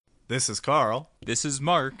This is Carl. This is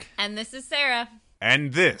Mark. And this is Sarah.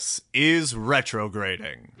 And this is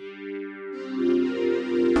Retrograding.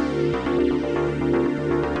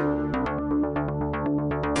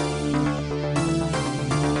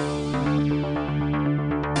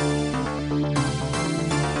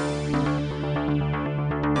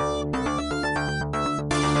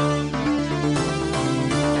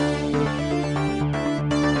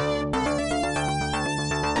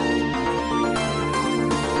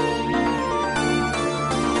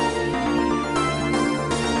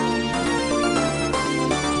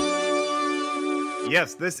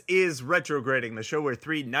 Yes, this is Retrograding, the show where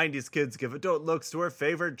three 90s kids give adult looks to our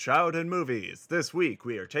favorite childhood movies. This week,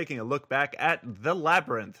 we are taking a look back at The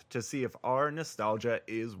Labyrinth to see if our nostalgia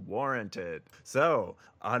is warranted. So,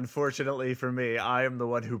 unfortunately for me, I am the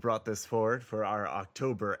one who brought this forward for our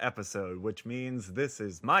October episode, which means this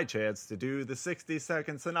is my chance to do the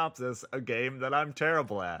 60-second synopsis, a game that I'm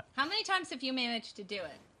terrible at. How many times have you managed to do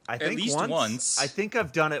it? I think At least once. I think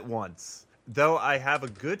I've done it once. Though I have a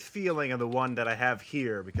good feeling of the one that I have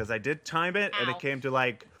here because I did time it and it came to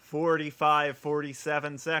like 45,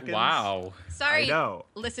 47 seconds. Wow. Sorry, I know.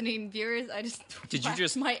 listening viewers, I just Did you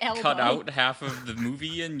just my elbow. cut out half of the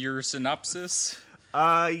movie in your synopsis?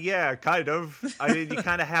 Yeah, kind of. I mean, you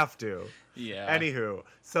kind of have to. Yeah. Anywho,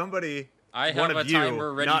 somebody, I one have of a you,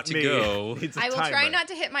 timer ready not to me, go. needs a I will timer. try not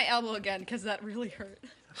to hit my elbow again because that really hurt.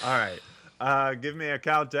 All right. Give me a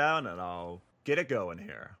countdown and I'll get it going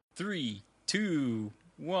here. 3, 2,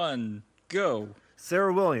 1, go.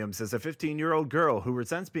 Sarah Williams is a 15-year-old girl who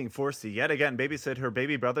resents being forced to yet again babysit her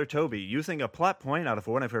baby brother Toby. Using a plot point out of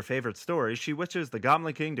one of her favorite stories, she wishes the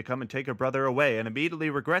Goblin King to come and take her brother away and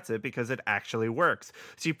immediately regrets it because it actually works.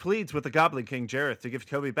 She pleads with the Goblin King Jareth to give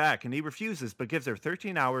Toby back, and he refuses but gives her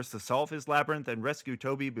 13 hours to solve his labyrinth and rescue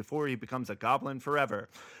Toby before he becomes a goblin forever.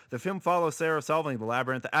 The film follows Sarah solving the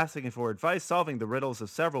labyrinth, asking for advice, solving the riddles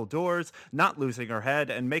of several doors, not losing her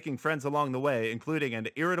head, and making friends along the way, including an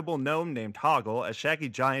irritable gnome named Hoggle, a shaggy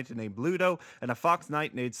giant named Bluto, and a fox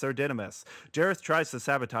knight named Sir Didymus. Jareth tries to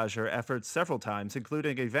sabotage her efforts several times,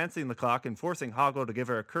 including advancing the clock and forcing Hoggle to give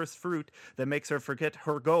her a cursed fruit that makes her forget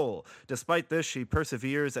her goal. Despite this, she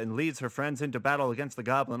perseveres and leads her friends into battle against the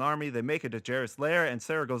goblin army. They make it to Jareth's lair, and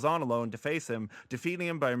Sarah goes on alone to face him, defeating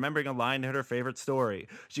him by remembering a line in her favorite story.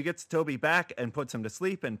 She gets Toby back and puts him to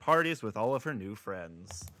sleep and parties with all of her new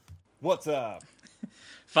friends. What's up?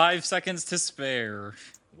 5 seconds to spare.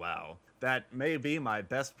 Wow. That may be my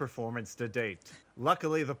best performance to date.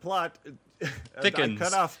 Luckily, the plot... Thickens.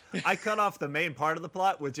 I cut off the main part of the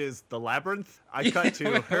plot, which is the labyrinth. I cut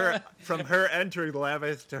to her, from her entering the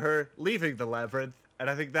labyrinth to her leaving the labyrinth, and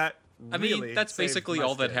I think that really that's saved basically my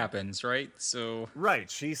all that stay. happens, right? So Right,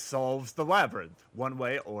 she solves the labyrinth, one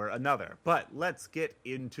way or another. But let's get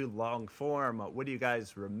into long form. What do you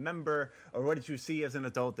guys remember, or what did you see as an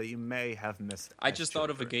adult that you may have missed? I as just thought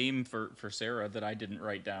of a children? game for Sarah that I didn't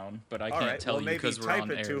write down, but I All can't right, tell well, you maybe because we're type on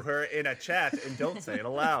it air. to her in a chat and don't say it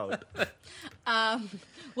aloud.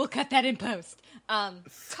 We'll cut that in post.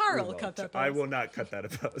 Carl will cut that post. I will not cut that in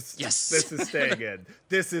post. Yes. This is staying in.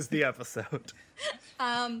 This is the episode.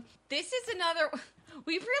 This is another...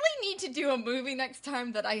 We really need to do a movie next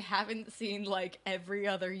time that I haven't seen, like, every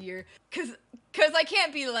other year. Because I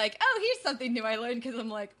can't be like, oh, here's something new I learned, because I'm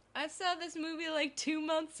like, I saw this movie, like, 2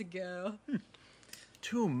 months ago.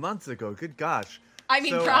 2 months ago, good gosh. I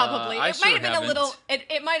mean, So, probably. I It sure might have been haven't. a little...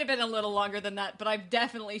 It might have been a little longer than that, but I've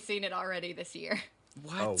definitely seen it already this year.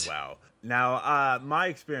 What? Oh, wow. Now, my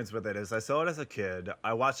experience with it is I saw it as a kid.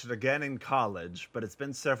 I watched it again in college, but it's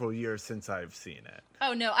been several years since I've seen it.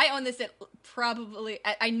 Oh, no, I own this at probably...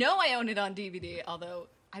 I know I own it on DVD, although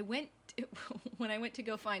I went... When I went to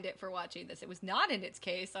go find it for watching this, it was not in its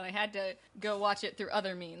case, and I had to go watch it through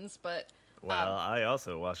other means, but... Well, I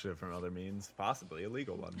also watched it from other means, possibly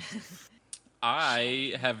illegal ones.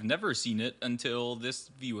 I have never seen it until this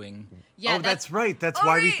viewing. Yeah, oh, that's right. That's Oh,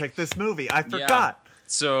 why we right. picked this movie. I Yeah. forgot.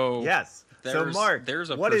 So Yes. So, Mark, there's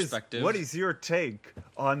a what is perspective. what is your take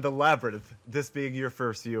on The Labyrinth, this being your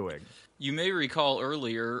first viewing? You may recall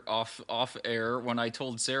earlier off air when I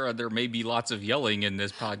told Sarah there may be lots of yelling in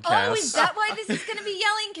this podcast. Oh, is that why this is going to be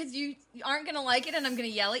yelling? Because you aren't going to like it and I'm going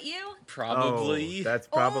to yell at you? Probably. Oh, that's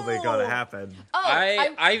probably Oh. going to happen.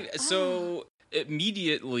 Oh, So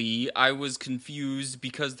immediately I was confused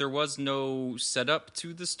because there was no setup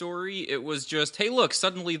to the story. It was just, hey, look,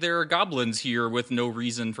 suddenly there are goblins here with no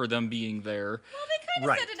reason for them being there. Well, they kind of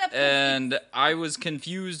Right. set it up. And I was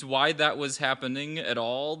confused why that was happening at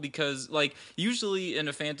all because, like, usually in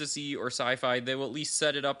a fantasy or sci-fi, they will at least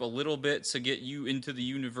set it up a little bit to get you into the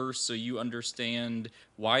universe so you understand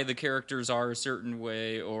why the characters are a certain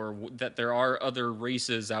way, or that there are other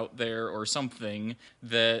races out there or something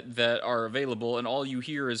that are available, and all you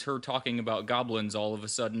hear is her talking about goblins all of a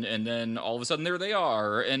sudden, and then all of a sudden there they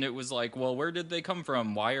are, and it was like, well, where did they come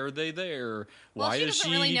from? Why are they there? Well, Why she is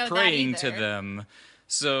doesn't really she know that praying to either. them?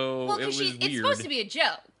 So Well, it was because weird. it's supposed to be a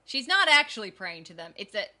joke. She's not actually praying to them.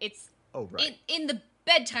 It's Oh, right. in the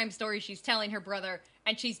bedtime story. She's telling her brother,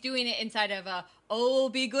 and she's doing it inside of a "oh,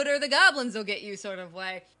 be good or the goblins will get you" sort of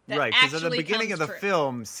way. That Right, because at the actually beginning of the comes true.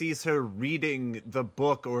 film sees her reading the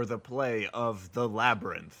book or the play of The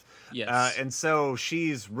Labyrinth. Yes. And so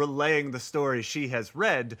she's relaying the story she has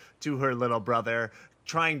read to her little brother,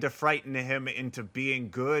 trying to frighten him into being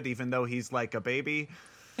good, even though he's like a baby.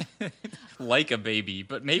 Like a baby,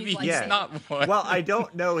 but maybe He's like he's Yeah. not one. Well, I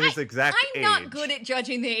don't know his exact I'm age. not good at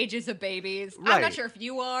judging the ages of babies. I'm Right. not sure if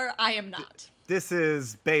you are. I am not. This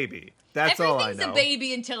is baby. That's all I Everything's know. a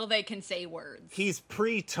baby until they can say words. He's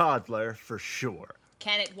pre-toddler for sure.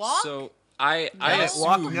 Can it walk? So I No. Can it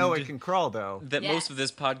walk? assumed No, it can crawl though. that Yes. most of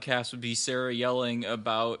this podcast would be Sarah yelling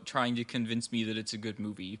about trying to convince me that it's a good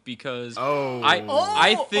movie, because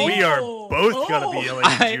I think We are both gonna be yelling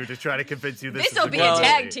at I- you to try to convince you this This is a will be good a Well-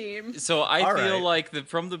 tag movie. team. so I All feel right. like that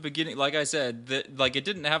from the beginning, like I said, that like it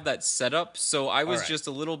didn't have that setup, so I was right. just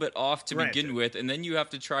a little bit off to Granted. begin with, and then you have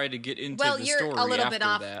to try to get into Well, the you're story a little after bit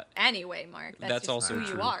off that. anyway, Mark. That's just also who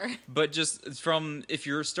true. you are. But just from, if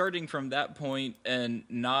you're starting from that point and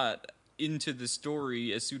not into the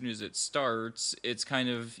story as soon as it starts, it's kind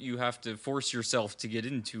of, you have to force yourself to get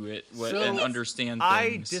into it So, and understand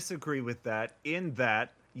I things. disagree with that in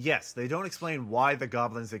that, yes, they don't explain why the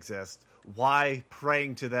goblins exist, why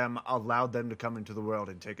praying to them allowed them to come into the world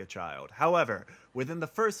and take a child. However, within the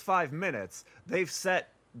first 5 minutes, they've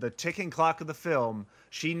set the ticking clock of the film.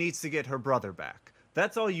 She needs to get her brother back.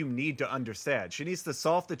 That's all you need to understand. She needs to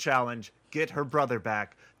solve the challenge, get her brother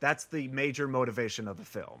back. That's the major motivation of the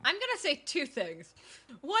film. I'm gonna say two things.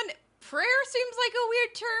 One, prayer seems like a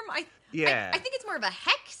weird term. Yeah. I think it's more of a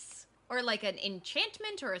hex or like an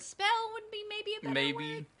enchantment or a spell would be maybe a better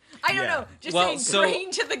Maybe. word. I don't Yeah. know. Just Well, saying so-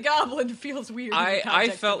 praying to the goblin feels weird. in the I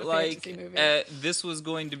context felt of a like fantasy movie. this was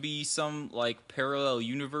going to be some like parallel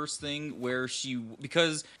universe thing where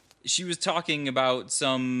because she was talking about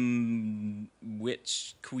some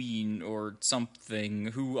witch queen or something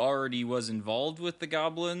who already was involved with the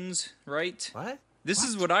goblins, right? What? This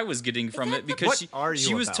is what I was getting from that it the- because What are you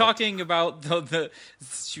she was about? talking about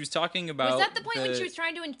she was talking about Was that the point when she was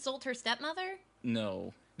trying to insult her stepmother?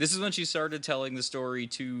 No. This is when she started telling the story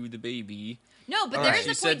to the baby. No, but All there right.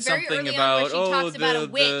 is She a point said very something early on where she about, talks about a the-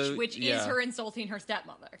 witch, which is yeah. her insulting her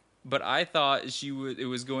stepmother. But I thought it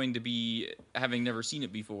was going to be, having never seen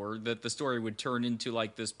it before, that the story would turn into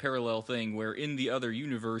like this parallel thing where in the other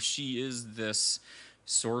universe she is this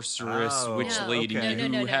sorceress Oh, witch No. lady okay. No,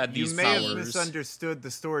 no, who no. had You these may powers. have misunderstood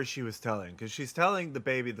the story she was telling, because she's telling the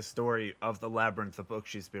baby the story of the Labyrinth, the book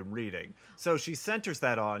she's been reading. So she centers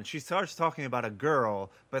that on. She starts talking about a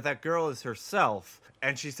girl, but that girl is herself,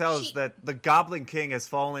 and she tells that the Goblin King has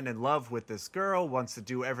fallen in love with this girl, wants to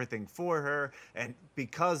do everything for her, and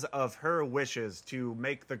because of her wishes to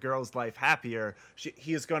make the girl's life happier,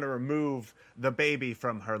 he is going to remove the baby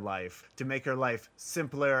from her life to make her life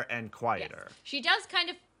simpler and quieter. Yes. She does kind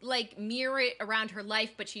of like mirror it around her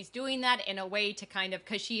life, but she's doing that in a way to kind of,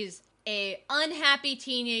 because she is a unhappy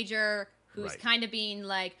teenager who's Right. kind of being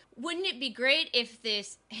like, wouldn't it be great if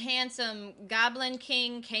this handsome goblin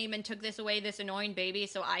king came and took this away, this annoying baby,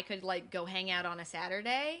 so I could like go hang out on a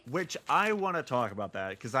Saturday? Which I want to talk about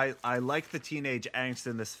that because I like the teenage angst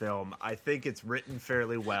in this film. I think it's written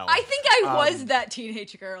fairly well. I think I was that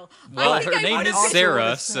teenage girl. Well, I think her I name I is also Sarah,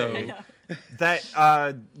 wanna so say- I know.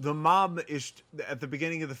 that the mom is at the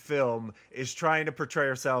beginning of the film is trying to portray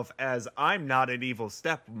herself as, I'm not an evil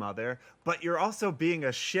stepmother, but you're also being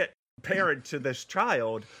a shit parent to this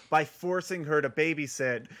child by forcing her to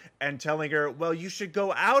babysit and telling her, well, you should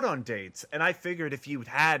go out on dates. And I figured if you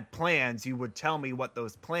had plans, you would tell me what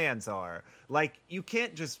those plans are. Like, you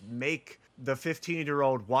can't just make the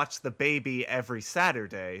 15-year-old watch the baby every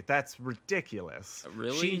Saturday. That's ridiculous.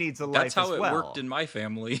 really? She needs a life That's how as it well. worked in my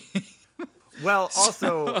family. Well,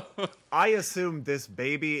 also, I assume this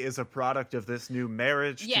baby is a product of this new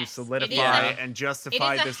marriage Yes, to it solidify is and It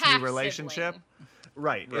justify is a this new half-sibling. relationship.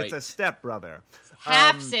 Right, it's Right. a stepbrother.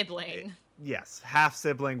 Half sibling. Yes, half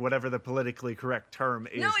sibling, whatever the politically correct term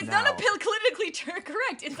is. No, it's now. not a politically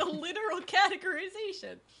correct. It's a literal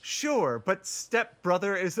categorization. Sure, but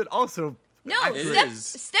stepbrother is it also? No, It is.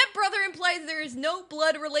 stepbrother implies there is no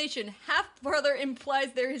blood relation. Half brother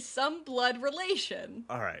implies there is some blood relation.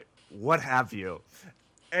 All right, what have you?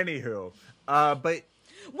 Anywho, but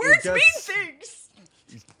Words does- mean things.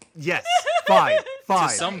 Yes, fine. To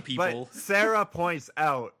some people. But Sarah points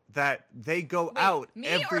out that they go out me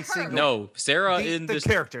or every her? single. No, Sarah the, in the this.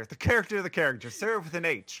 character, the character, Sarah with an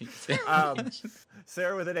H.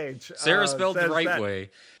 Sarah with an H. Sarah spelled the says right that- way.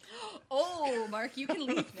 Oh, Mark, you can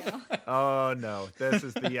leave now. Oh no, this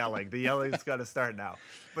is the yelling. The yelling's got to start now.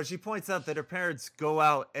 But she points out that her parents go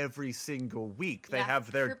out every single week. They Yeah,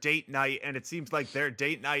 have their her- date night, and it seems like their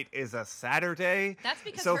date night is a Saturday. That's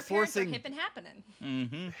because so her parents are forcing hip and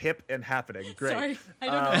happening. hip and happening. Great. Sorry, I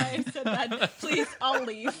don't know why I said that. Please, I'll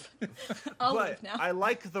leave. I'll But leave now. I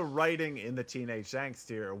like the writing in the Teenage Angst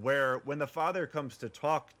here, where when the father comes to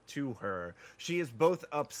talk to her, she is both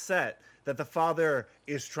upset that the father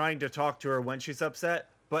is trying to talk to her when she's upset,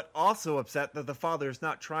 but also upset that the father is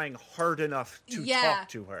not trying hard enough to Yeah. talk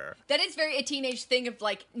to her. That is very a teenage thing of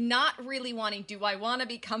like not really wanting. Do I want to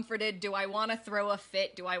be comforted? Do I want to throw a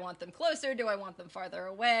fit? Do I want them closer? Do I want them farther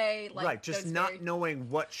away? Like, Right, just those not very- knowing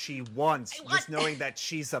what she wants, I want- just knowing that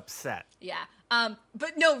she's upset. Yeah.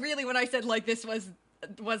 But no, really, when I said like this was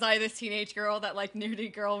I this teenage girl that like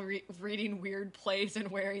nudie girl reading weird plays and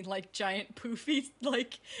wearing like giant poofy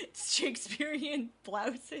like Shakespearean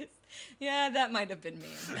blouses? Yeah, that might have been me.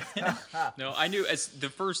 No, I knew as the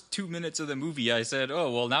first 2 minutes of the movie, I said, "Oh,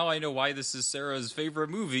 well, now I know why this is Sarah's favorite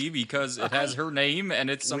movie because it has her name and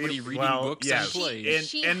it's somebody reading books yes. and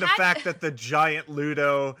plays." And the had- fact that the giant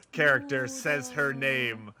Ludo character says her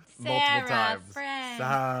name multiple Sarah times. Friend.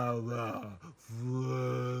 Sarah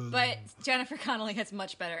Friend. But Jennifer Connelly has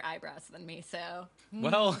much better eyebrows than me, so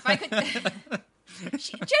Well, if I could.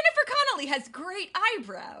 Jennifer Connelly has great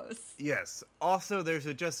eyebrows. Yes. Also, there's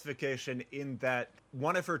a justification in that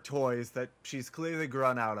one of her toys that she's clearly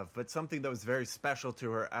grown out of, but something that was very special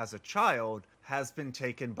to her as a child, has been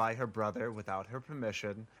taken by her brother without her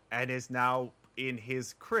permission and is now in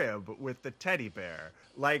his crib with the teddy bear.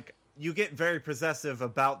 Like, you get very possessive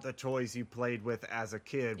about the toys you played with as a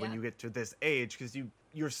kid when Yeah. you get to this age because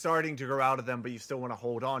you're starting to grow out of them, but you still want to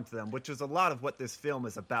hold on to them, which is a lot of what this film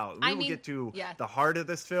is about. We I will mean, get to yeah. the heart of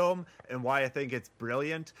this film and why I think it's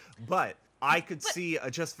brilliant, but I could see a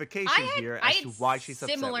justification here I as had to why she's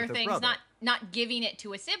upset similar with her things, brother. not giving it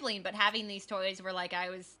to a sibling, but having these toys where like I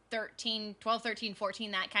was 13,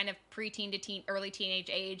 14, that kind of preteen to teen, early teenage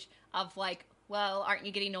age of like, well, aren't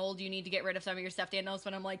you getting old? You need to get rid of some of your stuffed animals.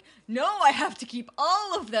 When I'm like, no, I have to keep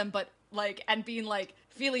all of them. But like, and being like,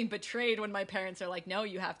 feeling betrayed when my parents are like, no,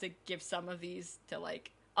 you have to give some of these to like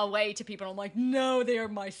away to people. I'm like, no, they are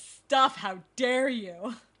my stuff. How dare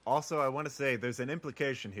you? Also, I want to say there's an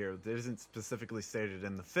implication here that isn't specifically stated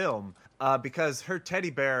in the film, because her teddy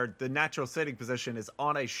bear, the natural sitting position is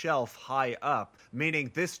on a shelf high up, meaning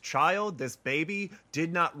this child, this baby,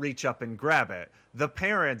 did not reach up and grab it. The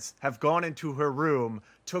parents have gone into her room,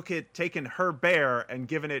 taken her bear, and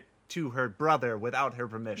given it to her brother without her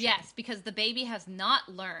permission. Yes, because the baby has not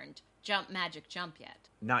learned magic jump yet.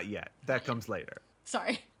 Not yet. That comes later.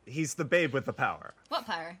 Sorry. He's the babe with the power. What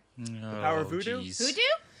power? power of voodoo? jeez. Voodoo?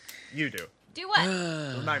 You do. Do what?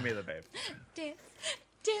 Remind me of the babe. Dance,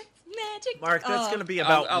 magic. Mark, that's Oh. going to be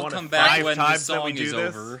about I'll one come of back 5 when the times that we song do is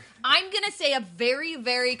this. over. I'm going to say a very,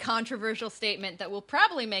 very controversial statement that will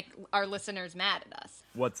probably make our listeners mad at us.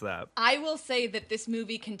 What's that? I will say that this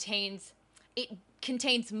movie contains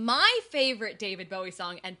my favorite David Bowie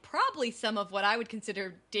song and probably some of what I would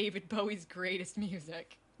consider David Bowie's greatest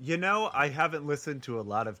music. You know, I haven't listened to a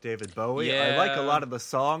lot of David Bowie. I like a Yeah. lot of the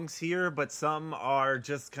songs here, but some are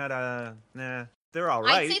just kind of, they're all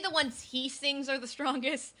right. I'd say the ones he sings are the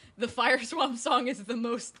strongest. The Fire Swamp song is the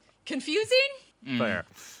most confusing. Fair.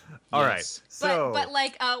 All right. Yes. So, But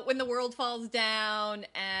like When the World Falls Down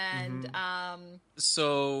and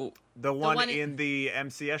So the one one in the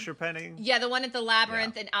MC Escher penning? yeah, the one at the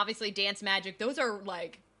Labyrinth and obviously Dance Magic, those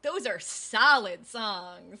are solid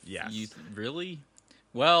songs. Yes. you really?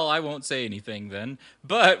 Well, I won't say anything then.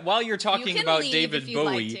 But while you're You talking can about leave David if you'd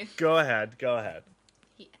Bowie, like to. Go ahead.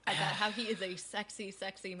 About how he is a sexy,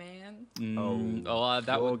 sexy man.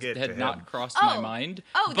 that We'll get had to not him. crossed my Oh. mind.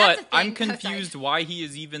 Oh, but that's a thing. I'm Oh, sorry. confused why he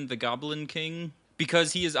is even the Goblin King.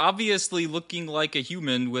 Because he is obviously looking like a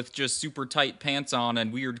human with just super tight pants on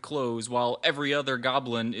and weird clothes, while every other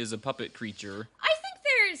goblin is a puppet creature. I think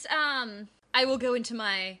there's I will go into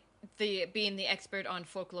being the expert on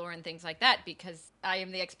folklore and things like that because I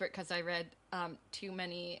am the expert because I read too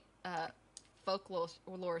many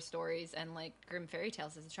folklore stories and like grim fairy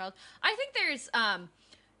tales as a child. I think there's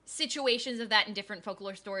situations of that in different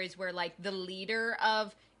folklore stories where like the leader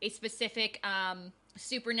of a specific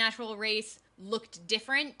supernatural race looked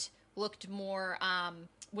different, looked more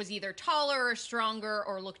was either taller or stronger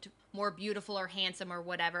or looked more beautiful or handsome or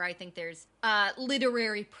whatever. I think there's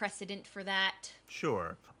literary precedent for that.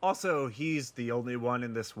 Sure. Also, he's the only one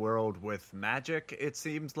in this world with magic, it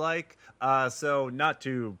seems like. So not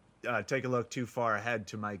to take a look too far ahead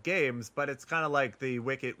to my games, but it's kind of like the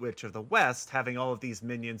Wicked Witch of the West having all of these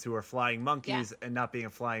minions who are flying monkeys and not being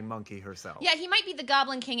a flying monkey herself. Yeah, he might be the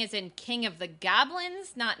Goblin King as in king of the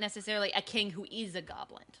goblins, not necessarily a king who is a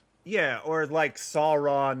goblin. Yeah, or like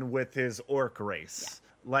Sauron with his orc race. Yeah.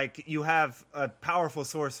 Like, you have a powerful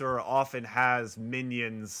sorcerer often has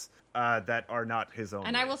minions that are not his own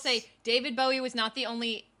And race. I will say, David Bowie was not the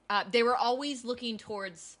only... they were always looking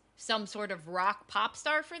towards some sort of rock pop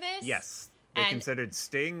star for this. Yes. They considered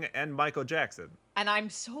Sting and Michael Jackson. And I'm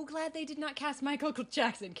so glad they did not cast Michael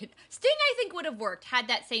Jackson. Sting, I think, would have worked, had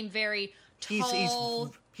that same very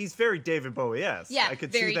tall... He's very David Bowie-esque. Yeah, I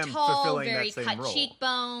could very see them tall, fulfilling very that same cut role.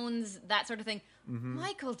 cheekbones, that sort of thing. Mm-hmm.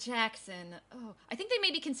 Michael Jackson. Oh, I think they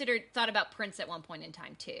maybe thought about Prince at one point in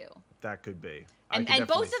time, too. That could be. And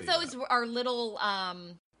both of those are little,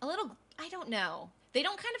 I don't know. They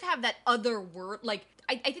don't kind of have that other word, like,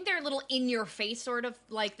 I think they're a little in-your-face, sort of,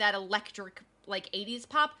 like that electric, like, 80s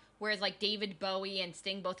pop, whereas, like, David Bowie and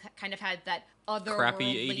Sting both kind of had that other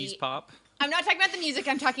crappy 80s pop. I'm not talking about the music,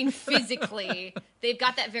 I'm talking physically. They've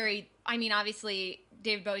got that very, I mean, obviously,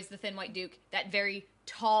 David Bowie's the Thin White Duke, that very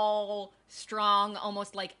tall, strong,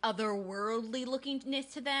 almost, like, otherworldly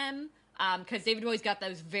lookingness to them, because David Bowie's got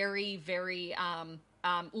those very, very,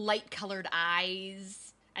 light-colored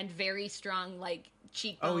eyes, and very strong, like,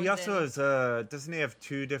 cheekbones. Oh, he also has, doesn't he have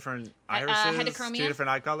two different irises? Heterochromia? Two different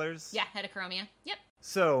eye colors? Yeah, heterochromia. Yep.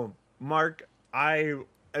 So, Mark, I'm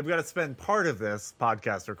going to spend part of this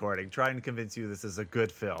podcast recording trying to convince you this is a good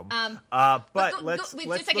film. But let's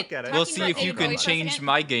look at it. We'll see if you can change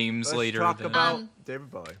my games later. Let's talk about David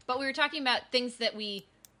Bowie. But we were talking about things that we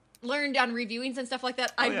learned on reviewings and stuff like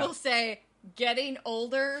that. I will say, getting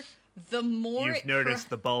older... The more you've noticed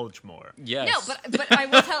the bulge more. Yes. No, but I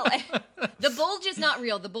will tell. The bulge is not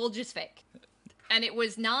real. The bulge is fake, and it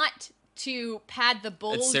was not to pad the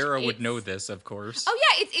bulge. And Sarah would know this, of course. Oh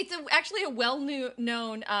yeah, it's actually a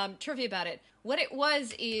well-known trivia about it. What it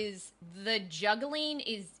was is the juggling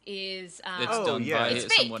is it's done by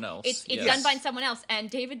someone else. It's done by someone else, and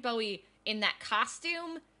David Bowie in that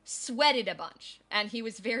costume sweated a bunch, and he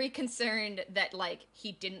was very concerned that like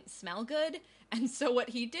he didn't smell good. And so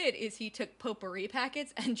what he did is he took potpourri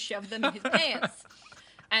packets and shoved them in his pants.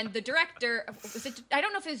 And the director, I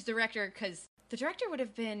don't know if it was director, because the director would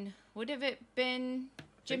have it been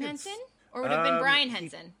Jim Henson? Or would it have been Brian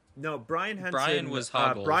Henson? No, Brian Henson. Brian was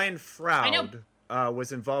Hoggle. Brian Froud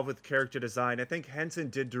was involved with character design. I think Henson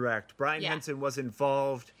did direct. Brian Henson was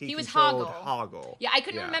involved. He was controlled Hoggle. Yeah, I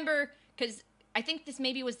couldn't remember, because I think this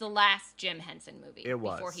maybe was the last Jim Henson movie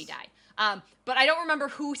before he died. But I don't remember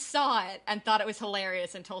who saw it and thought it was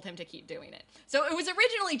hilarious and told him to keep doing it. So it was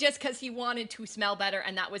originally just because he wanted to smell better,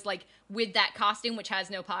 and that was like, with that costume, which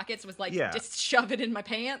has no pockets, was like, just shove it in my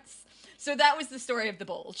pants. So that was the story of the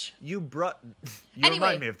bulge. You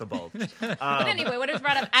remind me of the bulge. But anyway, what it was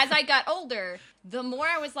brought up, as I got older, the more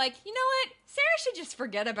I was like, you know what? Sarah should just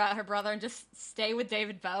forget about her brother and just stay with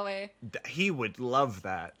David Bowie. He would love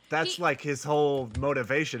that. That's like his whole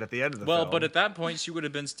motivation at the end of the film. Well, but at that point, she would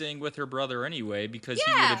have been staying with her brother anyway, because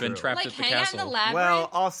he would have been trapped at the hang castle. Out in the labyrinth. Well,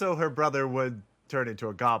 also her brother would turn into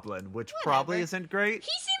a goblin, which probably isn't great.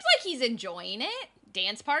 He seems like he's enjoying it.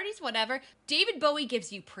 Dance parties, whatever. David Bowie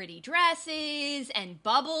gives you pretty dresses and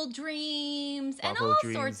bubble dreams and all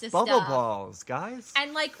sorts of bubble stuff. Balls, guys.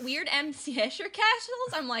 And like weird M.C. Escher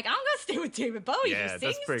castles. I'm like, I'm gonna stay with David Bowie. Yeah, he sings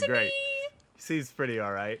that's pretty to great. Me. Seems pretty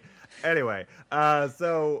all right. Anyway, Back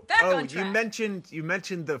on track. you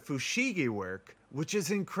mentioned the fushigi work, which is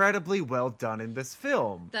incredibly well done in this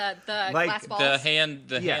film. The like, glass balls. The hand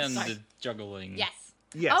Sorry. juggling. Yes.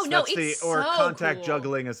 Yes, oh, no, that's so contact cool.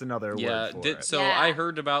 juggling is another word for it. So I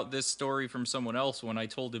heard about this story from someone else when I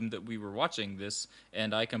told him that we were watching this,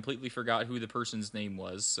 and I completely forgot who the person's name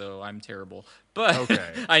was, so I'm terrible. But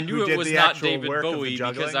I knew it was not David Bowie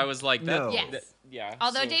because I was like, no.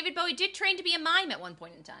 Although David Bowie did train to be a mime at one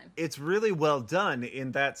point in time. It's really well done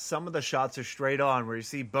in that some of the shots are straight on where you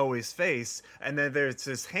see Bowie's face, and then there's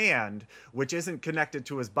his hand, which isn't connected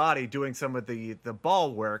to his body, doing some of the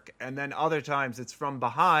ball work, and then other times it's from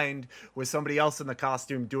behind with somebody else in the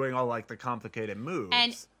costume doing all like the complicated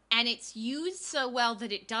moves. And it's used so well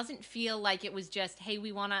that it doesn't feel like it was just, hey,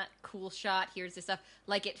 we want a cool shot, here's this stuff.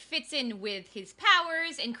 Like, it fits in with his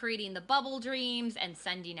powers and creating the bubble dreams and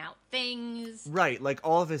sending out things. Right, like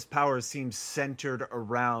all of his powers seem centered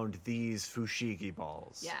around these fushigi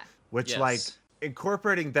balls. Yeah. Which, like,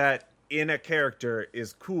 incorporating that in a character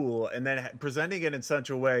is cool, and then presenting it in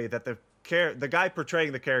such a way that the guy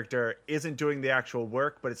portraying the character isn't doing the actual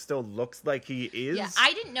work, but it still looks like he is. Yeah,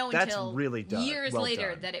 I didn't know That's until really years well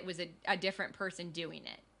later done. that it was a different person doing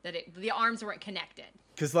it. That the arms weren't connected.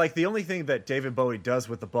 Because, like, the only thing that David Bowie does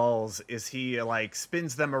with the balls is he, like,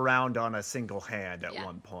 spins them around on a single hand at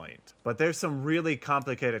one point. But there's some really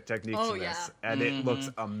complicated techniques in this, and it looks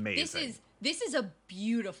amazing. This is a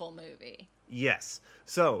beautiful movie. Yes.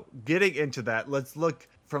 So, getting into that, let's look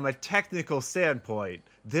from a technical standpoint.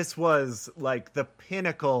 This was, like, the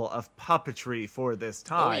pinnacle of puppetry for this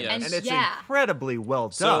time. yes. And it's incredibly well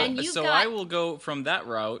done. So I will go from that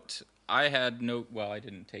route. I had I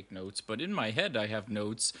didn't take notes, but in my head I have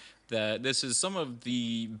notes that this is some of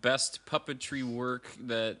the best puppetry work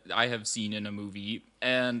that I have seen in a movie.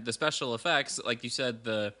 And the special effects, like you said,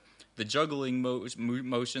 the juggling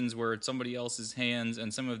motions where it's somebody else's hands,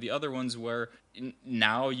 and some of the other ones where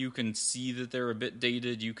now you can see that they're a bit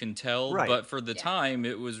dated, you can tell. Right. But for the time,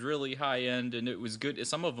 it was really high-end, and it was good.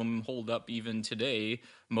 Some of them hold up even today.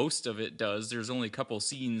 Most of it does. There's only a couple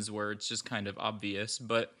scenes where it's just kind of obvious,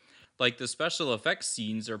 but like the special effects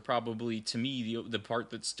scenes are probably, to me, the part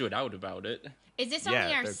that stood out about it. Is this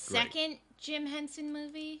only our second Jim Henson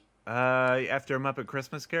movie? After Muppet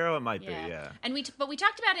Christmas Carol, it might be, yeah. And we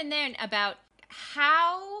talked about in there about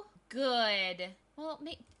how good. Well,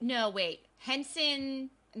 Henson,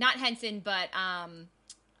 not Henson, but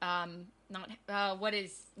not what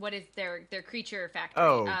is their Creature Factory?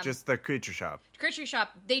 Oh, just the Creature Shop. Creature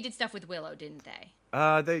Shop. They did stuff with Willow, didn't they?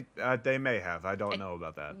 They may have. I don't know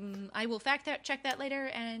about that. I will check that later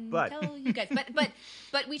and But tell you guys.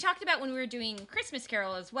 But we talked about when we were doing Christmas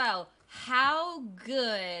Carol as well, how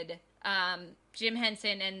good Jim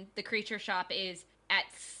Henson and the Creature Shop is at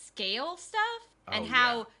scale stuff. And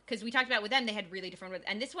because we talked about with them, they had really different,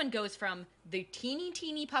 and this one goes from the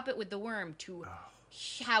teeny puppet with the worm to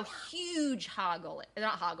how huge how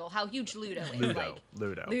huge Ludo is.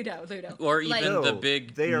 Ludo. Or even the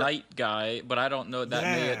big they are... night guy, but I don't know,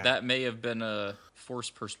 that may have been a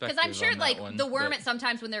forced perspective. Because I'm sure, on like, that one, the worm, at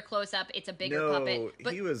sometimes when they're close up, it's a bigger puppet.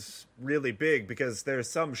 But he was really big, because there's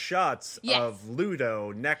some shots of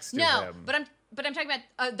Ludo next to him. but I'm talking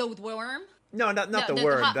about the worm. No, not the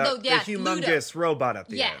worm. The humongous Ludo. Robot at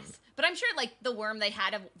the end. Yes. But I'm sure, like, the worm, they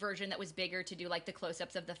had a version that was bigger to do, like, the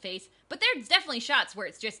close-ups of the face. But there's definitely shots where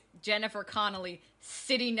it's just Jennifer Connelly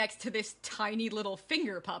sitting next to this tiny little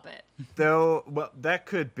finger puppet. Though, well, that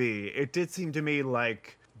could be. It did seem to me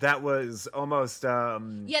like that was almost they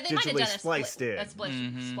might have digitally done spliced in.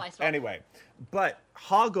 Spliced off. Anyway, but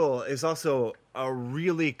Hoggle is also a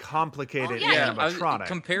really complicated animatronic.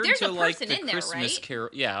 Compared There's to, a like, person the in there, Christmas right? Carol.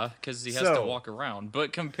 Yeah, because he has to walk around.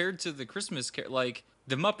 But compared to the Christmas Carol, like,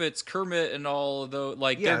 the Muppets, Kermit and all, though,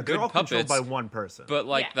 like, they're good all puppets. Controlled by one person. But,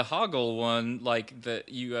 like, the Hoggle one, like,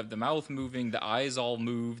 you have the mouth moving, the eyes all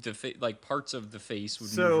move, like, parts of the face would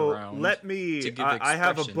move around. So let me, I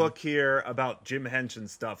have a book here about Jim Henson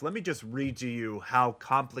stuff. Let me just read to you how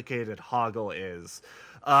complicated Hoggle is.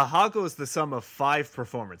 Hoggle is the sum of 5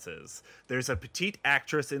 performances. There's a petite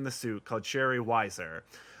actress in the suit called Sherry Weiser.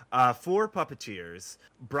 4 puppeteers.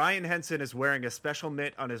 Brian Henson is wearing a special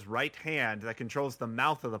mitt on his right hand that controls the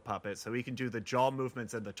mouth of the puppet so he can do the jaw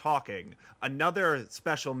movements and the talking. Another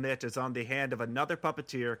special mitt is on the hand of another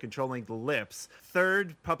puppeteer controlling the lips.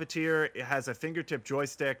 Third puppeteer has a fingertip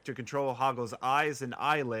joystick to control Hoggle's eyes and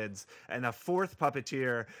eyelids. And a fourth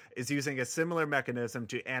puppeteer is using a similar mechanism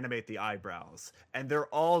to animate the eyebrows. And they're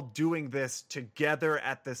all doing this together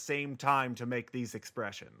at the same time to make these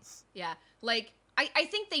expressions. Yeah, like... I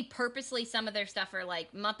think they purposely, some of their stuff are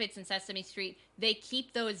like Muppets and Sesame Street, they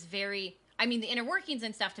keep those very, I mean, the inner workings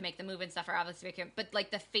and stuff to make the move and stuff are obviously very, but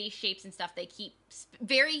like the face shapes and stuff, they keep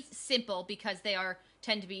very simple because they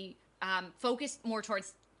tend to be focused more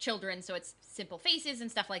towards children, so it's simple faces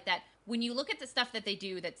and stuff like that. When you look at the stuff that they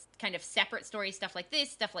do that's kind of separate story stuff like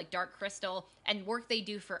this, stuff like Dark Crystal, and work they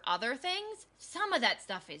do for other things, some of that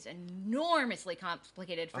stuff is enormously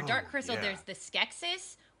complicated. For Dark Crystal, there's the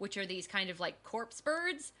Skeksis, which are these kind of like corpse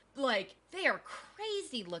birds. Like, they are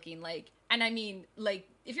crazy looking, like, and I mean, like,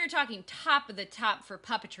 if you're talking top of the top for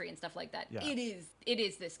puppetry and stuff like that, it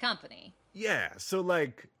is this company. Yeah, so,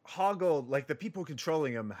 like, Hoggle, like, the people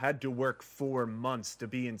controlling him had to work 4 months to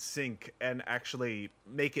be in sync and actually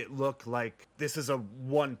make it look like this is a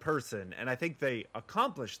one person, and I think they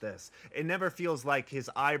accomplished this. It never feels like his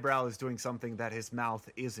eyebrow is doing something that his mouth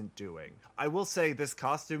isn't doing. I will say this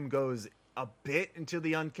costume goes a bit into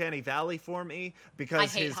the uncanny valley for me,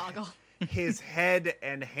 because I hate Hoggle. His head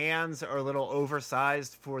and hands are a little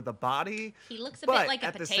oversized for the body. He looks a bit like a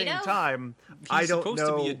at potato. The same time, I don't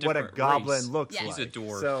know what a goblin looks like. He's a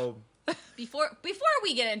dwarf. So Before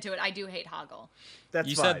we get into it, I do hate Hoggle. That's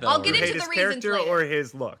You fine. said that I'll get You into hate the his reasons character later. or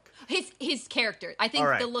his look. His character. I think All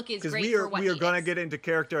right. the look is 'Cause great we are for what we are he gonna is. get into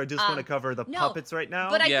character. I just want to cover the no, puppets right now.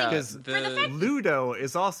 but I Yeah, think because for the fact Ludo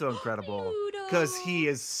is also incredible Ludo. because he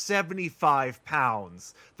is 75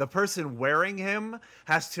 pounds. The person wearing him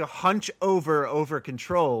has to hunch over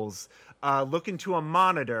controls, look into a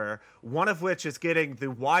monitor, one of which is getting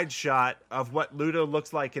the wide shot of what Ludo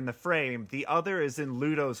looks like in the frame. The other is in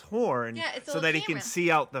Ludo's horn Yeah, it's a so little that he camera. can see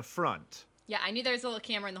out the front. Yeah, I knew there was a little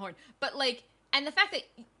camera in the horn. But, like, and the fact that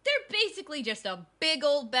they're basically just a big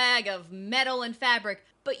old bag of metal and fabric,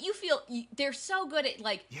 but they're so good at,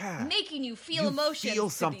 like, Yeah. making you feel You emotions feel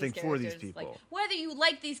to something these for these characters. people. Like, whether you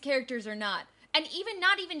like these characters or not. And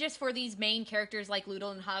not even just for these main characters like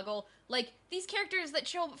Ludo and Hoggle, like, these characters that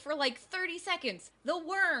show up for, like, 30 seconds. The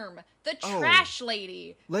worm, the trash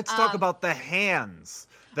lady. Let's talk about the hands.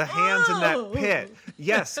 The hands in that pit.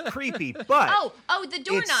 Yes, creepy, but Oh, the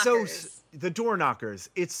door it's so knockers. the door knockers.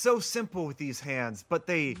 It's so simple with these hands, but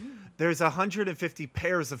there's 150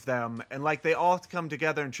 pairs of them, and like they all come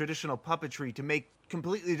together in traditional puppetry to make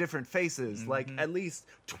completely different faces, like at least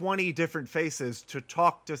 20 different faces to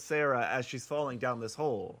talk to Sarah as she's falling down this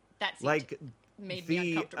hole. That seemed- Like made me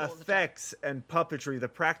the uncomfortable as a effects and puppetry, the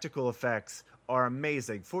practical effects are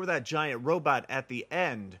amazing. For that giant robot at the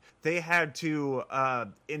end, they had to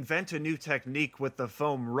invent a new technique with the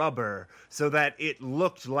foam rubber so that it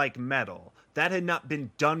looked like metal. That had not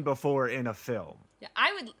been done before in a film. Yeah,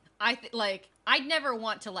 I'd never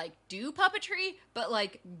want to like do puppetry, but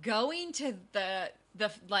like going to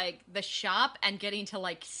the shop and getting to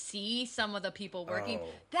like see some of the people working,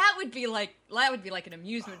 that would be like an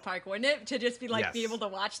amusement park, wouldn't it? To just be like be Yes. able to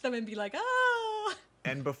watch them and be like, oh.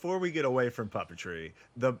 And before we get away from puppetry,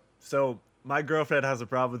 my girlfriend has a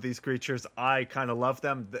problem with these creatures. I kind of love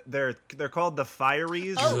them. They're called the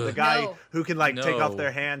Fireys. Oh, the guy no. who can like take off No.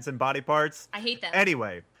 their hands and body parts. I hate them.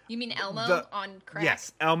 Anyway, You mean Elmo on Crack?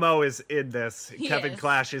 yes, Elmo is in this. He Kevin is.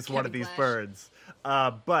 Clash is one Kevin of these Clash. birds.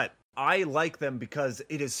 But I like them because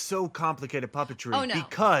it is so complicated puppetry. Oh, no.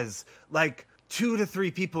 Because like 2 to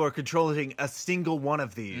 3 people are controlling a single one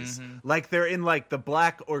of these. Like they're in like the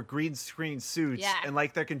black or green screen suits, Yeah. and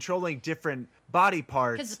like they're controlling different body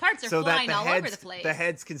parts 'Cause the parts are so that flying the all heads, over the place. The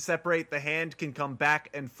heads can separate, the hand can come back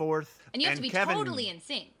and forth. And you have to be totally in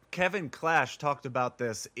sync. Kevin Clash talked about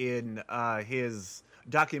this in his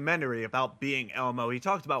documentary about being Elmo. He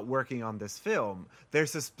talked about working on this film.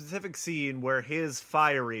 There's a specific scene where his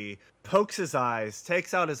Fiery pokes his eyes,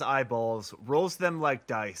 takes out his eyeballs, rolls them like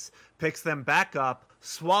dice, picks them back up,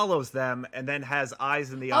 swallows them, and then has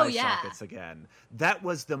eyes in the eye sockets again. That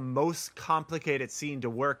was the most complicated scene to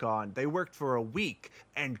work on. They worked for a week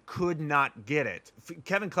and could not get it.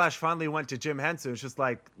 Kevin Clash finally went to Jim Henson and was just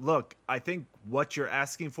like, look, I think what you're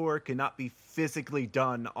asking for cannot be physically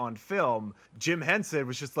done on film. Jim Henson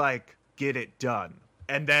was just like, get it done.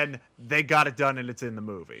 And then they got it done and it's in the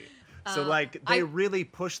movie. So they really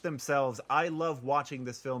pushed themselves. I love watching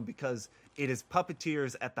this film because it is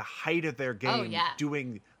puppeteers at the height of their game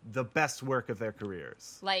doing the best work of their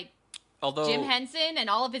careers. Like Although Jim Henson and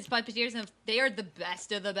all of his puppeteers, they are the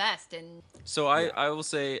best of the best. And So I will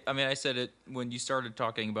say, I mean, I said it when you started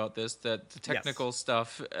talking about this, that the technical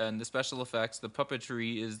stuff and the special effects, the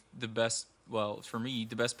puppetry is the best, well, for me,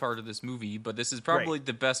 the best part of this movie, but this is probably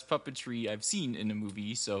the best puppetry I've seen in a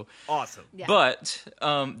movie, so. Awesome. Yeah. But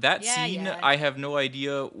that scene, yeah. I have no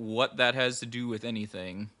idea what that has to do with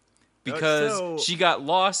anything. Because So- she got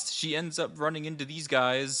lost, she ends up running into these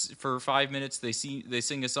guys for 5 minutes. They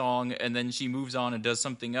sing a song, and then she moves on and does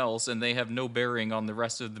something else, and they have no bearing on the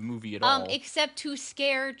rest of the movie at all. except to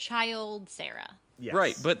scare child Sarah. Yes.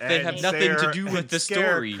 Right, but they And have nothing to scare- do and with the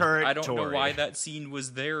scare story. current I don't know Tory. why that scene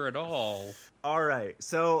was there at all. All right,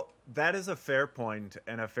 so that is a fair point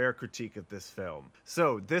and a fair critique of this film.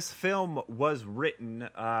 So this film was written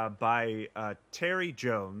by Terry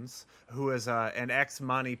Jones, who is an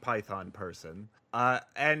ex-Monty Python person.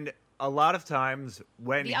 And a lot of times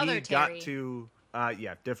when The he other got Terry. to...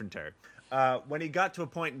 different Terry. When he got to a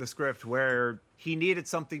point in the script where he needed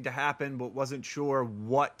something to happen but wasn't sure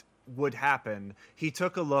what would happen, he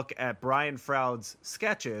took a look at Brian Froud's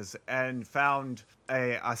sketches and found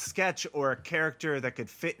a sketch or a character that could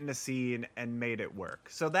fit in a scene and made it work.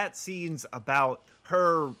 So that scene's about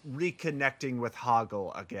her reconnecting with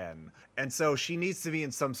Hoggle again. And so she needs to be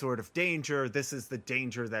in some sort of danger. This is the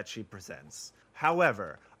danger that she presents.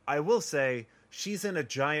 However, I will say she's in a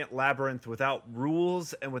giant labyrinth without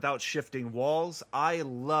rules and without shifting walls. I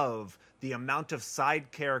love the amount of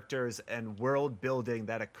side characters and world building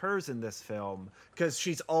that occurs in this film because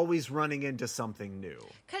she's always running into something new.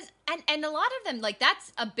 And And a lot of them, like,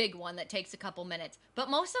 that's a big one that takes a couple minutes. But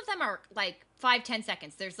most of them are, like, 5-10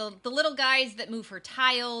 seconds. There's the little guys that move her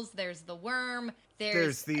tiles. There's the worm.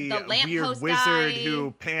 There's the lamppost weird wizard guy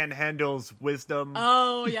who panhandles wisdom.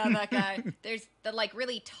 Oh, yeah, that guy. There's the, like,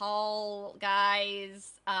 really tall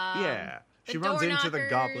guys. Yeah. The She runs into the door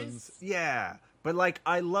goblins. Yeah. But, like,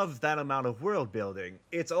 I love that amount of world building.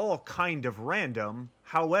 It's all kind of random.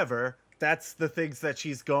 However, that's the things that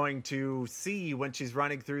she's going to see when she's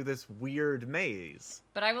running through this weird maze.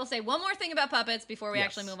 But I will say one more thing about puppets before we Yes.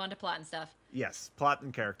 actually move on to plot and stuff. Yes, plot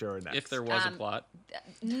and character are next. If there was a plot.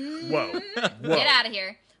 Whoa. Get out of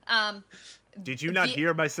here. Did you not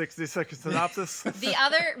hear my 60-second synopsis? The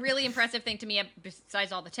other really impressive thing to me,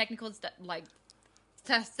 besides all the technical stuff, like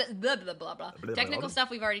blah blah blah blah, technical stuff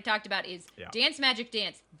we've already talked about, is Dance Magic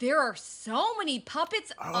Dance. There are so many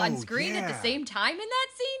puppets on screen at the same time in that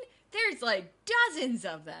scene. There's like dozens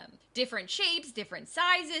of them, different shapes, different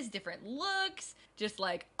sizes, different looks, just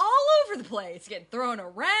like all over the place, getting thrown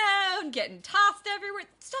around, getting tossed everywhere.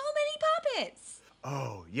 So many puppets.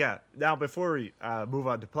 Oh, yeah. Now, before we move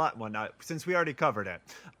on to plot and whatnot, since we already covered it,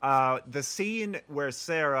 the scene where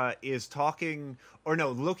Sarah is looking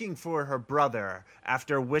for her brother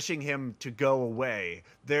after wishing him to go away,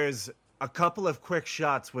 there's a couple of quick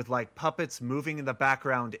shots with, like, puppets moving in the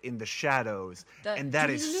background in the shadows, and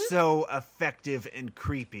that is so effective and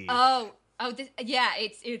creepy.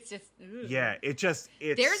 It's just... Ugh. Yeah, it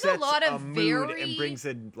There's sets a lot of mood very... and brings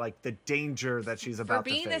in, like, the danger that she's about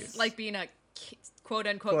to face. For being this, like, being a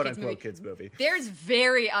quote-unquote kids movie. There's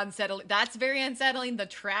very unsettling. That's very unsettling. The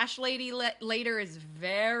trash lady later is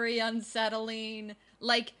very unsettling.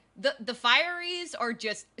 Like, the Fireys are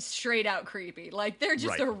just straight out creepy. Like, they're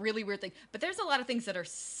just a really weird thing. But there's a lot of things that are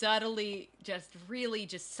subtly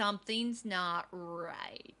just something's not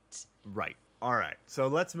right. Right. All right. So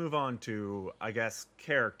let's move on to, I guess,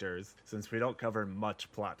 characters, since we don't cover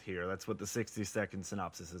much plot here. That's what the 60-second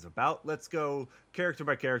synopsis is about. Let's go character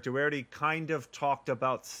by character. We already kind of talked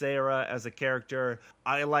about Sarah as a character.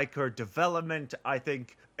 I like her development. I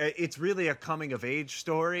think it's really a coming-of-age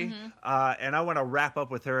story. And I want to wrap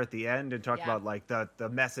up with her at the end and talk about, like, the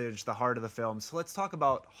message, the heart of the film. So let's talk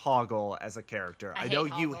about Hoggle as a character. I know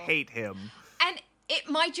you hate him. And it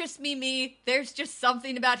might just be me. There's just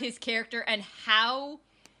something about his character and how...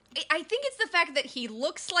 I think it's the fact that he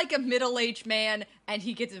looks like a middle-aged man and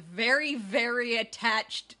he gets very, very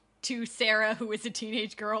attached to Sarah, who is a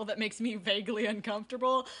teenage girl, that makes me vaguely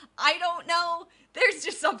uncomfortable. I don't know. There's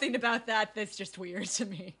just something about that that's just weird to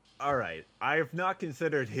me. All right. I have not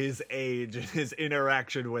considered his age and his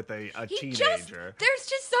interaction with a teenager. There's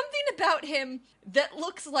just something about him that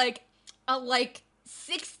looks like a,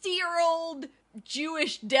 60-year-old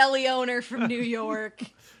Jewish deli owner from New York.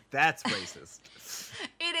 That's racist.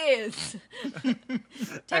 It is.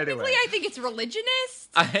 Technically, Anyway. I think it's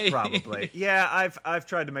religionist. Probably. Yeah, I've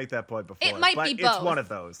tried to make that point before. It might but be both. It's one of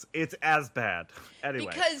those. It's as bad.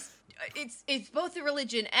 Anyway. Because it's both a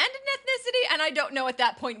religion and an ethnicity, and I don't know at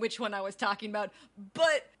that point which one I was talking about.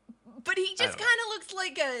 But he just kind of looks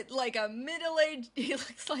like a middle-aged... He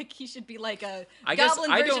looks like he should be like a goblin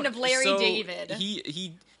version of Larry David.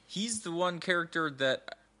 He's the one character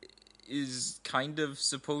that is kind of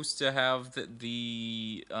supposed to have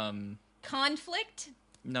the conflict?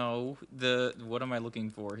 No, what am I looking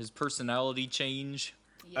for? His personality change.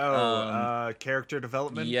 Character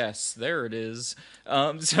development? Yes, there it is.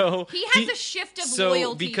 So he has a shift of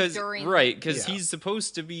loyalty during... Right, because he's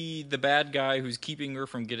supposed to be the bad guy who's keeping her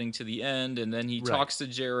from getting to the end, and then he talks to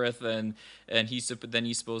Jareth, and then he's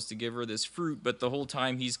supposed to give her this fruit, but the whole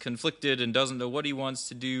time he's conflicted and doesn't know what he wants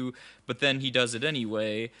to do, but then he does it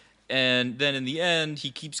anyway. And then in the end,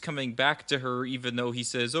 he keeps coming back to her, even though he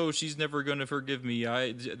says, "Oh, she's never going to forgive me.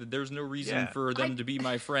 There's no reason for them to be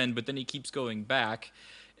my friend." But then he keeps going back,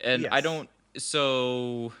 and I don't.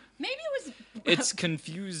 So maybe it was. It's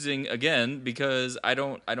confusing again because I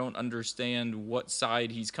don't understand what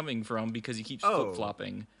side he's coming from because he keeps flip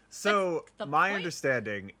flopping. So my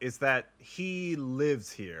understanding is that he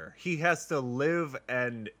lives here. He has to live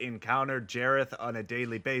and encounter Jareth on a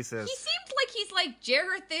daily basis. He seems like he's like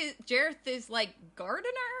Jareth is like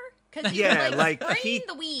gardener, because he's spraying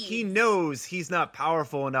the weeds. He knows he's not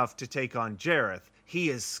powerful enough to take on Jareth. He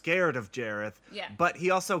is scared of Jareth, but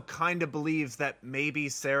he also kind of believes that maybe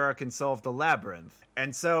Sarah can solve the labyrinth.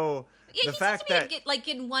 And so the fact that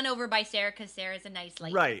getting won over by Sarah because Sarah's a nice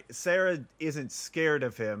lady. Right. Sarah isn't scared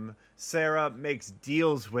of him. Sarah makes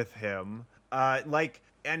deals with him.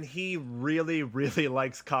 And he really, really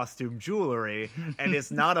likes costume jewelry and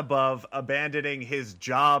is not above abandoning his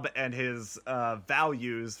job and his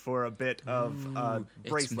values for a bit of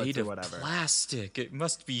bracelets it's made or of whatever. plastic. It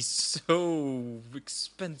must be so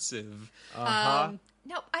expensive. No,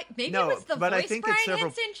 maybe No, it was the but I voice think Brian it's several-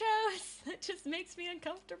 Henson chose. That just makes me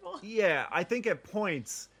uncomfortable. Yeah, I think at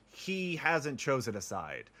points he hasn't chosen a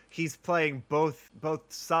side. He's playing both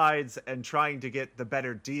sides and trying to get the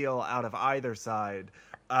better deal out of either side.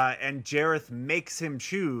 And Jareth makes him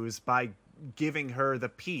choose by giving her the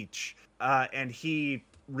peach. And he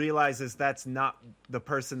realizes that's not the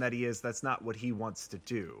person that he is. That's not what he wants to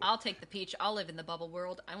do. I'll take the peach. I'll live in the bubble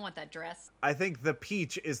world. I want that dress. I think the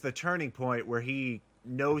peach is the turning point where he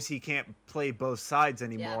knows he can't play both sides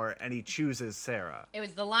anymore, and he chooses Sarah. It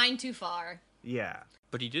was the line too far. Yeah.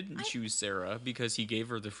 But he didn't choose Sarah because he gave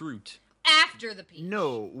her the fruit. After the peach.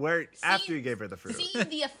 No, after you gave her the fruit. See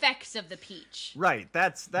the effects of the peach. Right,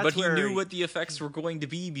 that's But he where knew what the effects were going to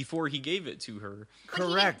be before he gave it to her.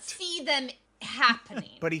 Correct. But he didn't see them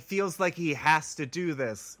happening. But he feels like he has to do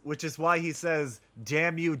this, which is why he says,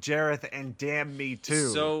 "Damn you, Jareth, and damn me too."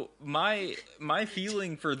 So my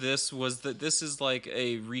feeling for this was that this is like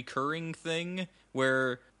a recurring thing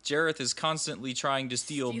where Jareth is constantly trying to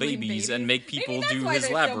steal babies and make people Maybe that's do why his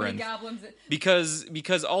there's so many labyrinth. goblins.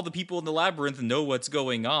 Because all the people in the labyrinth know what's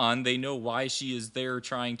going on. They know why she is there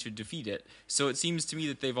trying to defeat it. So it seems to me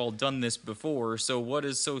that they've all done this before. So what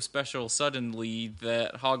is so special suddenly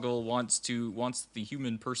that Hoggle wants the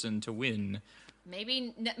human person to win?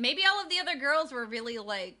 Maybe all of the other girls were really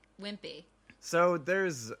like wimpy. So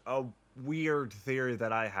there's a weird theory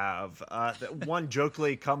that I have. That one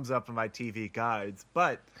jokingly comes up in my TV guides,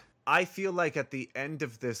 but I feel like at the end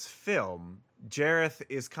of this film, Jareth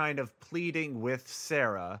is kind of pleading with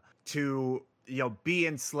Sarah to, be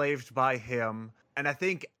enslaved by him. And I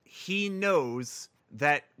think he knows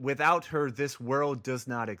that without her, this world does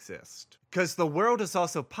not exist. Because the world is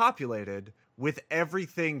also populated with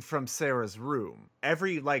everything from Sarah's room.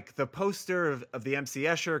 The poster of the MC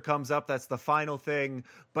Escher comes up, that's the final thing,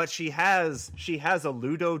 but she has a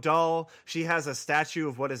Ludo doll, she has a statue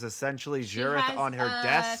of what is essentially Jareth on her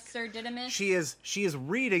desk. Sir Didymus. She is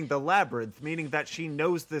reading the labyrinth, meaning that she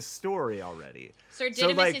knows this story already. Sir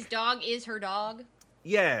Didymus' dog is her dog.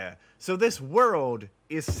 Yeah. So this world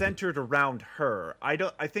is centered around her. I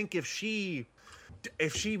think if she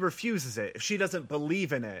refuses it, if she doesn't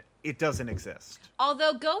believe in it, it doesn't exist.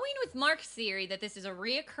 Although going with Mark's theory that this is a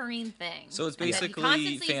reoccurring thing. So it's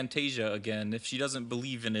basically Fantasia again. If she doesn't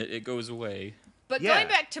believe in it, it goes away. But going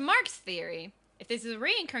back to Mark's theory, if this is a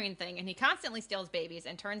reoccurring thing and he constantly steals babies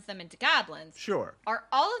and turns them into goblins, sure. Are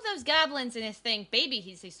all of those goblins in his thing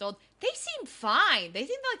he stole, they seem fine. They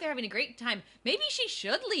seem like they're having a great time. Maybe she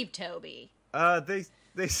should leave Toby.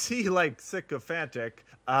 They see sycophantic.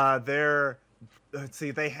 They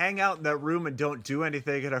hang out in that room and don't do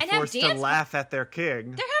anything and are forced to laugh at their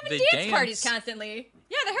king. They're having dance parties constantly.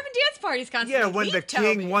 Yeah, they're having dance parties constantly. Yeah, when the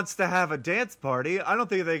king wants to have a dance party, I don't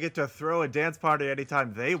think they get to throw a dance party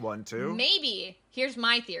anytime they want to. Maybe. Here's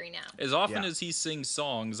my theory now. As often as he sings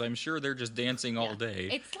songs, I'm sure they're just dancing all day.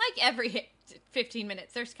 It's like every 15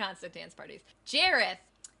 minutes, there's constant dance parties. Jareth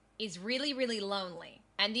is really, really lonely.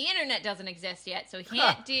 And the internet doesn't exist yet, so he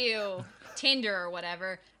can't do Tinder or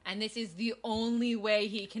whatever. And this is the only way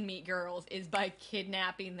he can meet girls is by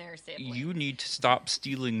kidnapping their siblings. You need to stop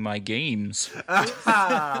stealing my games.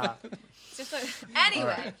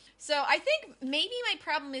 Anyway, so I think maybe my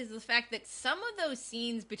problem is the fact that some of those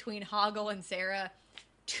scenes between Hoggle and Sarah,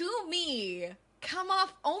 to me, come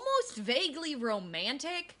off almost vaguely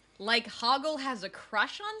romantic. Like Hoggle has a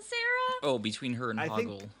crush on Sarah. Oh, between her and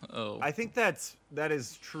Hoggle. I think that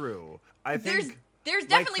is true. There's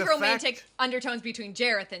definitely romantic undertones between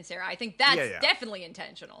Jareth and Sarah. I think that's definitely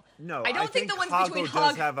intentional. No, I don't think the ones Hoggle between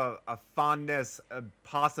does have a fondness,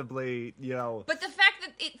 possibly, But the fact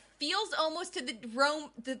that it feels almost to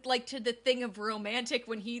the thing of romantic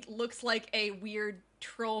when he looks like a weird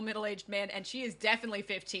troll middle-aged man, and she is definitely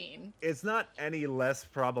 15. It's not any less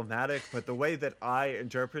problematic, but the way that I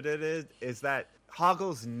interpreted it is that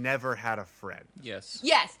Hoggle's never had a friend. Yes,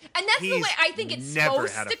 and that's the way I think it's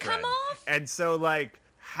supposed to come off. And so,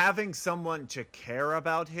 having someone to care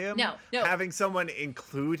about him, having someone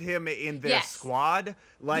include him in their squad,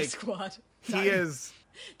 squad. He is...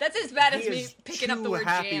 That's as bad as me picking up the word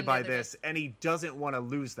jam. He's happy by this, and he doesn't want to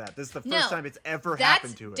lose that. This is the first time it's ever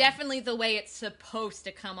happened to him. That's definitely the way it's supposed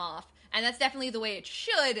to come off, and that's definitely the way it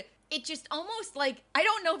should. It just almost I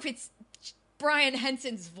don't know if it's Brian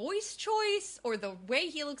Henson's voice choice or the way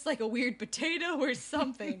he looks like a weird potato or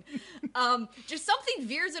something. Just something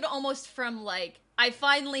veers it almost from like, I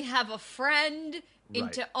finally have a friend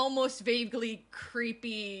into almost vaguely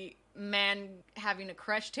creepy man having a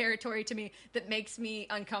crush territory to me that makes me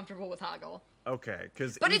uncomfortable with Hoggle. Okay,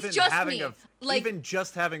 because But even it's just having me. a Like- even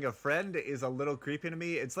just having a friend is a little creepy to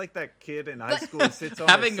me. It's like that kid in high school who sits on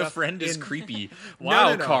Having his a stuff friend is in- creepy. No, Wow,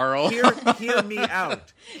 no, no. Carl. Hear me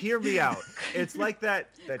out. Hear me out. It's like that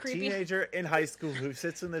Creepy. teenager in high school who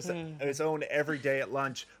sits in his own every day at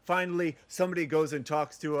lunch. Finally, somebody goes and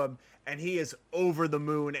talks to him, and he is over the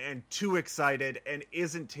moon and too excited and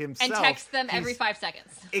isn't himself. And texts them every He's- 5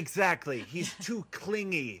 seconds. Exactly. He's too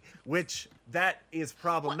clingy, which that is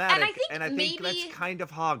problematic. and I think maybe- that's kind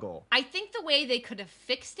of Hoggle. I think the way they could have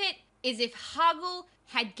fixed it is if Hoggle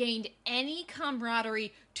had gained any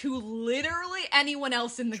camaraderie to literally anyone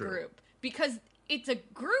else in the True. group. Because it's a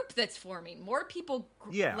group that's forming. More people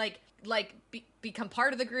Yeah. become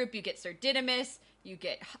part of the group. You get Sir Didymus, you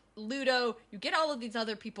get Ludo, you get all of these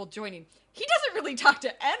other people joining. He doesn't really talk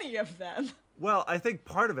to any of them. Well, I think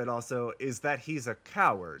part of it also is that he's a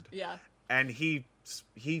coward. Yeah. And he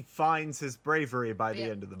finds his bravery by the Yeah.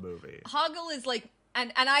 end of the movie. Hoggle is like,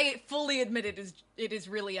 and I fully admit it is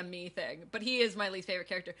really a me thing, but he is my least favorite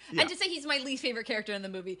character. Yeah. And to say he's my least favorite character in the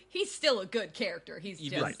movie, he's still a good character. He's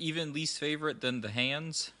just Even least favorite than the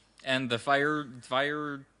hands and the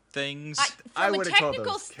fire things. I from a wouldn't call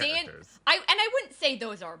technical those stand. characters. I wouldn't say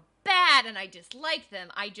those are bad, and I dislike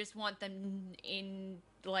them. I just want them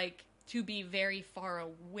to be very far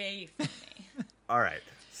away from me. All right.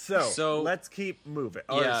 So let's keep moving.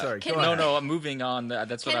 Oh, yeah. sorry. Can Go we- ahead. No, I'm moving on.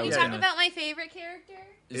 That's what Can I we was talk gonna... about my favorite character?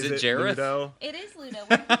 Is it Jareth? Ludo? It is Ludo.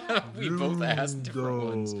 Where'd you go? We both asked different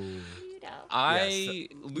ones. Ludo.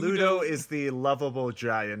 Ludo is the lovable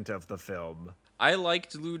giant of the film. I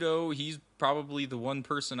liked Ludo. He's probably the one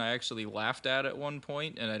person I actually laughed at one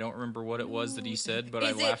point, and I don't remember what it was that he said, but I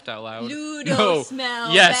Is it laughed out loud. Ludo No.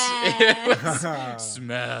 smell Yes, bad? it was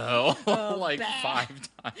smell like bad. 5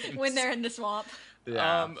 times. When they're in the swamp.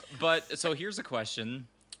 Yeah. But so here's a question: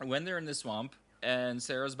 when they're in the swamp and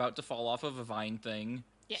Sarah's about to fall off of a vine thing,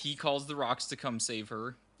 Yes. he calls the rocks to come save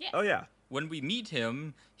her. Yes. Oh, yeah. When we meet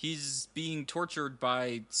him, he's being tortured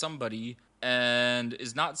by somebody and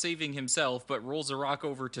is not saving himself, but rolls a rock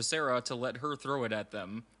over to Sarah to let her throw it at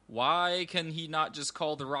them. Why can he not just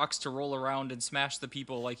call the rocks to roll around and smash the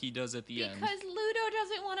people like he does at the end? Because Ludo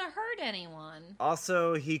doesn't want to hurt anyone.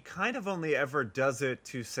 Also, he kind of only ever does it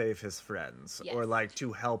to save his friends Yes. or like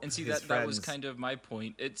to help And see, his that friends. was kind of my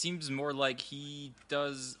point. It seems more like he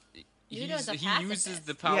does... Ludo's a he uses pacifist.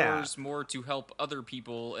 the powers more to help other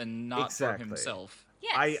people and not Exactly. for himself.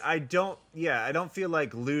 Yes. I don't feel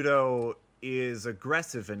like Ludo is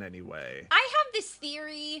aggressive in any way. I have this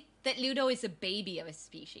theory that Ludo is a baby of his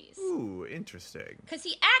species. Ooh, interesting. Because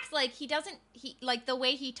he acts like like the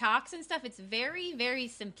way he talks and stuff, it's very, very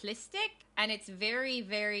simplistic. And it's very,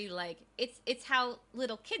 very like, it's how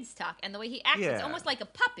little kids talk. And the way he acts, it's Yeah. almost like a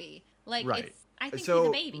puppy. Like, Right. I think So he's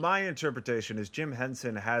a baby. my interpretation is Jim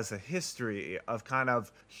Henson has a history of kind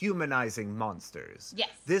of humanizing monsters. Yes.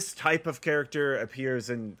 This type of character appears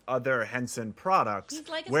in other Henson products He's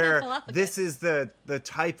like a where Snuffleupagus. this is the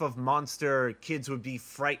type of monster kids would be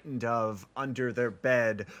frightened of under their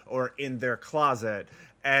bed or in their closet.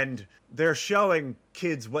 And they're showing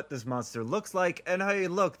kids what this monster looks like, and hey,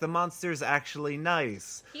 look, the monster's actually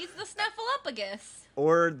nice. He's the Snuffleupagus.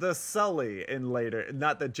 Or the Sully in later.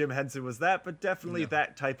 Not that Jim Henson was that, but definitely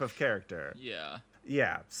that type of character. Yeah.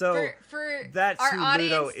 Yeah, so For that's our who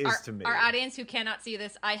audience, Ludo is our, to me. Our audience who cannot see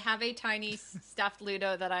this, I have a tiny stuffed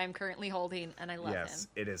Ludo that I am currently holding, and I love yes, him.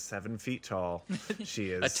 it is 7 feet tall.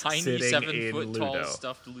 She is A tiny sitting 7-foot in tall Ludo.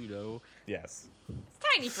 stuffed Ludo. Yes. It's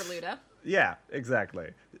tiny for Ludo. Yeah,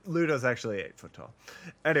 exactly. Ludo's actually 8 foot tall.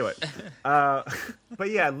 Anyway, but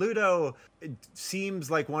yeah, Ludo seems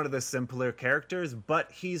like one of the simpler characters,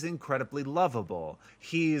 but he's incredibly lovable.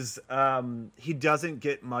 He doesn't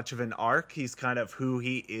get much of an arc. He's kind of who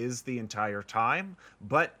he is the entire time,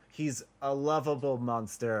 but he's a lovable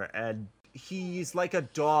monster, and he's like a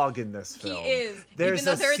dog in this film. He is, There's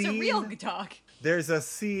even though there is a scene- real dog. There's a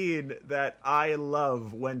scene that I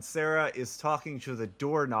love when Sarah is talking to the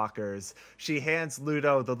door knockers. She hands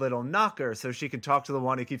Ludo the little knocker so she can talk to the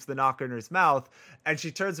one who keeps the knocker in his mouth. And she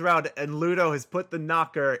turns around and Ludo has put the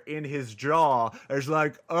knocker in his jaw. And she's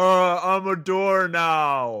like, I'm a door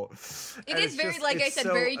now. It And is it's very, just- like I it's said,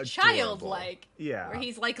 so very adorable. childlike. Yeah. Where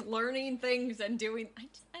he's like learning things and doing.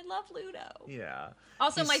 I love Ludo. Yeah.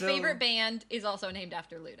 Also, He's my so- favorite band is also named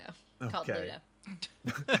after Ludo, called Okay. Ludo.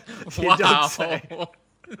 You don't say.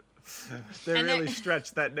 They And really they're-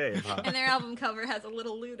 stretched that name, huh? And their album cover has a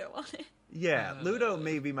little Ludo on it. Yeah, Ludo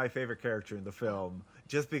may be my favorite character in the film,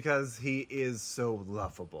 just because he is so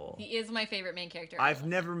lovable. He is my favorite main character. I've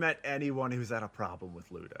never met anyone who's had a problem with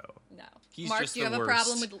Ludo. No. He's Mark, just do you the have a worst.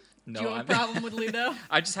 problem with? No, do you have I'm- a problem with Ludo?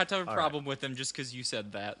 I just had to have a All problem with him just because you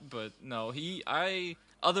said that. But no,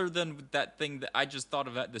 other than that thing that I just thought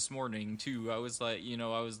of that this morning too. I was like,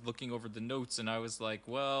 I was looking over the notes and I was like,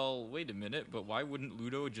 well, wait a minute, but why wouldn't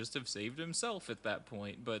Ludo just have saved himself at that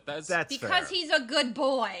point? But that's Because fair. he's a good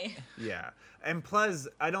boy. Yeah. And plus,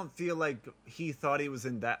 I don't feel like he thought he was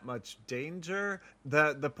in that much danger.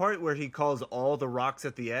 The part where he calls all the rocks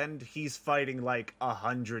at the end, he's fighting like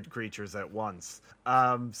 100 creatures at once.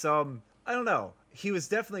 So I don't know. He was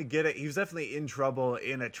definitely in trouble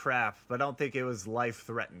in a trap, but I don't think it was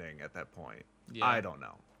life-threatening at that point. Yeah. I don't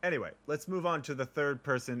know. Anyway, let's move on to the third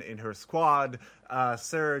person in her squad,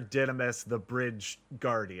 Sir Didymus, the Bridge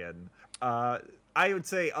Guardian. I would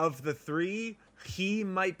say of the three, he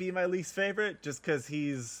might be my least favorite, just because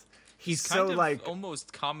he's He's so kind of like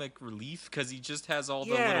almost comic relief because he just has all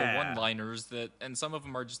the Yeah. little one-liners and some of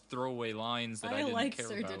them are just throwaway lines that I I didn't like care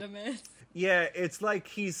Sir about. Didymus. yeah, it's like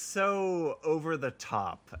he's so over the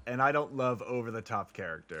top, and I don't love over the top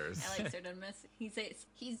characters. I like Sir Didymus.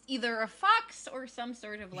 He's either a fox or some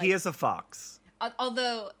sort of like. He is a fox.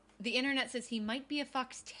 Although the internet says he might be a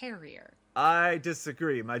fox terrier. I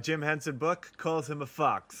disagree. My Jim Henson book calls him a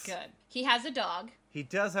fox. Good. He has a dog. He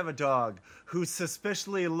does have a dog who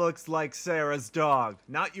suspiciously looks like Sarah's dog.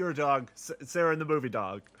 Not your dog, Sarah in the movie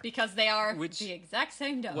dog. Because they are Which- the exact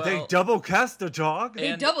same dog. Well- They double cast a dog? they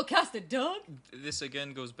and- double cast a dog? This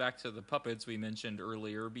again goes back to the puppets we mentioned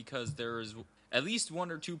earlier because there's at least 1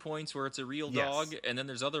 or 2 points where it's a real Yes. dog, and then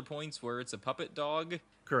there's other points where it's a puppet dog.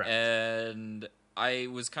 Correct. And I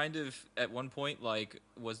was kind of at one point like,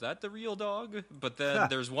 was that the real dog? But then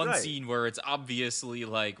there's one Right. scene where it's obviously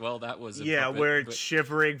like, well, that was a Yeah, puppet, where it's but-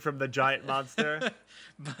 shivering from the giant monster.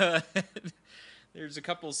 but there's a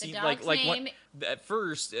couple scenes dog's like name- at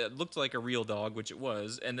first it looked like a real dog, which it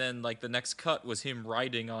was, and then like the next cut was him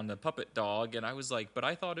riding on a puppet dog, and I was like, but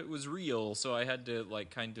I thought it was real, so I had to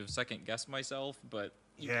like kind of second guess myself, but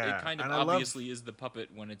Yeah, it kind of and I love- obviously is the puppet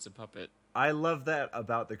when it's a puppet. I love that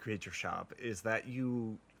about the Creature Shop, is that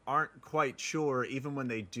you aren't quite sure, even when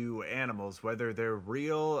they do animals, whether they're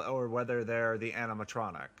real or whether they're the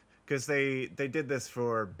animatronic. Because they did this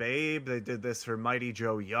for Babe, they did this for Mighty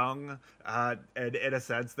Joe Young, and in a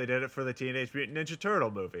sense, they did it for the Teenage Mutant Ninja Turtle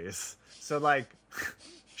movies. So, like,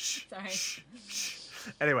 Sorry.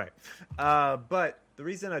 Anyway, but the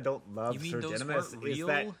reason I don't love You mean Sir those Didymus weren't is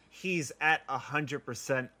that real? he's at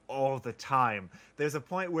 100% all the time. There's a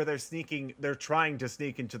point where they're trying to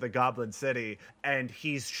sneak into the Goblin City, and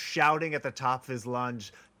he's shouting at the top of his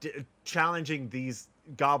lunge, challenging these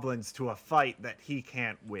goblins to a fight that he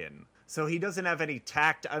can't win. So he doesn't have any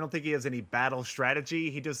tact. I don't think he has any battle strategy.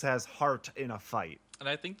 He just has heart in a fight. And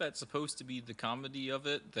I think that's supposed to be the comedy of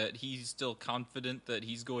it, that he's still confident that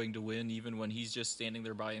he's going to win even when he's just standing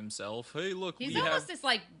there by himself. Hey, look, He's we almost have... this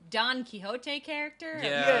like Don Quixote character.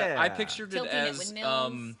 Yeah, I Yeah. pictured it Tilting at as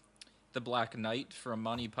windmills. the Black Knight from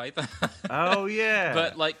Monty Python. Oh, yeah.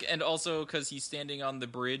 But like, and also because he's standing on the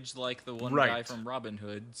bridge like the one guy Right. from Robin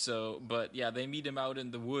Hood. So, but yeah, they meet him out in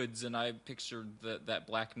the woods, and I pictured that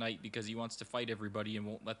Black Knight because he wants to fight everybody and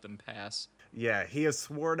won't let them pass. Yeah, he has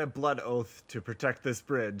sworn a blood oath to protect this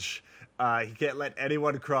bridge. He can't let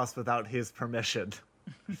anyone cross without his permission.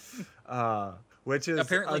 Which is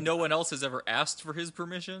Apparently, no one else has ever asked for his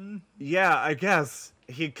permission. Yeah, I guess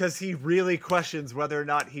because he really questions whether or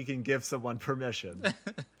not he can give someone permission.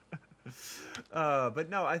 But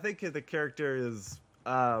no, I think the character is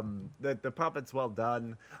the puppet's well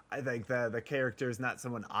done. I think the character is not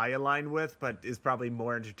someone I align with, but is probably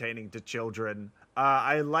more entertaining to children.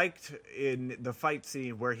 I liked in the fight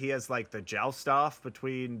scene where he has like the joust off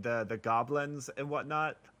between the goblins and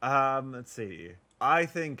whatnot. Let's see. I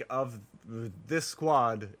think of this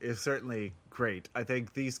squad is certainly great. I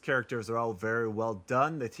think these characters are all very well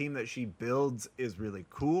done. The team that she builds is really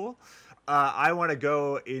cool. I want to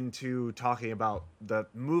go into talking about the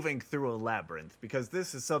moving through a labyrinth, because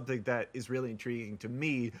this is something that is really intriguing to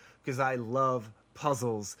me because I love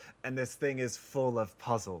puzzles, and this thing is full of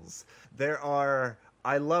puzzles.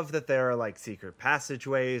 I love that there are like secret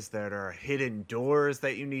passageways, there are hidden doors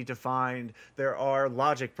that you need to find, there are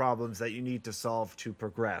logic problems that you need to solve to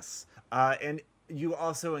progress. And you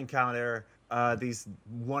also encounter these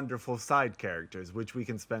wonderful side characters, which we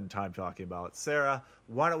can spend time talking about. Sarah,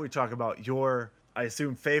 why don't we talk about your, I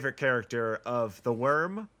assume, favorite character of the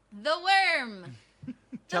Worm? The worm.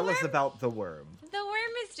 Tell us about the Worm. The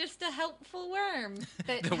worm is is just a helpful worm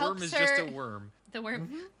that The helps worm is her. just a worm. The worm,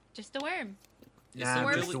 just a worm. Nah, So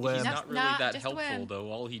worm. just a really, worm. he's That's not really not that just a helpful, worm. though.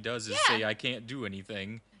 All he does is Yeah. say, I can't do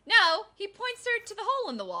anything. No, he points her to the hole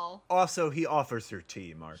in the wall. Also, he offers her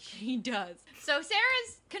tea, Mark. He does. So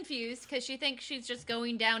Sarah's confused because she thinks she's just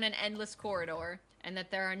going down an endless corridor and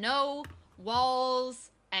that there are no walls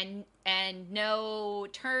and no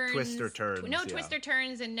turns. Twister turns, No yeah. twister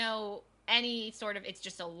turns and no any sort of, it's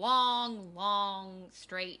just a long,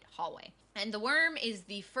 straight hallway. And the worm is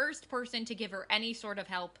the first person to give her any sort of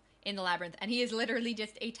help in the labyrinth. And he is literally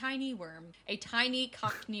just a tiny worm. A tiny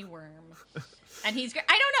cockney worm. And he's, I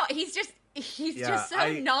don't know, he's just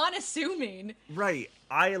so non-assuming. Right.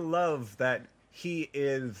 I love that he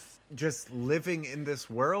is just living in this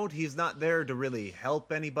world. He's not there to really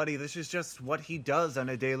help anybody. This is just what he does on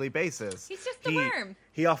a daily basis. He's just a worm.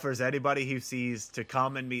 He offers anybody he sees to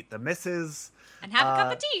come and meet the missus. And have a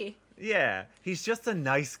cup of tea. Yeah, he's just a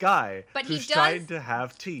nice guy But he who's does- trying to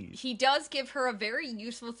have tea. He does give her a very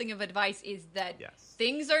useful thing of advice, is that Yes.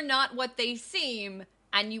 things are not what they seem,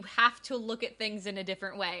 and you have to look at things in a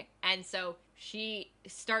different way. And so she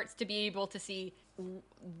starts to be able to see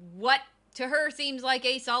what to her seems like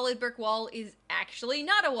a solid brick wall is actually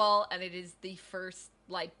not a wall, and it is the first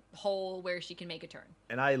like hole where she can make a turn.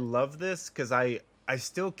 And I love this because I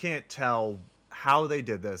still can't tell how they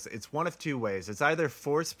did this. It's one of two ways. It's either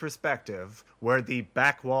forced perspective, where the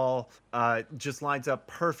back wall just lines up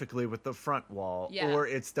perfectly with the front wall, Yeah. or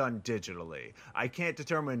it's done digitally. I can't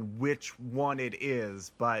determine which one it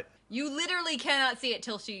is, but You literally cannot see it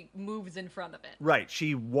till she moves in front of it. right,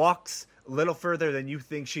 she walks a little further than you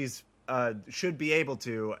think she's should be able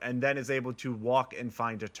to, and then is able to walk and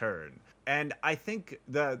find a turn. And I think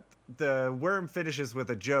the worm finishes with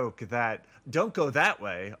a joke that, don't go that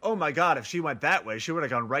way. Oh my god, if she went that way, she would have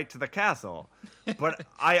gone right to the castle. But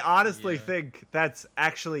I honestly think that's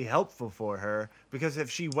actually helpful for her, because if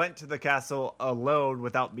she went to the castle alone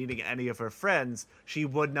without meeting any of her friends, she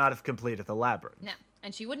would not have completed the labyrinth. No.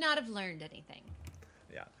 And she would not have learned anything.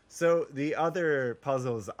 Yeah. So the other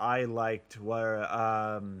puzzles I liked were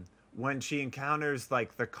when she encounters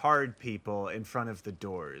like the card people in front of the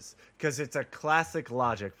doors, because it's a classic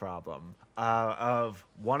logic problem of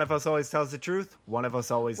one of us always tells the truth, one of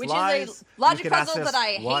us always Which lies. is a logic You can ask puzzle us that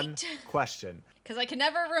I one hate. question. Because I can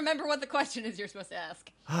never remember what the question is you're supposed to ask.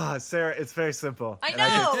 Sarah, it's very simple. I And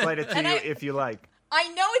I know, can explain it to and you I- if you like. I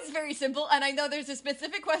know it's very simple, and I know there's a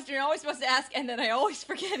specific question you're always supposed to ask, and then I always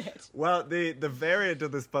forget it. Well, the variant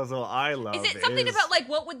of this puzzle I love Is it something is- about, like,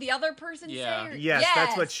 what would the other person Yeah. say? Or- Yes,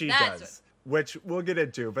 that's what she that's does. Which we'll get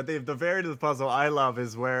into. But the variant of the puzzle I love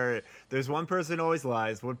is where there's one person who always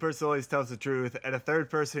lies, one person always tells the truth, and a third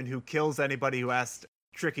person who kills anybody who asks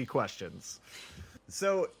tricky questions.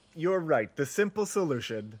 So you're right. The simple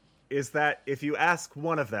solution is that if you ask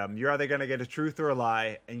one of them, you're either going to get a truth or a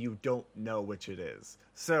lie, and you don't know which it is.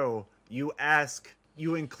 So you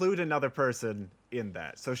include another person in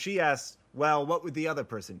that. So she asks, well, what would the other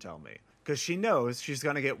person tell me? Because she knows she's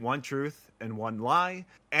going to get one truth and one lie.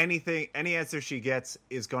 Any answer she gets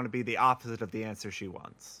is going to be the opposite of the answer she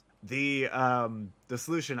wants. The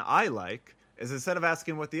solution I like is, instead of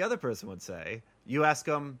asking what the other person would say, you ask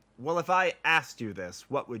them, well, if I asked you this,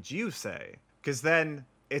 what would you say? Because then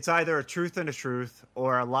it's either a truth and a truth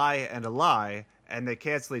or a lie and a lie, and they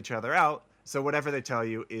cancel each other out. So whatever they tell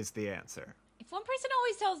you is the answer. If one person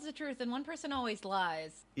always tells the truth and one person always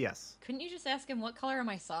lies, Yes. couldn't you just ask him, what color are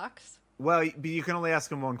my socks? Well, but you can only ask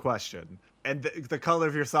them one question, and the color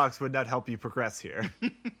of your socks would not help you progress here.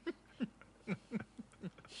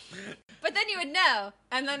 But then you would know,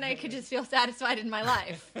 and then I could just feel satisfied in my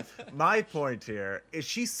life. My point here is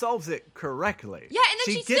she solves it correctly. Yeah, and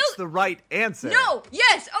then she she gets still- the right answer. No,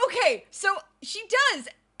 yes, okay, so she does,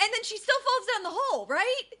 and then she still falls down the hole,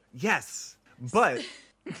 right? Yes, but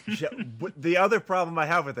the other problem I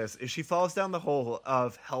have with this is she falls down the hole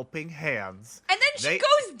of helping hands. And then she They-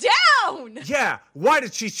 goes down! Yeah, why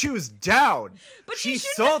did she choose down? But she she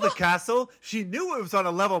shouldn't saw have the go- castle. She knew it was on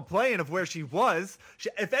a level plane of where she was.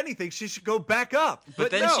 If anything, she should go back up.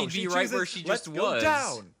 But then no, she'd be right chooses, where she "Let's just go was."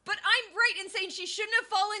 down. But I'm right in saying she shouldn't have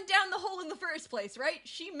fallen down the hole in the first place, right?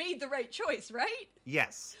 She made the right choice, right?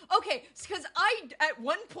 Yes. Okay, because I, at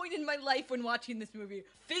one point in my life when watching this movie,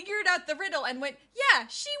 figured out the riddle and went, yeah,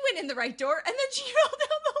 she went in the right door, and then she fell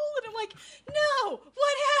down the hole, and I'm like, no,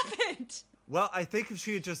 what happened? Well, I think if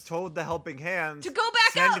she had just told the helping hands To go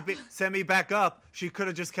back up. send me back up, she could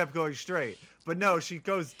have just kept going straight. But no, she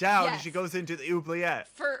goes down and Yes. she goes into the oubliette.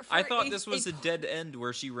 For I thought this was a dead end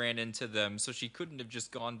where she ran into them, so she couldn't have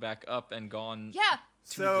just gone back up and gone. Yeah,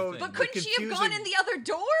 So, thing. but the couldn't she have gone confusing- in the other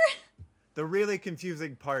door? The really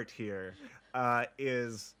confusing part here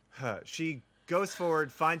is she goes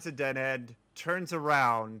forward, finds a dead end, turns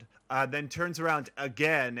around, then turns around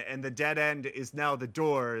again, and the dead end is now the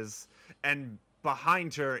doors, and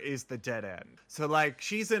behind her is the dead end. So, like,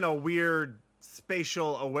 she's in a weird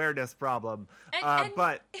spatial awareness problem.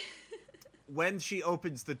 But when she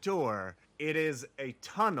opens the door, it is a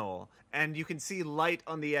tunnel, and you can see light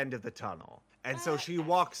on the end of the tunnel. And so she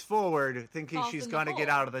walks forward thinking she's going to get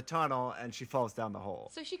out of the tunnel, and she falls down the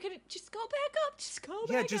hole. So she could just go back up. Just go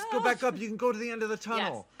back up. Yeah, just go back up. You can go to the end of the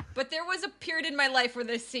tunnel. Yes. But there was a period in my life where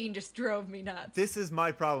this scene just drove me nuts. This is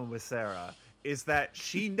my problem with Sarah, is that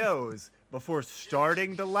she knows before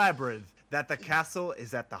starting the labyrinth that the castle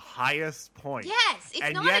is at the highest point. Yes,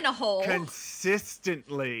 it's not in a hole.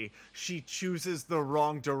 Consistently, she chooses the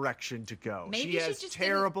wrong direction to go. Maybe she has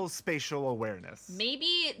terrible spatial awareness.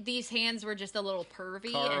 Maybe these hands were just a little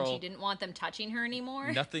pervy Carl, and she didn't want them touching her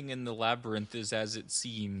anymore. Nothing in the labyrinth is as it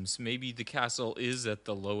seems. Maybe the castle is at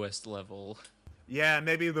the lowest level. Yeah,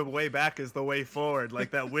 maybe the way back is the way forward,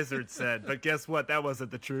 like that wizard said. But guess what? That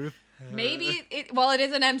wasn't the truth. Maybe, it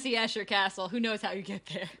is an MC Escher castle. Who knows how you get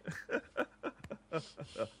there?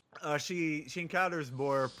 She encounters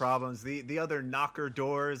more problems. The other knocker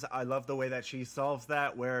doors, I love the way that she solves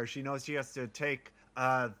that, where she knows she has to take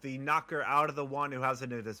the knocker out of the one who has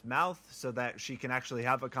it in his mouth so that she can actually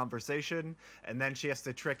have a conversation, and then she has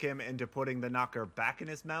to trick him into putting the knocker back in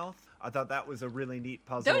his mouth. I thought that was a really neat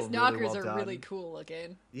puzzle. Those knockers are really cool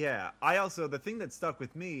looking. Yeah. The thing that stuck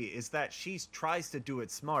with me is that she tries to do it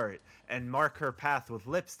smart and mark her path with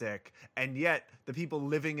lipstick, and yet the people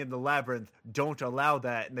living in the labyrinth don't allow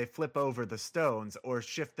that, and they flip over the stones or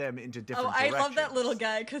shift them into different directions. I love that little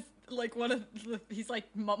guy, because like he's like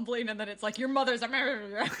mumbling, and then it's like, your mother's a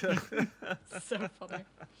so funny.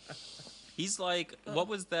 He's like, what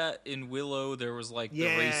was that in Willow? There was like the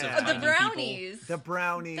race of the tiny brownies. people. The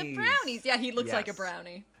brownies. The brownies. Yeah, he looks like a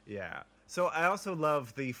brownie. Yeah. So I also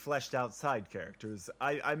love the fleshed out side characters.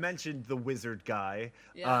 I mentioned the wizard guy,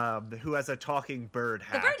 who has a talking bird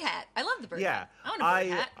hat. The bird hat. I love the bird hat. I want a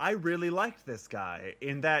bird hat. I really liked this guy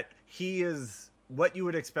in that he is what you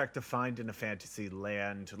would expect to find in a fantasy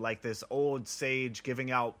land, like this old sage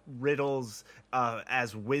giving out riddles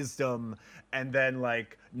as wisdom, and then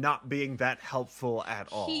like not being that helpful at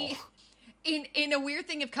all. In a weird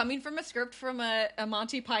thing of coming from a script from a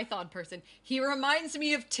Monty Python person, he reminds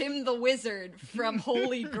me of Tim the Wizard from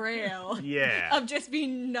Holy Grail. Yeah. Of just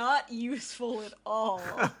being not useful at all.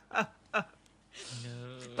 No.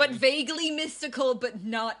 But vaguely mystical, but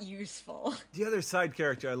not useful. The other side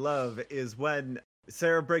character I love is when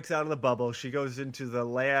Sarah breaks out of the bubble, she goes into the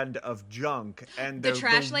land of junk, and the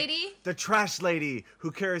trash lady? The trash lady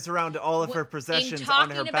who carries around all of her possessions on her back.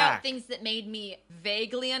 In talking about things that made me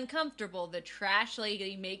vaguely uncomfortable, the trash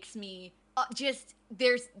lady makes me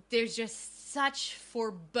there's just such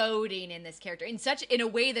foreboding in this character, in a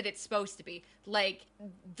way that it's supposed to be. Like,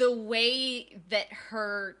 the way that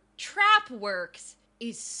her trap works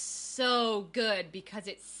is so good because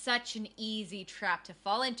it's such an easy trap to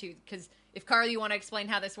fall into. Because if Carl, you want to explain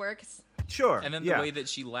how this works? Sure. And then the way that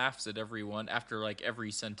she laughs at everyone after like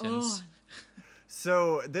every sentence. Oh.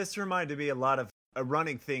 So this reminded me a lot of a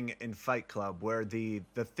running thing in Fight Club where the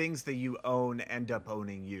things that you own end up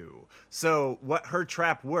owning you. So what her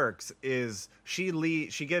trap works is she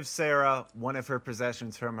gives Sarah one of her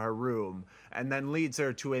possessions from her room and then leads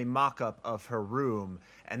her to a mock-up of her room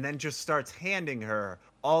and then just starts handing her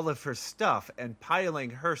all of her stuff and piling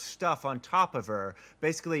her stuff on top of her,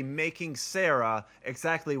 basically making Sarah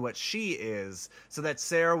exactly what she is, so that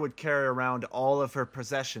Sarah would carry around all of her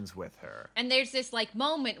possessions with her. And there's this like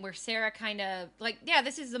moment where Sarah kind of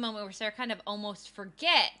this is the moment where Sarah kind of almost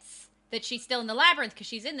forgets that she's still in the labyrinth because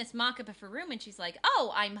she's in this mock-up of her room and she's like,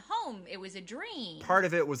 oh, I'm home. It was a dream. Part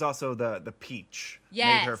of it was also the peach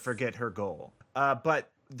made her forget her goal. But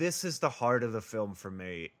this is the heart of the film for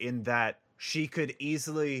me, in that she could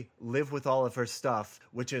easily live with all of her stuff,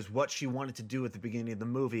 which is what she wanted to do at the beginning of the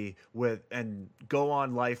movie, and go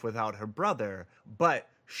on life without her brother. But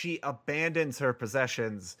she abandons her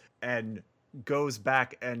possessions and goes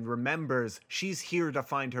back and remembers she's here to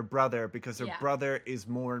find her brother because her brother is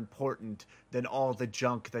more important than all the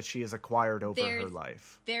junk that she has acquired over her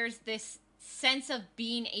life. There's this sense of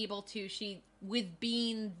being able to,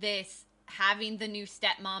 having the new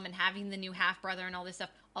stepmom and having the new half-brother and all this stuff,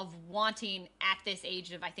 of wanting at this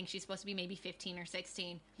age of, I think she's supposed to be maybe 15 or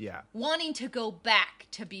 16. Yeah. Wanting to go back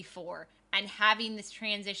to before and having this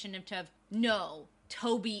transition of, no,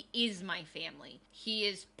 Toby is my family. He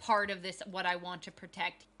is part of this, what I want to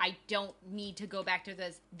protect. I don't need to go back to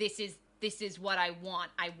this. This is what I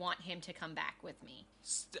want. I want him to come back with me.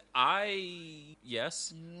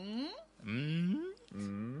 Yes. You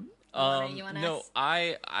wanna No,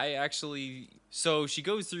 I actually. So she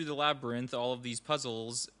goes through the labyrinth, all of these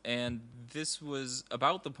puzzles, and this was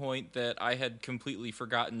about the point that I had completely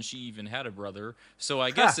forgotten she even had a brother. So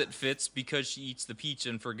I guess it fits because she eats the peach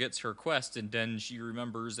and forgets her quest, and then she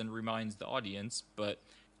remembers and reminds the audience. But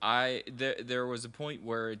there was a point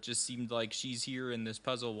where it just seemed like she's here in this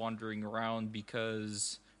puzzle wandering around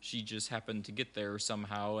because she just happened to get there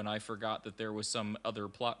somehow, and I forgot that there was some other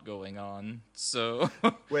plot going on. So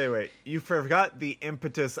Wait. You forgot the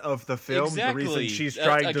impetus of the film? exactly. The reason she's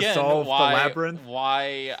trying to Again, solve the labyrinth?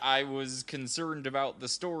 Why I was concerned about the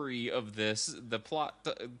story of this. The plot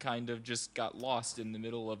kind of just got lost in the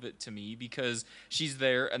middle of it to me because she's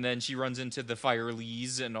there and then she runs into the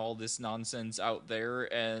Firelees and all this nonsense out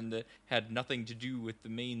there and had nothing to do with the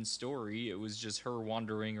main story. It was just her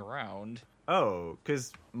wandering around. Oh,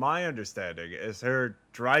 because my understanding is her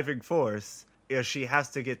driving force is she has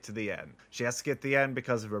to get to the end. She has to get to the end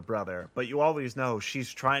because of her brother, but you always know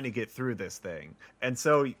she's trying to get through this thing. And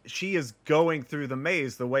so she is going through the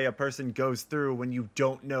maze the way a person goes through when you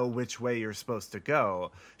don't know which way you're supposed to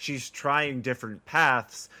go. She's trying different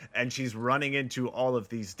paths, and she's running into all of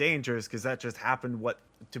these dangers because that just happened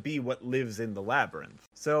to be what lives in the labyrinth.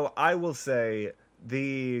 So I will say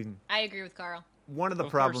I agree with Carl. one of the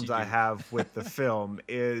Of course problems you I do. have with the film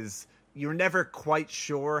is you're never quite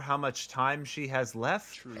sure how much time she has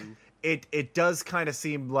left. True. It does kind of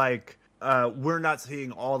seem like we're not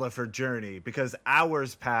seeing all of her journey because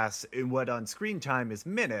hours pass in what on screen time is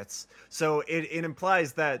minutes. So it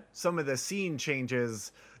implies that some of the scene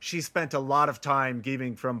changes, she spent a lot of time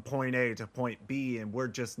getting from point A to point B, and we're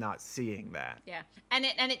just not seeing that. Yeah, and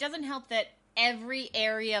it doesn't help that every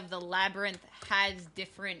area of the labyrinth has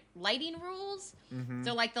different lighting rules.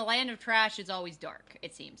 So like the land of trash is always dark,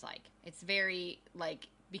 it seems like. It's very like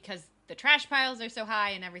because the trash piles are so high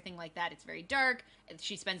and everything like that, it's very dark.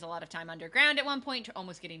 She spends a lot of time underground at one point,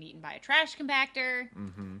 almost getting eaten by a trash compactor.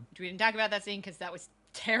 Which we didn't talk about that scene because that was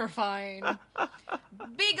terrifying.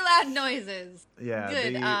 Big loud noises. Yeah,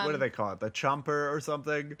 Good. What do they call it? The chomper or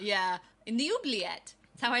something? Yeah, in the oubliette.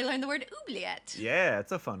 That's how I learned the word oubliette. Yeah,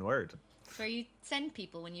 it's a fun word. It's where you send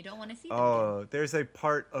people when you don't want to see them. Oh, there's a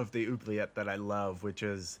part of the oubliette that I love, which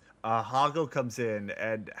is Hago comes in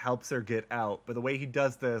and helps her get out. But the way he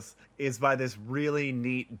does this is by this really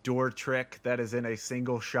neat door trick that is in a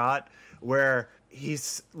single shot where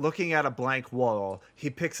he's looking at a blank wall. He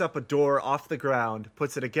picks up a door off the ground,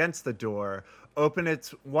 puts it against the door, opens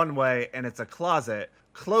it one way, and it's a closet.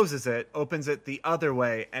 Closes it, opens it the other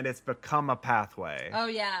way, and it's become a pathway. Oh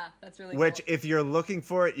yeah, that's really Which, cool. if you're looking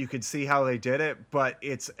for it, you could see how they did it, but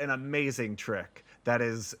it's an amazing trick that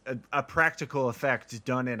is a practical effect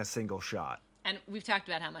done in a single shot. And we've talked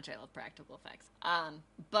about how much I love practical effects.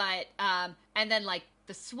 And then like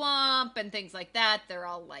the swamp and things like that, they're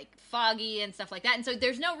all like foggy and stuff like that. And so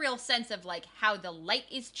there's no real sense of like how the light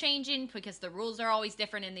is changing because the rules are always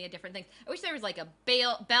different in the different things. I wish there was like a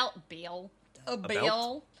bale, a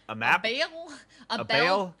bale, A map? a bale? a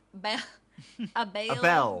bale, A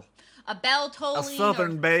bell. a bell tolling, A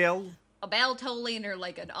southern bell. a bell tolling, or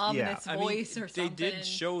like an ominous I mean, voice or something. they did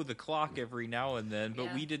show the clock every now and then, but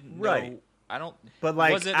Yeah. we didn't Right. know. I don't. But,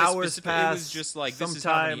 like, was it a hours specific, It was pass, just like this is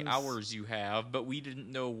how many sometimes- hours you have, but we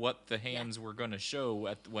didn't know what the hands were going to show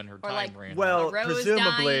at when her time like, ran. Well, A rose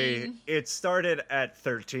presumably, dying. it started at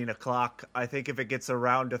 13 o'clock. I think if it gets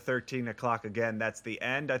around to 13 o'clock again, that's the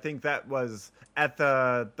end. I think that was at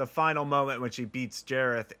the final moment when she beats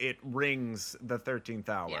Jareth, it rings the 13th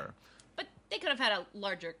hour. Yeah. But they could have had a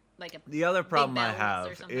larger, like a. The other problem I bells or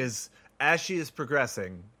have something. is as she is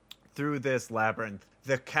progressing through this labyrinth,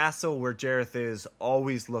 the castle where Jareth is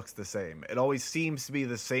always looks the same. It always seems to be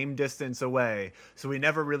the same distance away, so we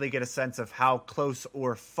never really get a sense of how close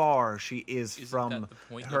or far she is Isn't from that the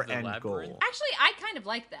point her of the end labyrinth? goal. Actually, I kind of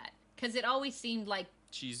like that because it always seemed like.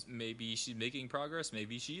 she's making progress,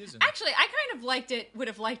 maybe she isn't. Actually, I kind of liked it. Would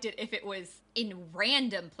have liked it if it was in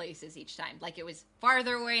random places each time, like it was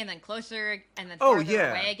farther away and then closer and then Oh, farther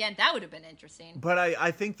yeah. away again. That would have been interesting. But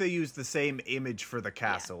I think they use the same image for the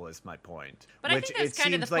castle is my point. But I which think that's it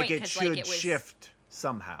kind of the seems like point, it 'cause, should like, it was- shift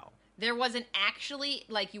somehow. There wasn't actually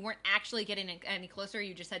like you weren't actually getting any closer.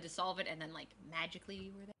 You just had to solve it, and then like magically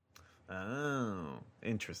you were there. Oh,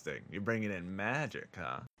 interesting. You're bringing in magic,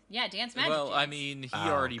 huh? Yeah, dance magic. Well, I dance. mean, he Oh,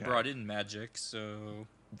 already okay. brought in magic, so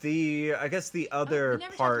I guess the Oh, other we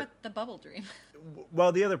never part. talked about the bubble dream.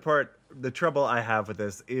 Well, the other part, the trouble I have with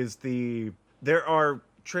this is there are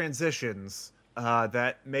transitions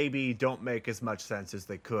that maybe don't make as much sense as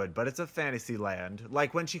they could, but it's a fantasy land.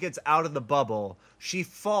 Like when she gets out of the bubble, she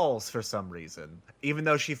falls for some reason. Even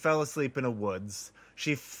though she fell asleep in a woods,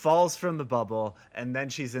 she falls from the bubble, and then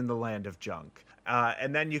she's in the land of junk.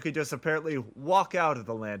 And then you could just apparently walk out of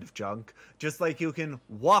the land of junk, just like you can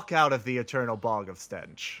walk out of the eternal bog of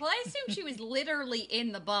stench. Well, I assume she was literally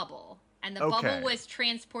in the bubble, and the Okay. bubble was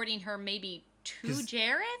transporting her maybe to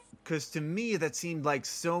Jareth? Because to me, that seemed like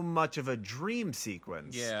so much of a dream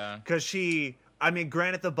sequence. Yeah. Because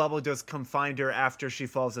granted, the bubble does come find her after she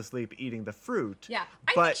falls asleep eating the fruit. Yeah.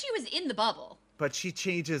 I but, think she was in the bubble. But she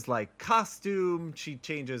changes, like, costume. She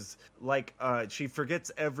changes, like, she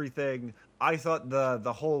forgets everything. I thought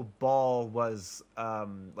the whole ball was,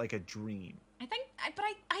 like a dream.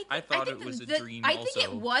 I thought it was a dream I think it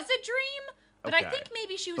also. was a dream, but I Okay. think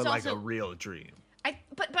maybe she was But like also... a real dream.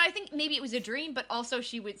 But I think maybe it was a dream, but also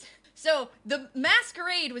she was... So, the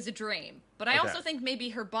masquerade was a dream, but I Okay. also think maybe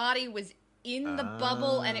her body was in the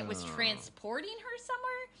bubble and it was transporting her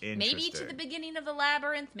somewhere. Maybe to the Interesting. beginning of the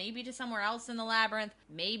labyrinth, maybe to somewhere else in the labyrinth,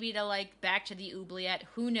 maybe to, like, back to the oubliette,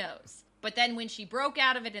 who knows. But then when she broke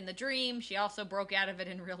out of it in the dream, she also broke out of it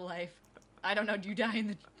in real life. I don't know, do you die in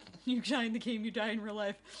the... You die in the game, you die in real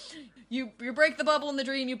life. You break the bubble in the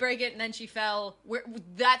dream, you break it, and then she fell.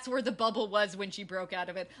 That's where the bubble was when she broke out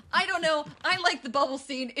of it. I don't know. I like the bubble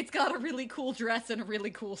scene. It's got a really cool dress and a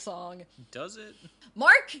really cool song. Does it?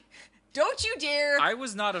 Mark, don't you dare. I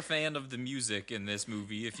was not a fan of the music in this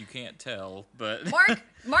movie, if you can't tell, but...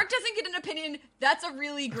 Mark doesn't get an opinion. That's a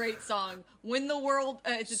really great song. When the World,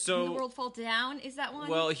 When the World Fall Down, is that one?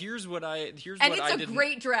 Well, here's what I And it's a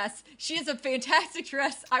great dress. She has a fantastic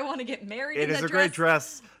dress. I want to get married in It that is a dress. great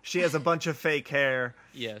dress. She has a bunch of fake hair.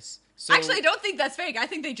 Yes. So, Actually, I don't think that's fake. I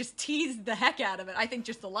think they just teased the heck out of it. I think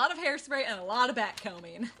just a lot of hairspray and a lot of back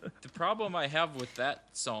combing. the problem I have with that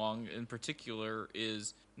song in particular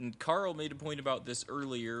is, and Carl made a point about this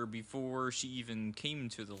earlier before she even came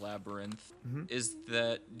to the labyrinth, is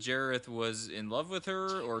that Jareth was in love with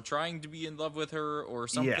her or trying to be in love with her or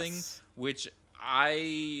something, Yes. which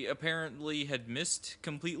I apparently had missed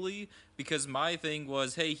completely, because my thing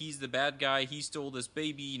was, hey, he's the bad guy, he stole this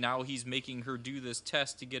baby, now he's making her do this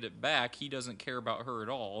test to get it back, he doesn't care about her at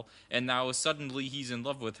all, and now suddenly he's in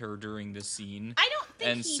love with her during this scene, I don't think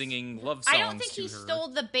and singing love songs I don't think to he her. stole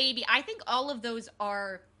the baby. I think all of those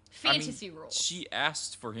are fantasy rules. She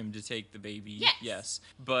asked for him to take the baby, Yes.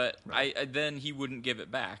 but I then he wouldn't give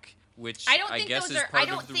it back, which I don't I think guess those is are- part I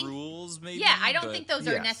don't of the think- rules, maybe. Yeah, I don't but- think those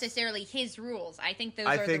are Yes. necessarily his rules. I think those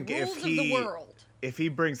I are think the if rules of he- the world. If he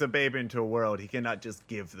brings a baby into a world, he cannot just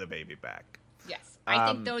give the baby back. Yes. I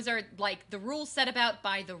Um, think those are like the rules set about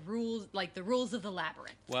by the rules of the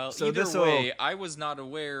labyrinth. Well, So either this'll- way, I was not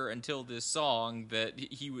aware until this song that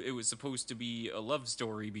it was supposed to be a love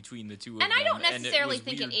story between the two of And them. I don't and necessarily was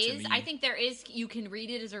think it weird to is. me. I think there is, you can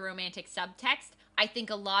read it as a romantic subtext. I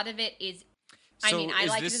think a lot of it is, So I mean, I is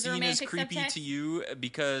like it this as a scene as romantic creepy subtext. to you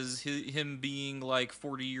because him being like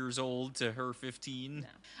 40 years old to her 15?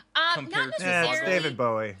 Not compared to necessarily. It's David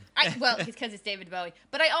Bowie. Well, it's because it's David Bowie.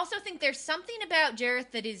 But I also think there's something about Jareth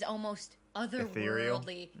that is almost Ethereal?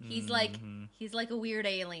 otherworldly. He's like a weird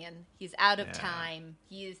alien. He's out of Yeah. time.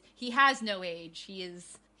 He has no age. He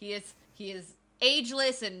is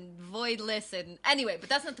ageless and voidless and anyway, but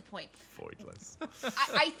that's not the point. Voidless.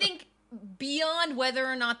 I think beyond whether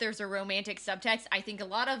or not there's a romantic subtext, I think a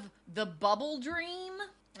lot of the bubble dream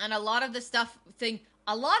and a lot of the stuff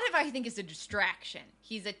I think is a distraction.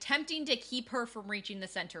 He's attempting to keep her from reaching the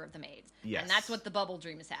center of the maze. Yes. And that's what the bubble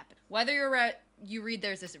dream is happening. Whether you read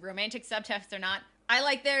there's this romantic subtext or not, I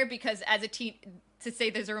like there because as a teen to say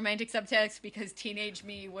there's a romantic subtext because teenage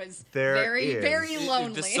me was There very, is. very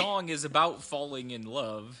lonely. The song is about falling in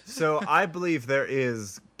love. So I believe there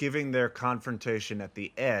is giving their confrontation at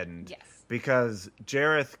the end. Yes. Because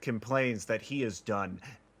Jareth complains that he has done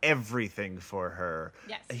everything for her.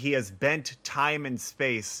 Yes. He has bent time and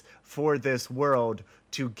space for this world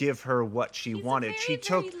to give her what she He's a wanted. very, She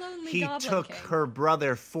took very lonely he Goblin took King. her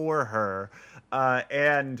brother for her,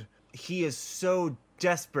 and he is so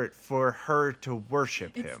desperate for her to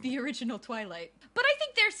worship It's him. the original Twilight. But I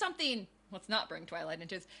think there's something. Let's not bring Twilight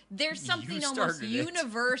into this. There's something almost started it.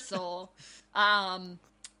 universal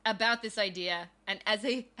about this idea. And as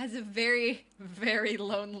a very, very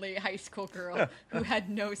lonely high school girl who had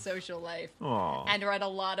no social life Aw. and read a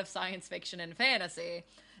lot of science fiction and fantasy,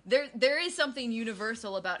 there is something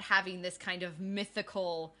universal about having this kind of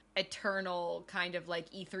mythical, eternal, kind of like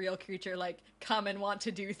ethereal creature like come and want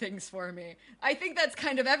to do things for me. I think that's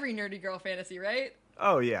kind of every nerdy girl fantasy, right?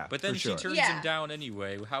 Oh, yeah. But then for she sure. turns Yeah. him down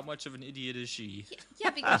anyway. How much of an idiot is she? Yeah,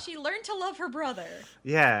 because she learned to love her brother.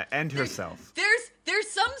 Yeah, and herself. There's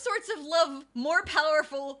some sorts of love more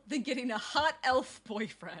powerful than getting a hot elf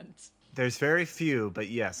boyfriend. There's very few, but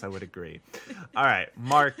yes, I would agree. All right,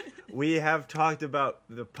 Mark, we have talked about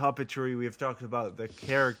the puppetry. We have talked about the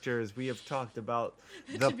characters. We have talked about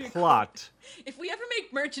the should be a plot. If we ever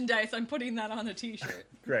make merchandise, I'm putting that on a t-shirt.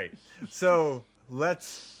 Great. So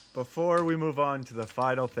before we move on to the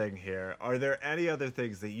final thing here, are there any other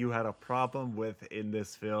things that you had a problem with in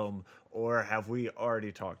this film, or have we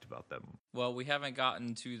already talked about them? Well, we haven't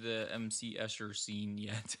gotten to the MC Escher scene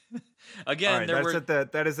yet. All Again, right,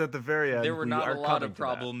 that is at the very end. there were We not are a lot coming of to that.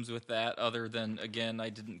 problems with that, other than, again, I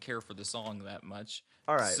didn't care for the song that much.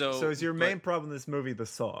 All right. So is your but- main problem in this movie the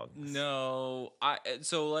songs? No,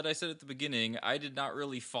 so like I said at the beginning, I did not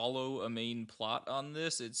really follow a main plot on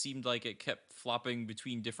this. It seemed like it kept flopping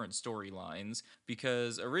between different storylines,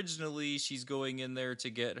 because originally she's going in there to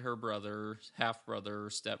get her brother, half brother,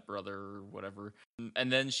 step brother, whatever,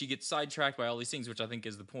 and then she gets sidetracked by all these things, which I think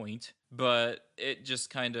is the point. But it just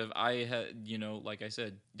kind of, I had, like I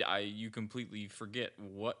said, you completely forget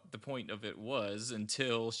what the point of it was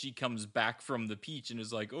until she comes back from the peach and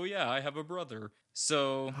is like, oh yeah, I have a brother.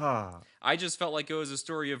 So I just felt like it was a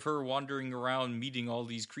story of her wandering around meeting all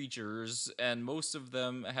these creatures, and most of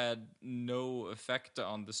them had no effect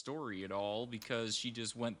on the story at all because she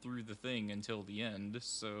just went through the thing until the end.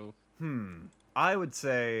 So I would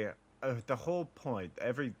say the whole point,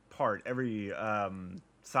 every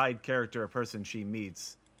side character or person she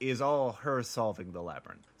meets is all her solving the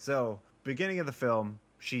labyrinth. So, beginning of the film,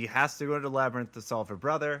 she has to go to the labyrinth to solve her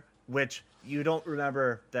brother, which you don't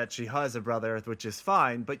remember that she has a brother, which is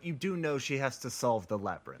fine, but you do know she has to solve the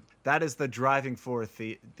labyrinth. That is the driving force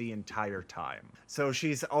the entire time. So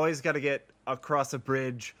she's always got to get across a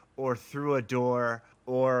bridge or through a door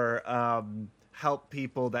or help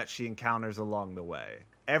people that she encounters along the way.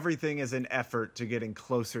 Everything is an effort to getting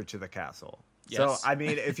closer to the castle. Yes. So, I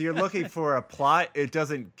mean, if you're looking for a plot, it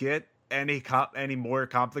doesn't get any more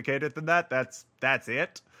complicated than that. That's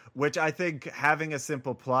it. Which I think having a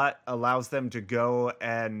simple plot allows them to go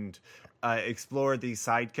and explore these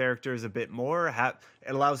side characters a bit more. It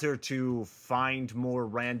allows her to find more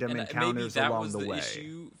random encounters along the way. Maybe that was the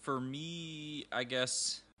issue for me, I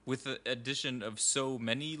guess. With the addition of so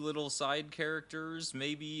many little side characters,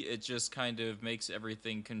 maybe it just kind of makes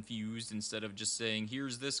everything confused instead of just saying,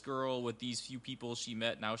 here's this girl with these few people she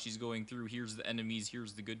met, now she's going through, here's the enemies,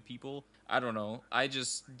 here's the good people. I don't know.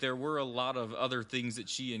 There were a lot of other things that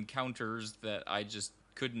she encounters that I just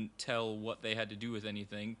couldn't tell what they had to do with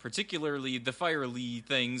anything, particularly the Fire Lee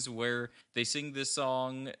things where they sing this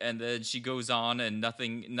song and then she goes on and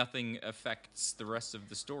nothing affects the rest of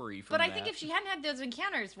the story from But I that. think if she hadn't had those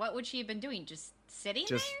encounters, what would she have been doing? Just sitting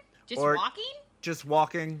there? Just or walking? Just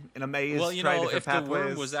walking in a maze. Well, trying different if the pathways.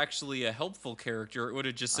 worm was actually a helpful character, it would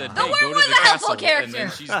have just said, The hey, worm go to was the a helpful castle, and then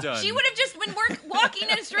character. she's done. She would have just been walking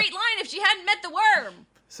in a straight line if she hadn't met the worm.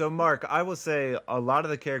 So, Mark, I will say a lot of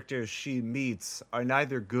the characters she meets are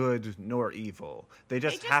neither good nor evil. They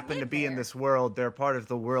just happen to live be in there. this world. They're part of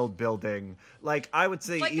the world building. Like, I would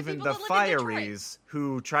say Like the even people the that live in Detroit. Fireys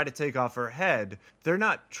who try to take off her head, they're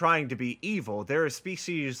not trying to be evil. They're a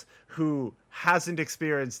species who hasn't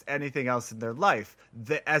experienced anything else in their life.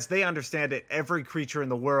 As they understand it, every creature in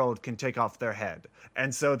the world can take off their head.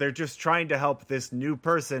 And so they're just trying to help this new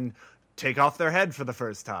person take off their head for the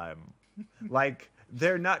first time. Like...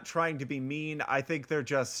 They're not trying to be mean. I think they're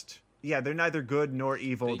just, they're neither good nor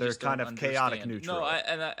evil. They They're just kind don't of chaotic understand it. neutral.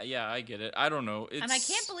 No, I get it. I don't know. And I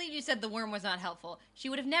can't believe you said the worm was not helpful. She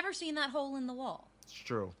would have never seen that hole in the wall. It's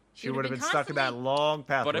true. She would would have have been been stuck in that constantly- long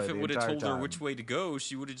pathway. But if it would have told her time. which way to go,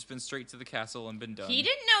 she would have just been straight to the castle and been done. He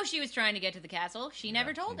didn't know she was trying to get to the castle. She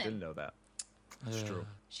never told I him. didn't know that. It's true.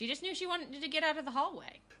 She just knew she wanted to get out of the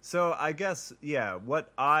hallway. So I guess,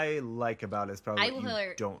 what I like about it is probably I what will-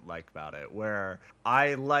 you don't like about it. Where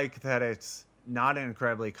I like that it's not an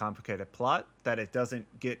incredibly complicated plot, that it doesn't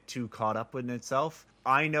get too caught up in itself.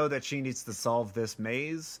 I know that she needs to solve this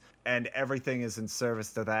maze, and everything is in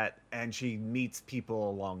service to that, and she meets people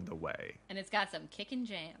along the way. And it's got some kick and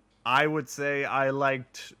jam. I would say I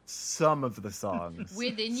liked some of the songs.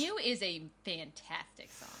 Within You is a fantastic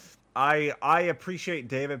song. I appreciate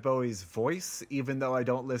David Bowie's voice, even though I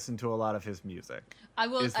don't listen to a lot of his music. I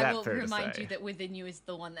will Is that I will fair to remind say? you that Within You is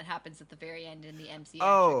the one that happens at the very end in the MC.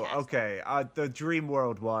 Oh, Castle. okay. The Dream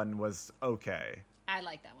World one was okay. I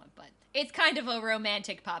like that one, but it's kind of a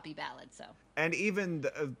romantic poppy ballad, so. And even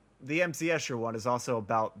the MC Escher one is also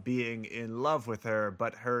about being in love with her,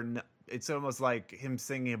 but It's almost like him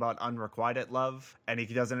singing about unrequited love, and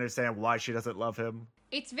he doesn't understand why she doesn't love him.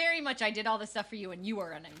 It's very much, I did all this stuff for you and you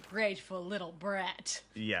are an ungrateful little brat.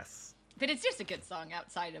 Yes. But it's just a good song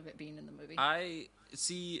outside of it being in the movie. I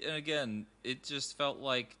see, and again, it just felt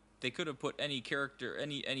like they could have put any character,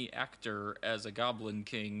 any actor as a Goblin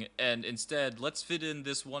King, and instead, let's fit in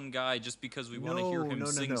this one guy just because we want to hear him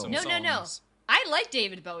sing some songs. No. I like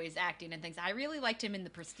David Bowie's acting and things. I really liked him in The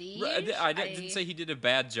Prestige. I didn't say he did a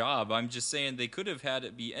bad job. I'm just saying they could have had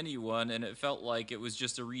it be anyone, and it felt like it was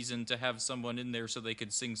just a reason to have someone in there so they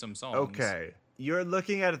could sing some songs. Okay. You're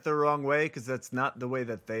looking at it the wrong way, because that's not the way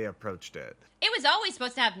that they approached it. It was always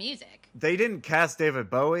supposed to have music. They didn't cast David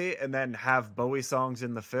Bowie and then have Bowie songs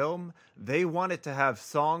in the film. They wanted to have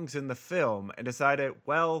songs in the film and decided,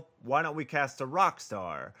 well, why don't we cast a rock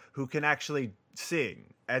star who can actually sing?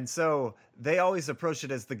 And so they always approached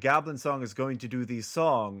it as the Goblin song is going to do these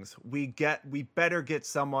songs. We better get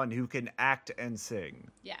someone who can act and sing.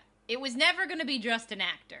 Yeah. It was never going to be just an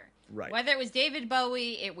actor. Right. Whether it was David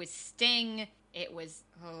Bowie, it was Sting, it was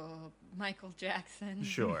Michael Jackson.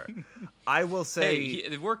 Sure. I will say... Hey,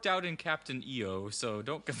 it worked out in Captain EO, so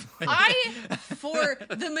don't complain. For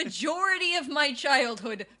the majority of my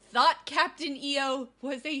childhood, thought Captain EO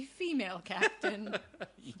was a female captain.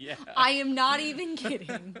 Yeah. I am not even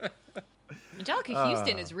kidding. Angelica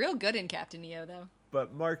Houston is real good in Captain EO, though.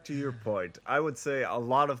 But Mark, to your point, I would say a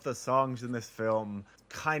lot of the songs in this film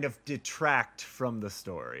kind of detract from the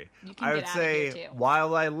story. I would say,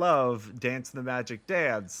 while I love Dance the Magic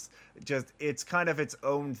Dance, it's kind of its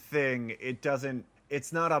own thing.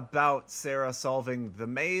 It's not about Sarah solving the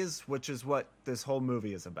maze, which is what this whole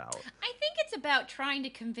movie is about. I think it's about trying to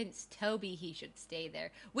convince Toby he should stay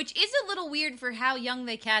there, which is a little weird for how young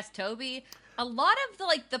they cast Toby. A lot of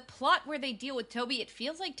the plot where they deal with Toby, it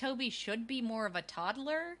feels like Toby should be more of a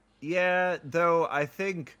toddler. Yeah, though I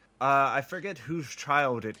think I forget whose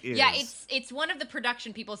child it is. Yeah, it's one of the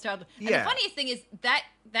production people's child. And yeah. The funniest thing is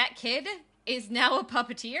that kid is now a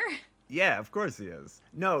puppeteer. Yeah, of course he is.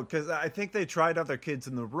 No, because I think they tried other kids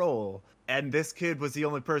in the role, and this kid was the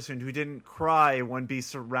only person who didn't cry when be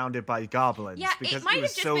surrounded by goblins. Yeah, because it might he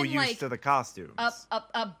was have just so been used to the costumes.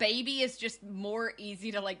 A baby is just more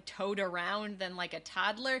easy to tote around than a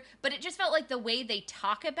toddler. But it just felt like the way they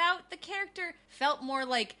talk about the character felt more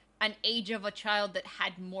like an age of a child that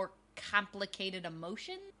had more complicated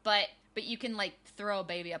emotion. But you can throw a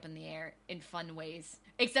baby up in the air in fun ways.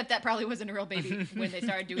 Except that probably wasn't a real baby when they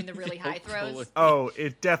started doing the really high throws. Oh,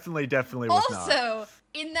 it definitely was not. Also,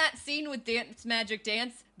 in that scene with Dance Magic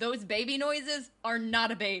Dance, those baby noises are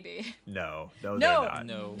not a baby. No, they're not.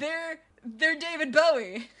 No. They're David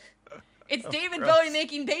Bowie. It's David Bowie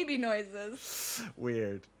making baby noises.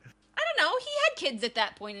 Weird. I don't know. He had kids at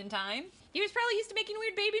that point in time. He was probably used to making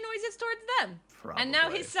weird baby noises towards them. Probably. And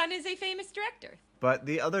now his son is a famous director. But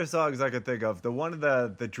the other songs I could think of, the one of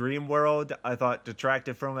the Dream World, I thought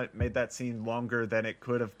detracted from it, made that scene longer than it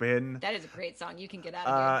could have been. That is a great song. You can get out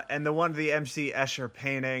of here. And the one of the MC Escher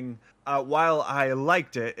painting, while I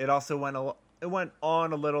liked it, it also went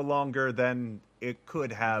on a little longer than it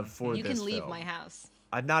could have for this film. You can leave my house.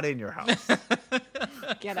 I'm not in your house.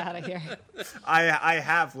 Get out of here. I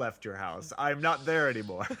have left your house. I'm not there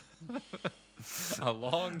anymore. A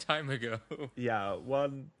long time ago. Yeah,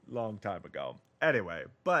 one long time ago. Anyway,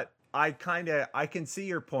 but I can see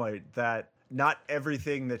your point that not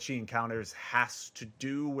everything that she encounters has to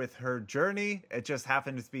do with her journey. It just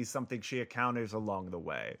happens to be something she encounters along the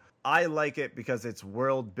way. I like it because it's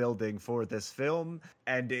world building for this film,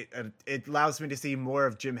 and it allows me to see more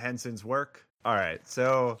of Jim Henson's work. All right,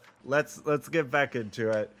 so let's get back into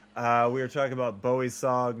it. We were talking about Bowie's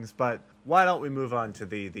songs, but why don't we move on to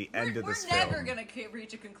the end of this film? We're never going to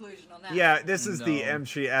reach a conclusion on that. Yeah, this is the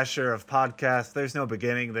MC Escher of podcasts. There's no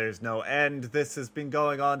beginning, there's no end. This has been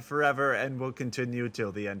going on forever and will continue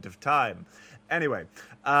till the end of time. Anyway,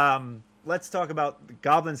 let's talk about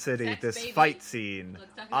Goblin City, fight scene.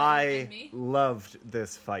 I loved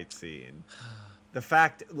this fight scene. The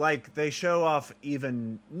fact, they show off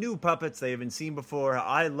even new puppets they haven't seen before.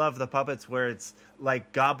 I love the puppets where it's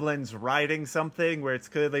goblins riding something, where it's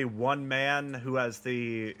clearly one man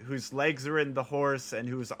whose legs are in the horse and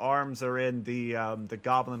whose arms are in the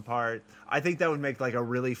goblin part. I think that would make a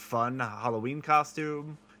really fun Halloween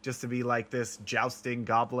costume, just to be this jousting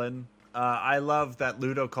goblin. I love that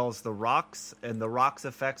Ludo calls the rocks, and the rocks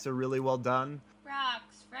effects are really well done.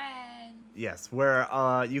 Rocks, friend. Yes, where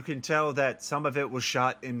you can tell that some of it was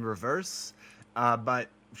shot in reverse, but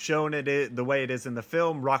shown the way it is in the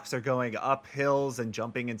film, rocks are going up hills and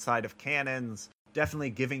jumping inside of cannons,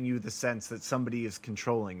 definitely giving you the sense that somebody is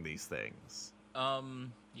controlling these things.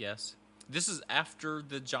 Yes. This is after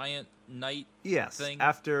the giant knight Yes, thing?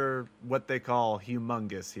 after what they call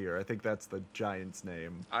Humongous here. I think that's the giant's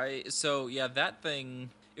name. That thing,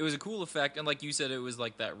 it was a cool effect, and like you said, it was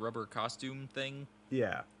like that rubber costume thing.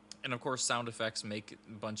 Yeah. And of course, sound effects make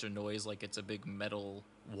a bunch of noise, like it's a big metal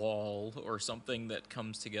wall or something that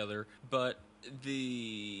comes together. But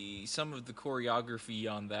some of the choreography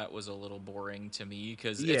on that was a little boring to me,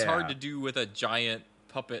 because it's hard to do with a giant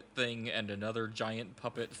puppet thing and another giant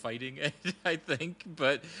puppet fighting it, I think.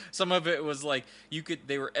 But some of it was like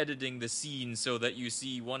they were editing the scene so that you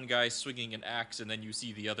see one guy swinging an axe and then you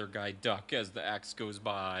see the other guy duck as the axe goes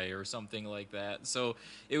by or something like that. So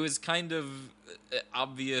it was kind of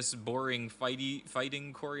obvious, boring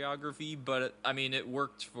fighting choreography, but I mean, it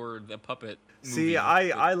worked for the puppet movie. See,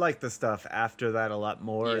 I like the stuff after that a lot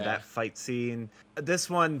more, that fight scene. This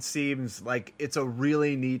one seems like it's a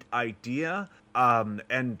really neat idea,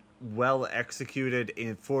 and well executed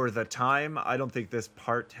for the time. I don't think this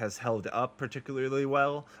part has held up particularly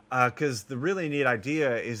well, because the really neat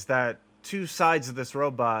idea is that two sides of this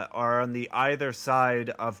robot are on the either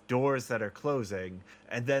side of doors that are closing,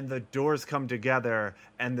 and then the doors come together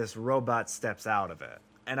and this robot steps out of it.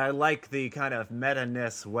 And I like the kind of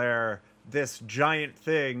meta-ness where this giant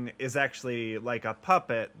thing is actually like a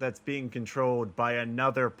puppet that's being controlled by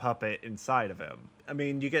another puppet inside of him. I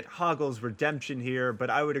mean, you get Hoggle's redemption here, but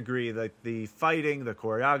I would agree that the fighting, the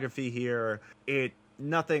choreography here,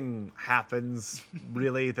 nothing happens,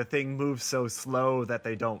 really. The thing moves so slow that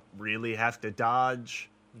they don't really have to dodge.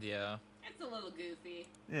 Yeah. It's a little goofy.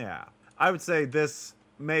 Yeah. I would say this,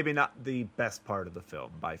 maybe not the best part of the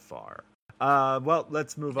film by far. Well,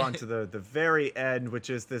 let's move on to the very end, which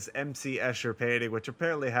is this MC Escher painting, which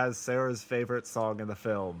apparently has Sarah's favorite song in the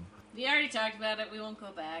film. We already talked about it. We won't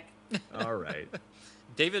go back. All right.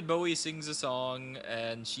 David Bowie sings a song,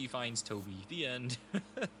 and she finds Toby. The end.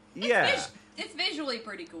 Yeah. It's visually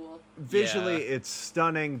pretty cool. Visually, it's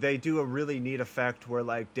stunning. They do a really neat effect where,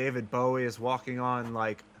 like, David Bowie is walking on,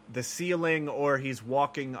 like, the ceiling, or he's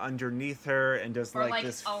walking underneath her and does or like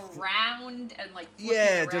this around and like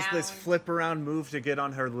just this flip around move to get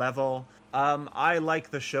on her level. I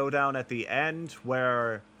like the showdown at the end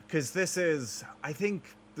where, because this is, I think,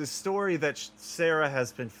 the story that Sarah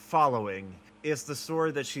has been following is the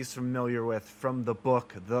story that she's familiar with from the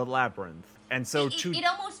book The Labyrinth. And so it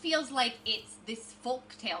almost feels like it's this folk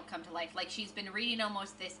tale come to life. Like she's been reading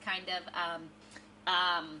almost this kind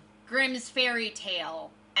of Grimm's fairy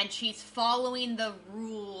tale, and she's following the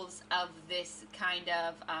rules of this kind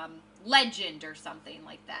of legend or something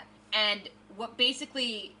like that. And what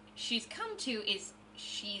basically she's come to is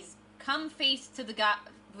she's come face to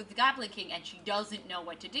with the Goblin King, and she doesn't know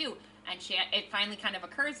what to do. And it finally kind of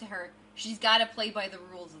occurs to her, she's got to play by the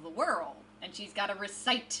rules of the world. And she's got to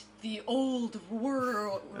recite the old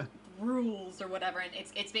world rules or whatever. And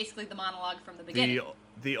it's basically the monologue from the beginning.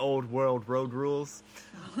 The old world road rules.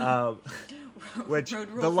 Which road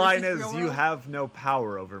rules the line is, real you world. have no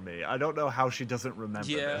power over me. I don't know how she doesn't remember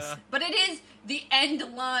this. But it is the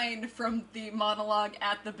end line from the monologue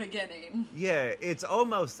at the beginning. Yeah, it's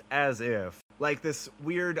almost as if, like, this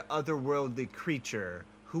weird otherworldly creature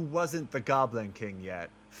who wasn't the Goblin King yet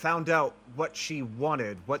found out what she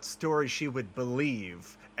wanted, what story she would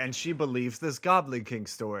believe, and she believes this Goblin King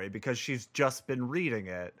story because she's just been reading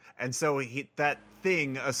it. And so that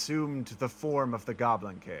thing assumed the form of the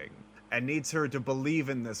Goblin King and needs her to believe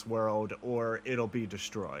in this world or it'll be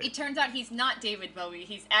destroyed. It turns out he's not David Bowie.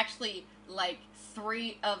 He's actually like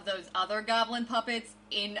 3 of those other goblin puppets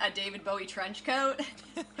in a David Bowie trench coat.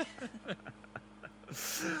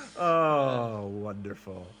 Oh,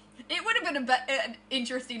 wonderful. It would have been an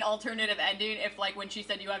interesting alternative ending if, like, when she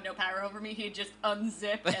said, you have no power over me, he had just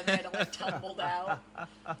unzipped and then, like, tumbled out.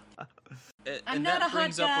 And that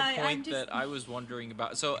brings up a point that I was wondering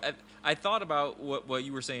about. So I thought about what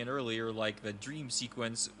you were saying earlier, like the dream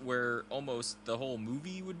sequence where almost the whole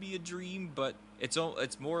movie would be a dream, but it's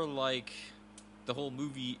more like the whole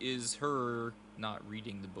movie is her not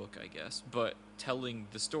reading the book, I guess, but telling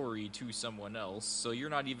the story to someone else. So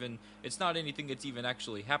it's not anything that's even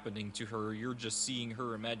actually happening to her. You're just seeing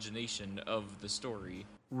her imagination of the story.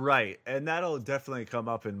 Right, and that'll definitely come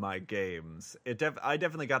up in my games. I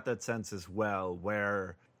definitely got that sense as well,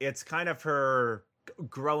 where it's kind of her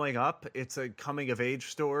growing up. It's a coming-of-age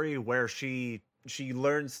story where she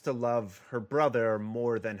learns to love her brother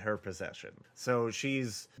more than her possession. So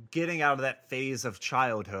she's getting out of that phase of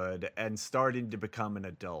childhood and starting to become an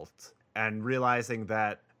adult and realizing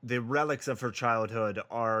that the relics of her childhood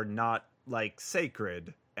are not, like,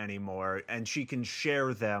 sacred anymore, and she can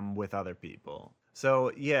share them with other people.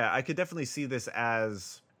 So, yeah, I could definitely see this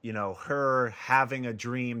as her having a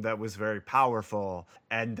dream that was very powerful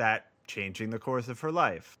and that changing the course of her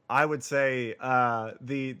life. I would say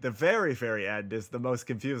the very, very end is the most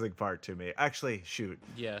confusing part to me. Actually, shoot.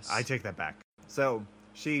 Yes. I take that back. So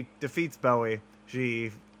she defeats Bowie.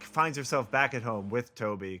 She finds herself back at home with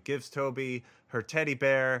Toby, gives Toby her teddy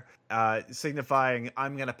bear, signifying,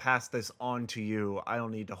 I'm going to pass this on to you. I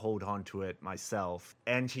don't need to hold on to it myself.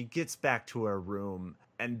 And she gets back to her room.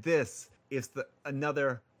 And this is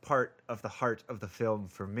another part of the heart of the film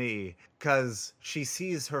for me, because she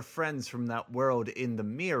sees her friends from that world in the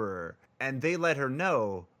mirror, and they let her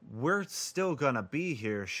know, we're still gonna be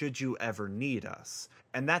here should you ever need us.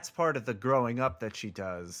 And that's part of the growing up that she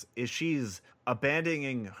does, is she's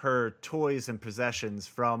abandoning her toys and possessions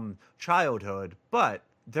from childhood, but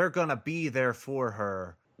they're gonna be there for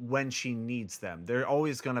her when she needs them. They're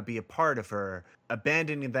always going to be a part of her.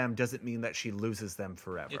 Abandoning them doesn't mean that she loses them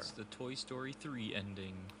forever. It's the Toy Story 3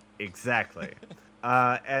 ending. Exactly.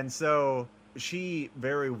 And so she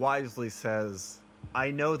very wisely says, I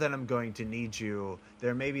know that I'm going to need you.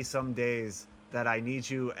 There may be some days that I need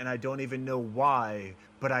you and I don't even know why,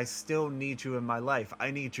 but I still need you in my life. I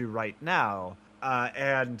need you right now.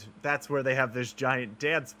 And that's where they have this giant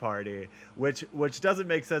dance party, which doesn't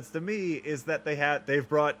make sense to me, is that they've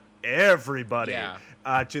brought everybody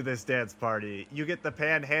to this dance party. You get the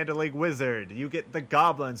panhandling wizard, you get the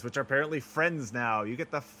goblins, which are apparently friends now, you get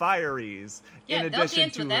the fireys. Yeah, they'll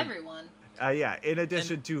dance with everyone. In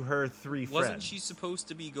addition to her three friends. Wasn't she supposed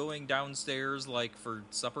to be going downstairs, like, for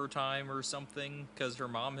supper time or something? Because her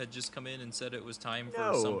mom had just come in and said it was time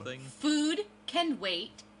for something. Food can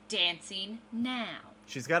wait. Dancing now.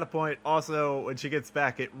 She's got a point. Also, when she gets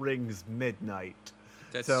back, it rings midnight.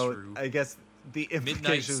 That's so true. I guess the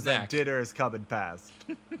implications that dinner is coming past.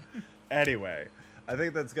 Anyway, I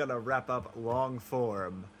think that's gonna wrap up long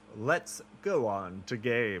form. Let's go on to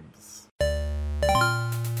games.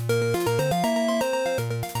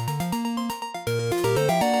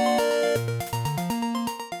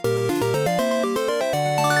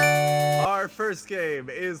 Our first game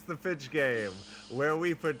is the pitch game, where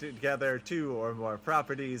we put together two or more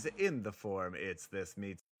properties in the form it's this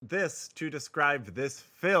meets this to describe this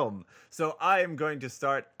film. So I am going to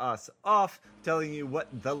start us off telling you what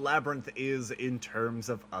The Labyrinth is in terms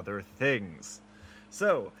of other things.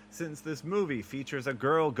 So, since this movie features a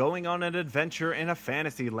girl going on an adventure in a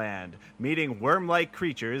fantasy land, meeting worm-like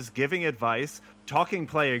creatures, giving advice, talking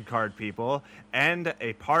playing card people, and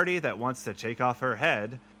a party that wants to take off her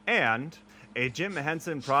head, and a Jim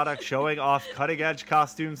Henson product showing off cutting-edge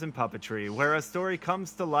costumes and puppetry, where a story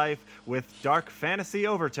comes to life with dark fantasy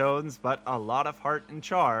overtones, but a lot of heart and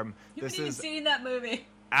charm. You haven't even seen that movie.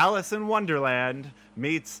 Alice in Wonderland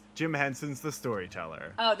meets Jim Henson's The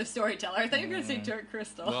Storyteller. Oh, The Storyteller. I thought you were going to say Dark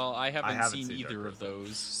Crystal. Well, I haven't seen either of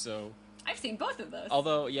those, so... I've seen both of those.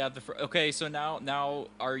 Although, yeah, okay, so now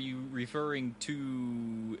are you referring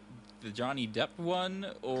to the Johnny Depp one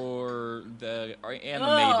or the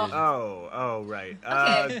animated? Oh, right.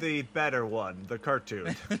 Okay. The better one, the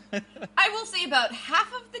cartoon. I will say about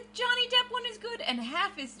half of the Johnny Depp one is good, and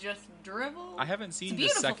half is just drivel. I haven't seen the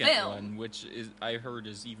second one, which is I heard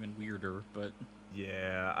is even weirder, but...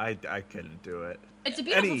 Yeah, I couldn't do it. It's a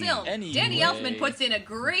beautiful film. Anyway. Danny Elfman puts in a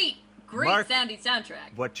great Mark, sounding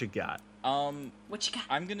soundtrack. What you got? What you got?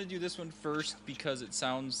 I'm gonna do this one first because it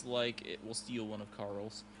sounds like it will steal one of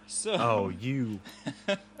Carl's. So, oh, you.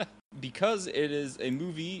 Because it is a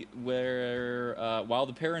movie where, while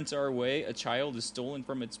the parents are away, a child is stolen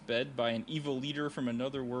from its bed by an evil leader from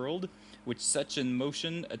another world, which sets in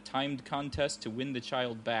motion a timed contest to win the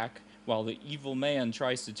child back, while the evil man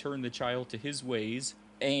tries to turn the child to his ways.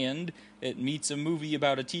 And it meets a movie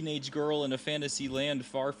about a teenage girl in a fantasy land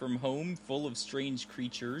far from home, full of strange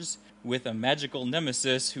creatures, with a magical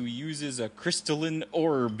nemesis who uses a crystalline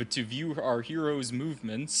orb to view our hero's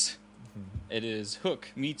movements. It is Hook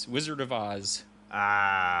meets Wizard of Oz.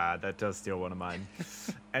 Ah, that does steal one of mine.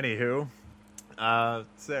 Anywho,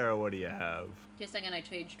 Sarah, what do you have? Just a second, I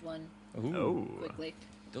changed one. Ooh. Quickly.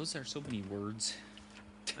 Those are so many words.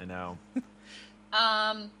 I know.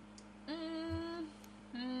 I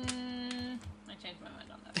changed my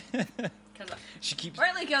mind on that. She keeps...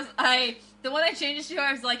 Partly because the one I changed it to,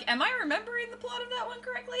 I was like, am I remembering the plot of that one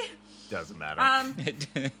correctly? Doesn't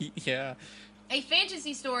matter. Yeah. A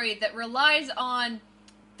fantasy story that relies on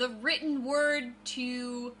the written word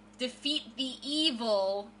to defeat the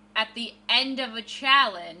evil at the end of a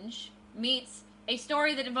challenge meets a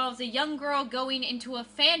story that involves a young girl going into a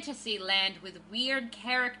fantasy land with weird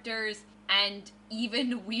characters and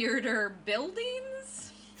even weirder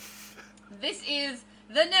buildings. This is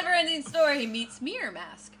The Never-Ending Story meets Mirror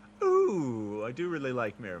Mask. Ooh, I do really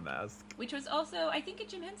like Mirror Mask. Which was also, I think, a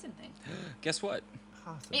Jim Henson thing. Guess what?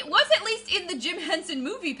 Possibly. It was at least in the Jim Henson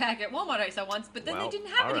movie pack at Walmart I saw once, but then Well, they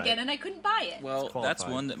didn't have it alright. again, and I couldn't buy it. Well, that's qualified.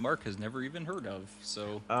 one that Mark has never even heard of,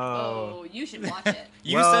 so... Oh, you should watch it.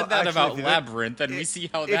 You Well, said that actually, about if you Labyrinth, and we see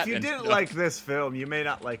how that If you ended didn't up. like this film, you may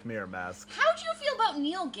not like Mirror Mask. How do you feel about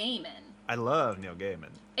Neil Gaiman? I love Neil Gaiman.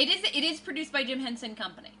 It is produced by Jim Henson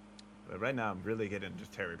Company. But right now, I'm really getting into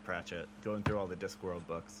Terry Pratchett, going through all the Discworld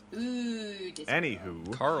books. Ooh, Discworld.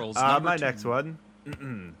 Anywho, Carl's number my 2. next one.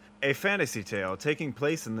 A fantasy tale taking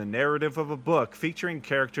place in the narrative of a book featuring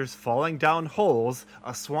characters falling down holes,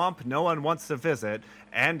 a swamp no one wants to visit,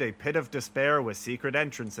 and a pit of despair with secret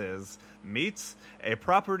entrances meets a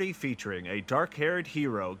property featuring a dark-haired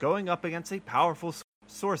hero going up against a powerful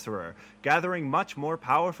sorcerer, gathering much more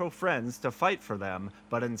powerful friends to fight for them,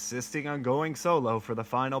 but insisting on going solo for the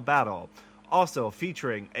final battle. Also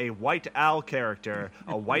featuring a white owl character,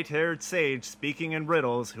 a white-haired sage speaking in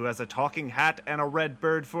riddles who has a talking hat and a red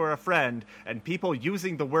bird for a friend, and people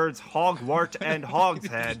using the words Hogwart and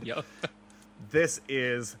Hogshead. Yup. This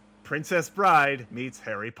is Princess Bride meets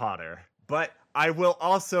Harry Potter. But I will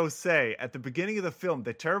also say, at the beginning of the film,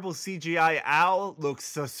 the terrible CGI owl looks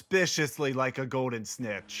suspiciously like a golden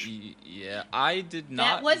snitch. Yeah, I did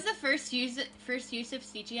not... That was the first use of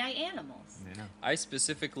CGI animals. Yeah. I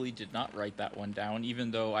specifically did not write that one down, even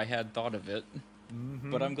though I had thought of it.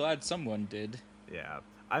 But I'm glad someone did. Yeah.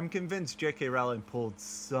 I'm convinced J.K. Rowling pulled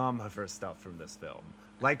some of her stuff from this film.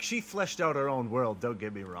 Like, she fleshed out her own world, don't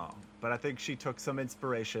get me wrong. But I think she took some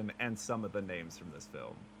inspiration and some of the names from this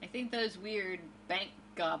film. I think those weird bank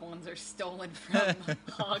goblins are stolen from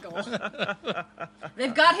Hoggle.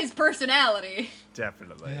 They've got his personality.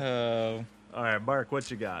 Definitely. Oh, All right, Mark, what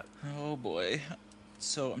you got? oh boy.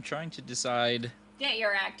 So I'm trying to decide... Get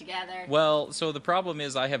your act together. Well, so the problem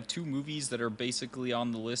is I have 2 movies that are basically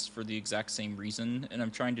on the list for the exact same reason, and I'm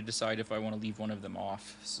trying to decide if I want to leave one of them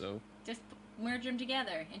off, so... Just merge them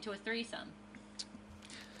together into a threesome.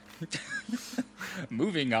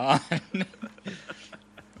 Moving on.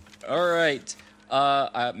 All right.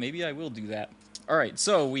 Maybe I will do that. All right.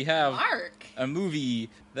 So we have Mark! a movie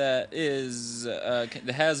that is that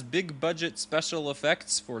has big budget special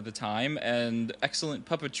effects for the time and excellent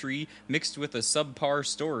puppetry mixed with a subpar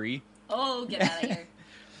story. Oh, get out of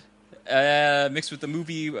here. Mixed with a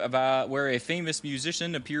movie about where a famous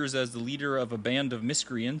musician appears as the leader of a band of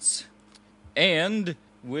miscreants, and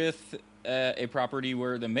with a property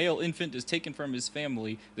where the male infant is taken from his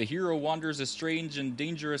family. The hero wanders a strange and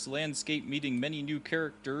dangerous landscape, meeting many new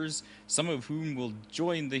characters, some of whom will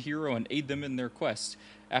join the hero and aid them in their quest.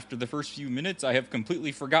 After the first few minutes, I have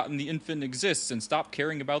completely forgotten the infant exists and stopped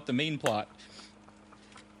caring about the main plot.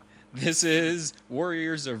 This is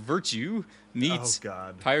Warriors of Virtue meets Oh,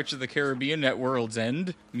 God. Pirates of the Caribbean at World's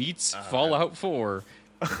End meets Fallout 4.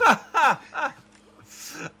 All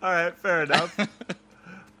right, fair enough.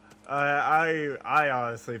 I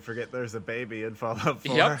honestly forget there's a baby in Fallout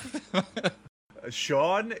 4. Yep,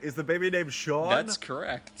 Sean? Is the baby named Sean? that's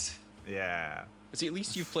correct. Yeah. See, at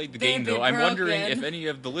least you've played the Baby game, though. I'm wondering broken. if any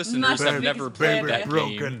of the listeners Must have fix never baby played that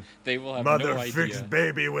broken. game. They will have Mother no idea. fixed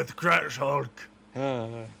baby with Crash Hulk.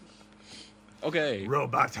 Okay.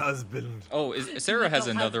 Robot husband. Oh, Sarah has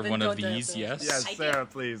Little another one of husband these, on yes? Yes, I Sarah,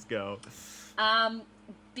 please go.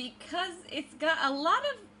 Because it's got a lot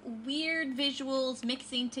of weird visuals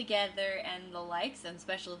mixing together and the likes, and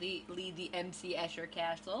especially the MC Escher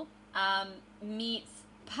Castle, meets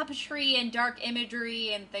puppetry and dark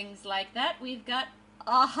imagery and things like that. We've got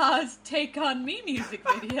Aha's Take On Me music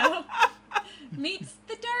video meets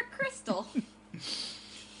The Dark Crystal.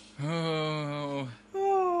 Oh.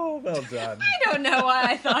 Oh, well done. I don't know why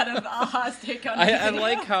I thought of Aha's Take On Me I video.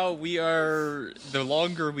 like how we are, the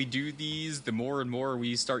longer we do these, the more and more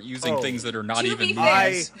we start using Oh. things that are not To even be fair-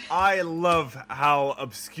 movies. I love how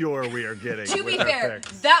obscure we are getting. To with be our fair,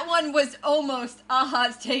 picks. that one was almost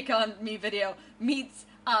Aha's Take On Me video meets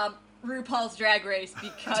RuPaul's Drag Race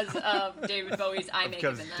because of David Bowie's eye makeup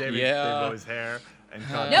because in that. David Yeah. Bowie's hair and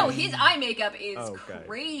No, his eye makeup is Okay.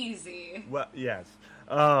 crazy. Well, yes.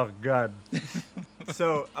 Oh, God.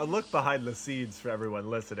 So, a look behind the scenes for everyone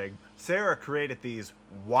listening. Sarah created these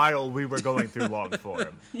while we were going through long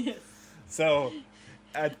form. Yes. So,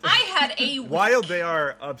 I had a while they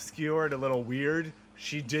are obscure and a little weird,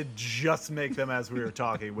 she did just make them as we were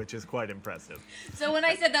talking, which is quite impressive. So when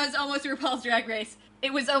I said that was almost RuPaul's Drag Race,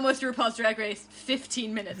 It was almost RuPaul's Drag Race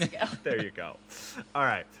 15 minutes ago. There you go. All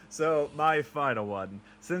right, so my final one.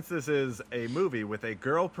 Since this is a movie with a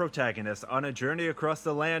girl protagonist on a journey across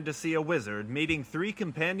the land to see a wizard, meeting 3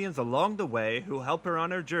 companions along the way who help her on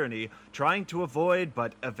her journey, trying to avoid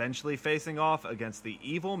but eventually facing off against the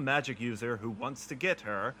evil magic user who wants to get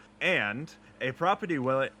her, and a property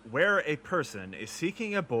where a person is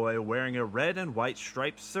seeking a boy wearing a red and white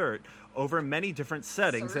striped shirt over many different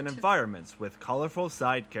settings and environments, with colorful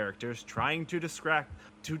side characters trying to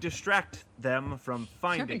distract them from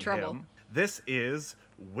finding him. This is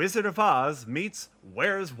Wizard of Oz meets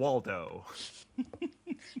Where's Waldo. See,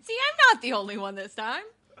 I'm not the only one this time.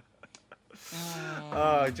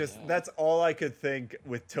 That's all I could think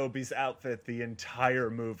with Toby's outfit the entire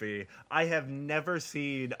movie. I have never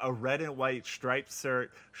seen a red and white striped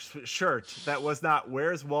shirt that was not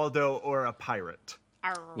Where's Waldo or a pirate.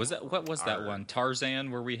 What was that one? Tarzan,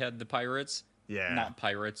 where we had the pirates? Yeah. Not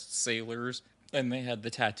pirates, sailors. And they had the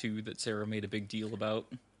tattoo that Sarah made a big deal about.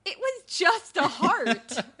 It was just a heart.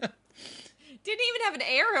 Didn't even have an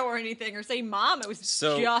arrow or anything, or say mom. It was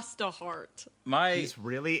just a heart. He's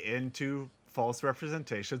really into false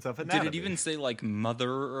representations of anatomy. Did it even say, like,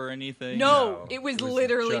 mother or anything? No, it was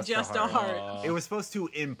literally just a heart. It was supposed to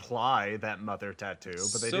imply that mother tattoo,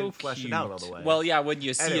 but they didn't flesh it out all the way. Well, yeah, when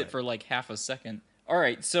you see it for, like, half a second. All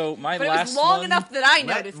right, so but it was long enough that I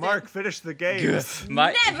noticed Let Mark finish the game.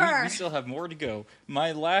 Never! We still have more to go.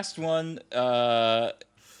 My last one,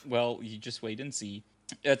 well, you just wait and see.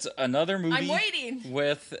 It's another movie I'm waiting.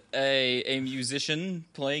 With a musician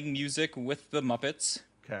playing music with the Muppets.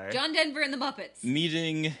 Okay. John Denver and the Muppets.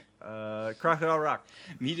 Meeting Crocodile Rock.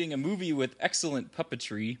 Meeting a movie with excellent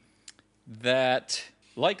puppetry that,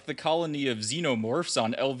 like the colony of xenomorphs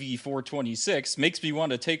on LV-426, makes me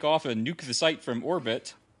want to take off and nuke the site from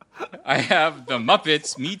orbit. I have The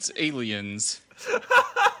Muppets Meets Aliens.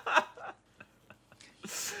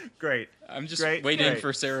 Great. I'm just waiting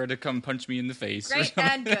for Sarah to come punch me in the face. Great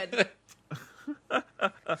and good.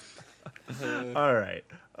 All right.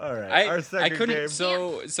 Our second game.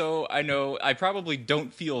 So I know I probably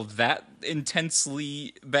don't feel that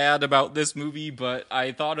intensely bad about this movie, but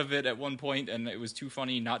I thought of it at one point and it was too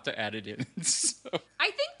funny not to add it in. So. I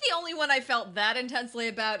think the only one I felt that intensely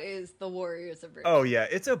about is The Warriors of Virtue. Oh yeah,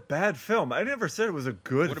 it's a bad film. I never said it was a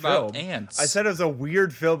good film. What about Ants? I said it was a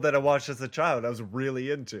weird film that I watched as a child. I was really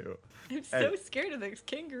into. I'm so scared of those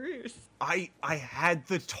kangaroos. I had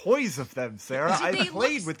the toys of them, Sarah. I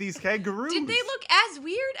played with these kangaroos. Did they look as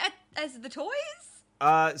weird as the toys?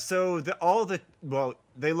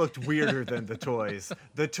 They looked weirder than the toys.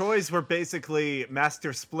 The toys were basically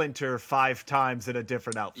Master Splinter 5 times in a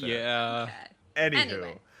different outfit. Yeah. Okay.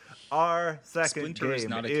 Anyway. Our second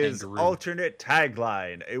game is alternate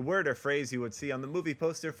tagline, a word or phrase you would see on the movie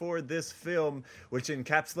poster for this film, which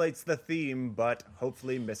encapsulates the theme, but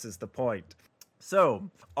hopefully misses the point. So,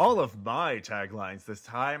 all of my taglines this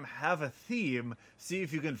time have a theme. See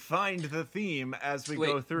if you can find the theme as we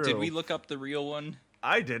go through. Did we look up the real one?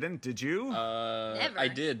 I didn't. Did you? Never. I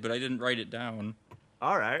did, but I didn't write it down.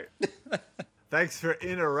 All right. Thanks for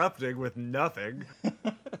interrupting with nothing.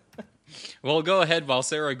 Well, go ahead while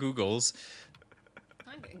Sarah Googles.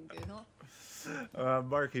 I can Google.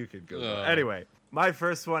 Mark, you can Google. Anyway, my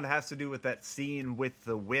first one has to do with that scene with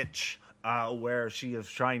the witch, where she is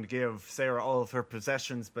trying to give Sarah all of her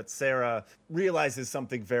possessions, but Sarah realizes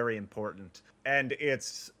something very important. And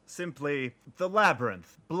it's simply the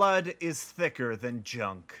labyrinth. Blood is thicker than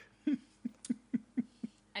junk.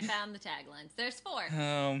 I found the taglines. There's 4.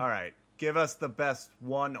 All right. Give us the best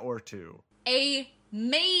 1 or 2.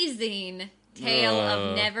 Amazing tale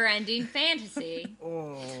of never-ending fantasy.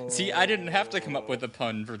 See, I didn't have to come up with a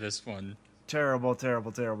pun for this one. Terrible,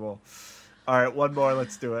 terrible, terrible. All right, one more.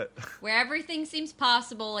 Let's do it. Where everything seems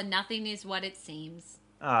possible and nothing is what it seems.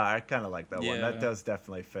 I kind of like that one. That does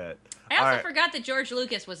definitely fit. I also forgot that George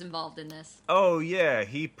Lucas was involved in this. Oh, yeah.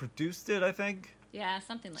 He produced it, I think. Yeah,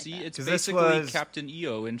 something like that. See, it's basically Captain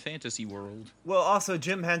EO in Fantasy World. Well, also,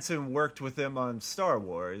 Jim Henson worked with him on Star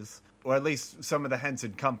Wars. Or at least some of the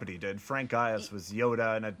Henson Company did. Frank Gaius was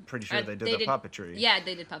Yoda, and I'm pretty sure they did the puppetry. Yeah,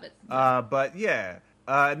 they did puppets. But yeah.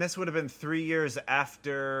 And this would have been 3 years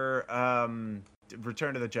after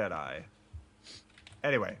Return of the Jedi.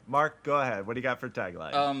 Anyway, Mark, go ahead. What do you got for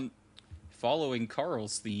tagline? Following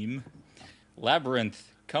Carl's theme,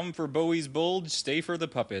 Labyrinth, come for Bowie's bulge, stay for the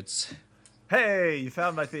puppets. Hey, you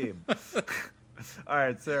found my theme. All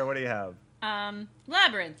right, Sarah, what do you have?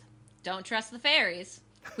 Labyrinth, don't trust the fairies.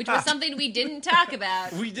 Which was something we didn't talk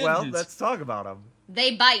about. We didn't. Well, let's talk about them.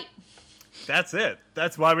 They bite. That's it.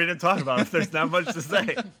 That's why we didn't talk about it. There's not much to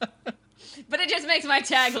say. But it just makes my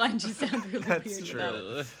tagline just sound really That's weird. true. without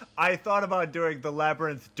it. I thought about doing the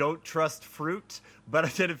Labyrinth Don't Trust Fruit, but I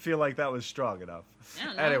didn't feel like that was strong enough. I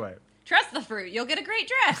don't know. Anyway, Trust the fruit. You'll get a great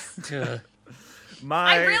dress.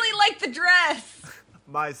 my I really like the dress.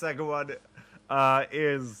 my second one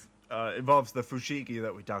involves the fushigi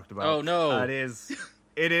that we talked about. Oh, no. It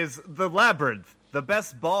is The Labyrinth, the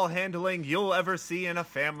best ball handling you'll ever see in a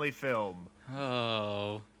family film.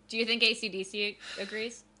 Oh. Do you think AC/DC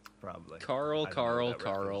agrees? Probably. Carl. I don't know what that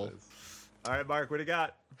reference is. All right, Mark, what do you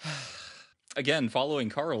got? Again, following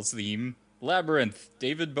Carl's theme, Labyrinth.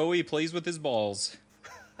 David Bowie plays with his balls.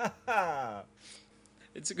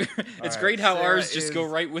 It's right, great how Sarah ours just go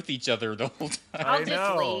is- right with each other the whole time. I'll I just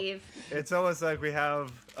know. leave. It's almost like we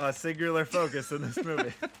have a singular focus in this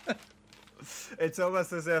movie. It's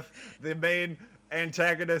almost as if the main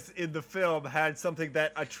antagonist in the film had something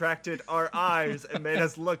that attracted our eyes and made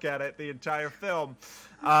us look at it the entire film.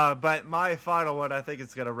 But my final one, I think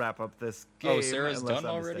it's going to wrap up this game. Oh, Sarah's unless done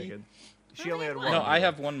I'm already? mistaken. She only had one. No, I more.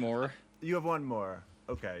 have one more. You have one more.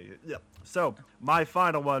 Okay. Yep. So, my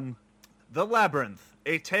final one, The Labyrinth,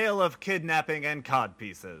 a tale of kidnapping and cod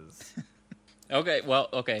pieces.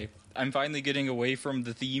 Okay. I'm finally getting away from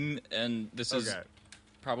the theme, and this is Okay.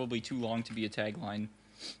 probably too long to be a tagline.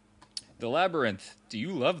 The Labyrinth. Do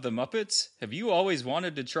you love the Muppets? Have you always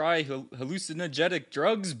wanted to try hallucinogenic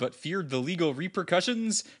drugs but feared the legal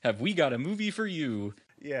repercussions? Have we got a movie for you?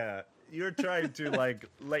 Yeah, you're trying to like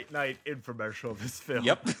late night infomercial this film.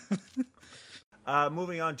 Yep.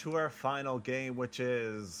 Moving on to our final game, which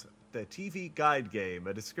is the TV Guide game.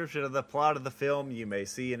 A description of the plot of the film you may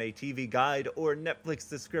see in a TV Guide or Netflix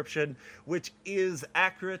description, which is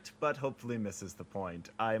accurate but hopefully misses the point.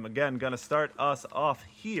 I'm again going to start us off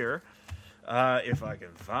here, if I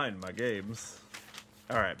can find my games.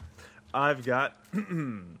 All right, I've got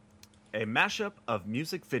a mashup of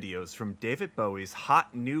music videos from David Bowie's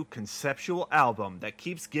hot new conceptual album that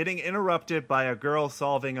keeps getting interrupted by a girl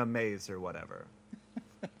solving a maze or whatever.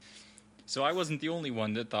 So I wasn't the only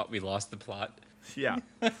one that thought we lost the plot. Yeah,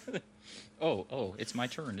 Oh, it's my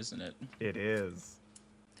turn, isn't it? it is.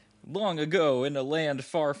 Long ago, in a land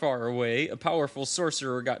far, far away, a powerful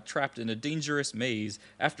sorcerer got trapped in a dangerous maze.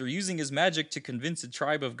 After using his magic to convince a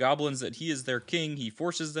tribe of goblins that he is their king, he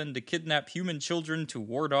forces them to kidnap human children to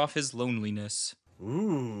ward off his loneliness.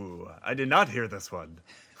 Ooh, I did not hear this one.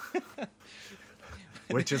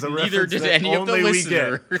 Which is a Neither reference did that any of the only we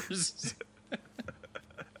get. listeners.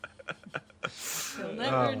 You'll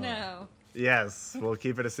never know. Yes, we'll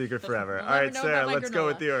keep it a secret forever. We'll All right, never know Sarah, about my let's go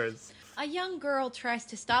with granola. yours. A young girl tries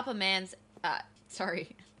to stop a man's.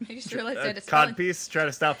 Sorry. I just realized I had a spelling. Cod piece, try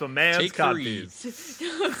to stop a man's Take cod 3. piece.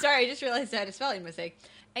 Sorry, I just realized I had a spelling mistake.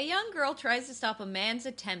 A young girl tries to stop a man's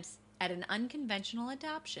attempts at an unconventional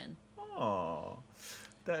adoption. Oh,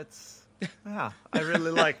 that's... Yeah, I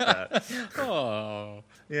really like that. Oh.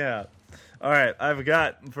 Yeah. All right, I've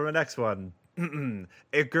got for my next one.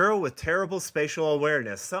 A girl with terrible spatial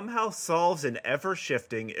awareness somehow solves an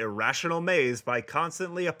ever-shifting, irrational maze by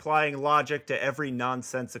constantly applying logic to every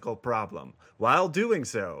nonsensical problem. While doing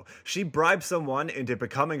so, she bribes someone into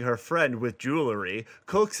becoming her friend with jewelry,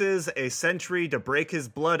 coaxes a sentry to break his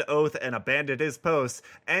blood oath and abandon his post,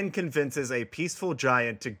 and convinces a peaceful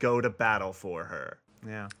giant to go to battle for her.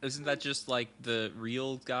 Yeah. Isn't that just like the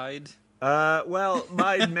real guide? Well,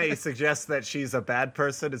 mine may suggest that she's a bad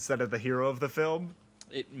person instead of the hero of the film.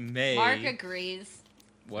 It may. Mark agrees.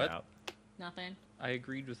 What? Yeah. Nothing. I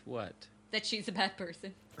agreed with what? That she's a bad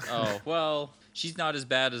person. Oh, well, she's not as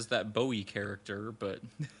bad as that Bowie character, but...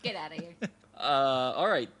 Get out of here.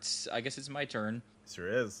 Alright, I guess it's my turn. Sure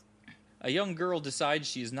is. A young girl decides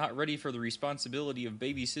she is not ready for the responsibility of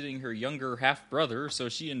babysitting her younger half-brother, so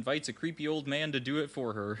she invites a creepy old man to do it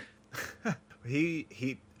for her. He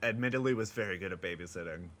admittedly was very good at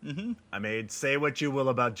babysitting. Mm-hmm. I mean, say what you will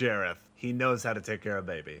about Jareth. He knows how to take care of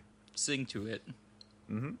baby. Sing to it.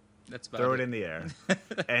 Mm-hmm. That's about Throw it in the air.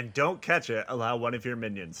 And don't catch it. Allow one of your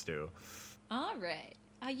minions to. All right.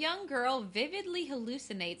 A young girl vividly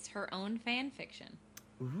hallucinates her own fan fiction.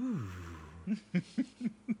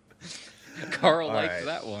 Carl All liked right,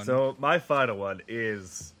 that one. So my final one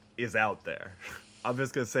is out there. I'm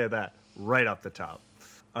just going to say that right off the top.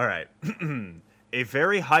 All right. A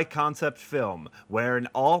very high concept film where an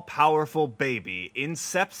all-powerful baby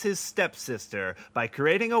incepts his stepsister by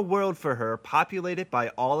creating a world for her populated by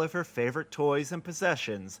all of her favorite toys and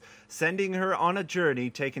possessions, sending her on a journey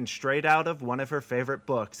taken straight out of one of her favorite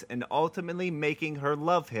books, and ultimately making her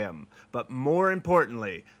love him, but more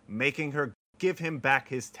importantly, making her give him back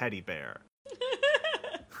his teddy bear.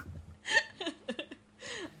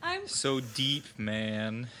 I'm So deep,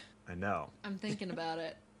 man. I know. thinking about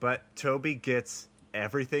it. but Toby gets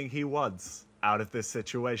everything he wants out of this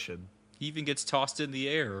situation. He even gets tossed in the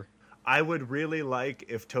air. I would really like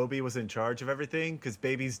if Toby was in charge of everything, because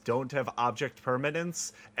babies don't have object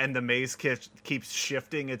permanence, and the maze keeps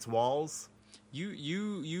shifting its walls.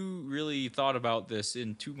 You really thought about this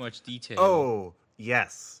in too much detail. Oh,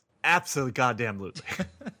 yes. Absolutely goddamn lootly.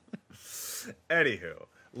 Anywho,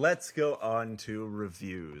 let's go on to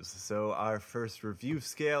reviews. So our first review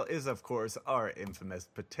scale is, of course, our infamous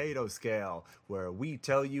potato scale, where we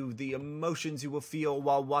tell you the emotions you will feel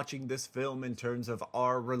while watching this film in terms of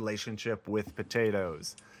our relationship with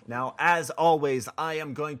potatoes. Now, as always, I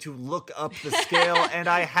am going to look up the scale, and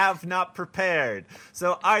I have not prepared.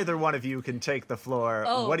 So either one of you can take the floor.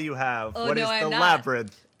 Oh. What do you have? Oh, What no, is I'm the not.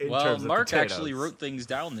 labyrinth in Well, terms of Mark potatoes? actually wrote things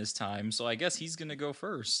down this time, so I guess he's gonna go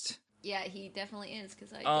first. Yeah, he definitely is,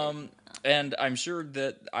 because I did. And I'm sure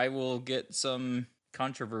that I will get some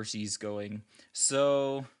controversies going.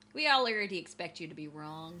 So, We all already expect you to be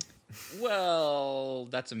wrong. well,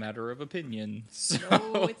 that's a matter of opinion. So,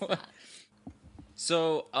 No, it's not.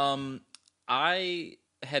 So, I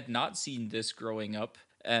had not seen this growing up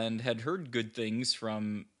and had heard good things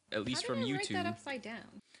from, at least How from did I you write two. that upside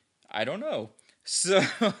down? I don't know.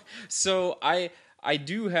 So I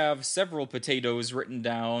do have several potatoes written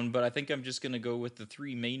down, but I think I'm just going to go with the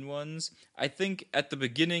three main ones. I think at the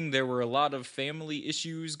beginning there were a lot of family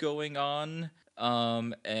issues going on,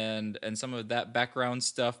 and some of that background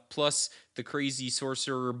stuff, plus the crazy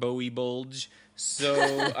sorcerer Bowie Bulge.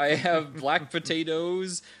 So I have black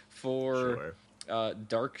potatoes for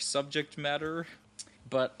dark subject matter,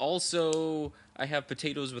 but also I have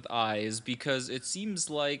potatoes with eyes because it seems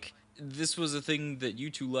like this was a thing that you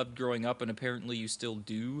two loved growing up, and apparently you still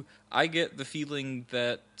do. I get the feeling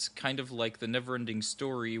that kind of like the Neverending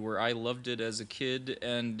Story, where I loved it as a kid,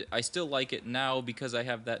 and I still like it now because I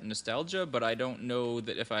have that nostalgia, but I don't know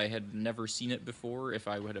that if I had never seen it before, if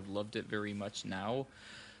I would have loved it very much now.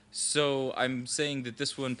 So I'm saying that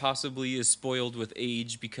this one possibly is spoiled with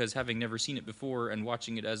age because having never seen it before and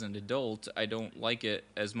watching it as an adult, I don't like it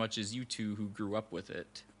as much as you two who grew up with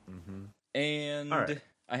it. Mm-hmm. And All right.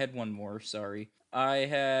 I had one more, sorry. I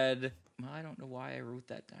don't know why I wrote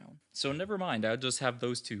that down. So never mind, I'll just have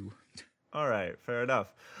those two. All right, fair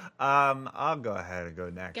enough. I'll go ahead and go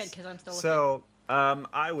next. Good, 'cause I'm still So,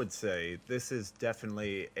 I would say this is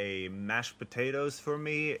definitely a mashed potatoes for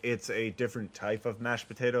me. It's a different type of mashed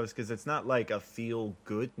potatoes because it's not like a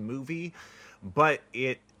feel-good movie, but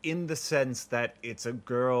it, in the sense that it's a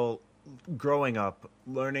girl growing up,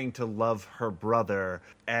 learning to love her brother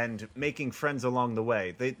and making friends along the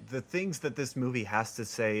way. The things that this movie has to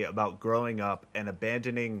say about growing up and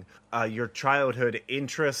abandoning your childhood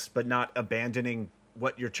interests, but not abandoning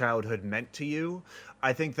what your childhood meant to you,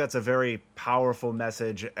 I think that's a very powerful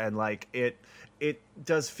message, and like it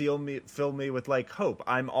does fill me with like hope.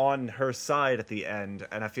 I'm on her side at the end,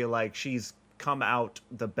 and I feel like she's come out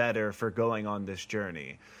the better for going on this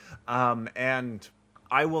journey. And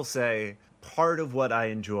I will say part of what I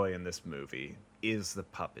enjoy in this movie is the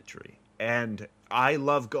puppetry. And I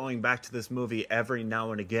love going back to this movie every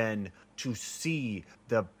now and again to see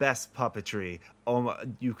the best puppetry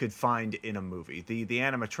you could find in a movie. The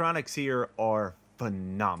animatronics here are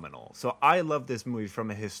phenomenal. So I love this movie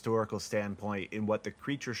from a historical standpoint in what the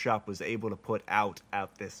Creature Shop was able to put out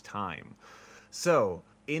at this time. So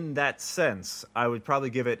in that sense, I would probably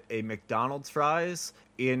give it a McDonald's fries,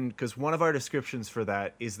 because one of our descriptions for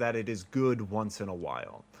that is that it is good once in a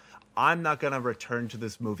while. I'm not going to return to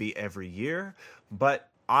this movie every year, but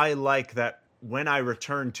I like that when I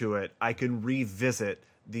return to it, I can revisit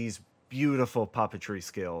these beautiful puppetry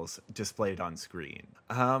skills displayed on screen.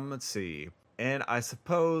 Let's see. And I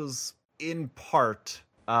suppose, in part,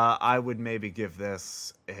 I would maybe give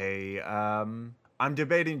this a... I'm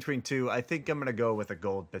debating between two. I think I'm going to go with a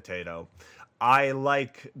gold potato. I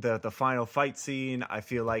like the final fight scene. I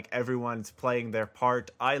feel like everyone's playing their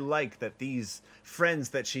part. I like that these friends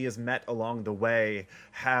that she has met along the way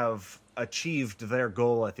have achieved their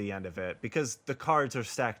goal at the end of it, because the cards are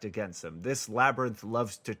stacked against them. This labyrinth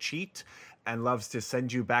loves to cheat and loves to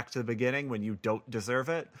send you back to the beginning when you don't deserve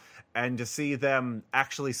it. And to see them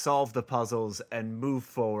actually solve the puzzles and move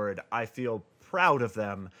forward, I feel proud of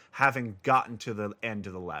them having gotten to the end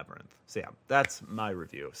of the labyrinth. So yeah, that's my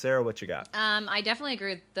review. Sarah, what you got? I definitely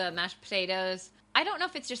agree with the mashed potatoes. I don't know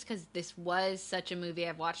if it's just because this was such a movie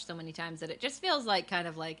I've watched so many times that it just feels like kind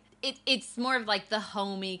of like it's more of like the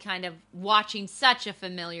homey kind of watching such a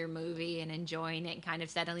familiar movie and enjoying it and kind of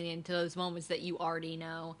settling into those moments that you already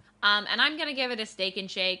know. And I'm gonna give it a steak and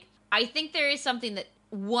shake. I think there is something that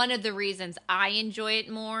one of the reasons I enjoy it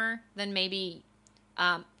more than maybe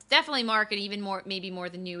definitely Mark, and even more, maybe more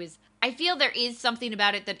than you, is I feel there is something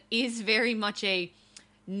about it that is very much a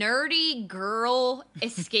nerdy girl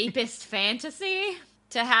escapist fantasy.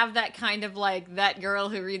 To have that kind of like that girl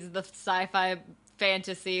who reads the sci-fi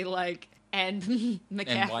fantasy like and McCaffrey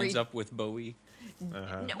And winds up with Bowie. well,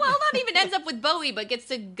 not even ends up with Bowie, but gets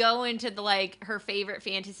to go into the like her favorite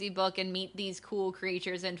fantasy book and meet these cool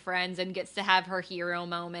creatures and friends, and gets to have her hero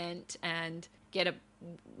moment and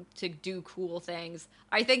to do cool things.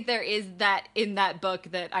 I think there is that in that book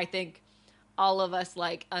that I think all of us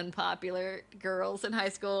like unpopular girls in high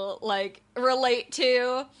school like relate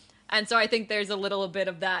to. And so I think there's a little bit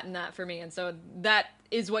of that in that for me. And so that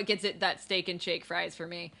is what gets it that steak and shake fries for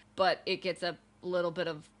me. But it gets a little bit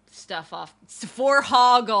of stuff off for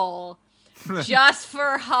Hoggle. Just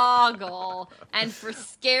for Hoggle. And for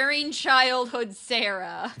scaring childhood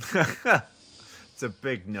Sarah. It's a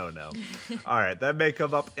big no-no. All right, that may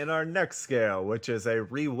come up in our next scale, which is a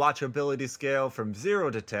rewatchability scale from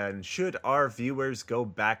 0 to 10. Should our viewers go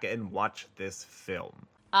back and watch this film?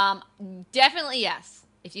 Definitely yes.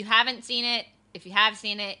 If you haven't seen it, if you have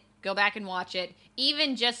seen it, go back and watch it.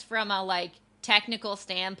 Even just from a like technical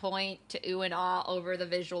standpoint, to ooh and ah over the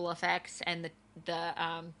visual effects and the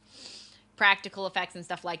practical effects and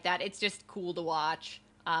stuff like that. It's just cool to watch.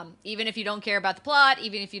 Even if you don't care about the plot,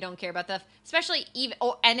 even if you don't care about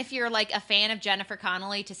and if you're like a fan of Jennifer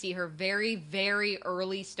Connelly, to see her very, very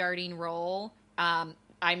early starting role.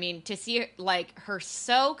 I mean, to see like her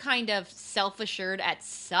so kind of self-assured at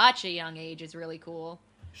such a young age is really cool.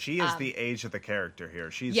 She is the age of the character here.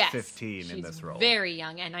 She's 15 in this role. Very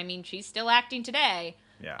young, and I mean, she's still acting today.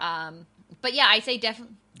 Yeah. But yeah, I say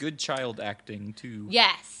definitely Good child acting too.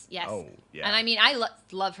 yes. Oh, yeah. And I mean, I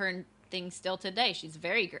love her in things still today. She's a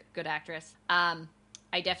very good actress. I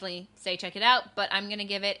definitely say check it out, but I'm gonna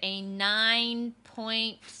give it a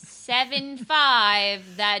 9.75.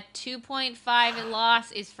 That 2.5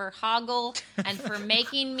 loss is for Hoggle and for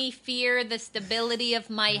making me fear the stability of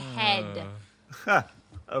my head.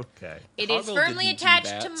 Okay. It is Hoggle firmly didn't do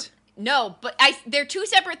attached to... that. No, but they're two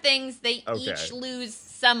separate things. They Okay. each lose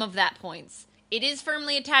some of that points. It is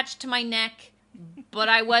firmly attached to my neck, but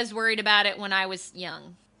I was worried about it when I was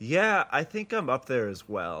young. Yeah, I think I'm up there as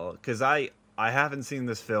well, because I haven't seen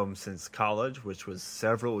this film since college, which was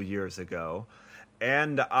several years ago,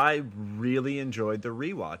 and I really enjoyed the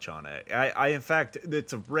rewatch on it. I in fact,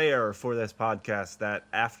 it's rare for this podcast that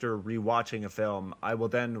after rewatching a film, I will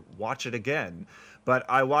then watch it again. But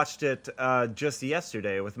I watched it just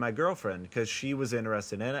yesterday with my girlfriend because she was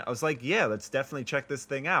interested in it. I was like, yeah, let's definitely check this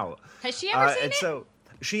thing out. Has she ever seen it? So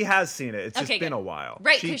she has seen it. It's just Okay, been good. a while.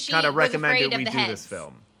 Right, she 'cause she kind of was recommended afraid of we the do heads. this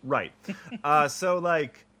film. Right. So,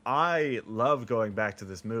 like, I love going back to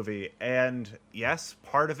this movie. And yes,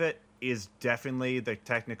 part of it is definitely the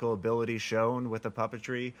technical ability shown with the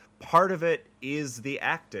puppetry. Part of it is the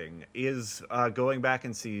acting, is going back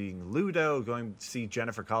and seeing Ludo, going to see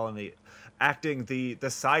Jennifer Connelly acting. The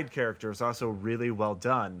side character is also really well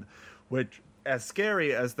done, which, as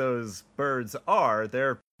scary as those birds are,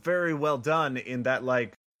 they're very well done in that,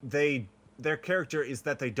 like, their character is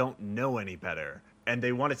that they don't know any better. And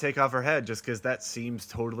they want to take off her head just because that seems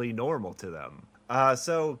totally normal to them.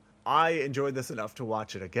 So I enjoyed this enough to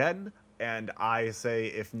watch it again. And I say,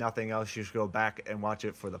 if nothing else, you should go back and watch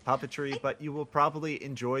it for the puppetry. But you will probably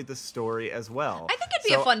enjoy the story as well. I think it'd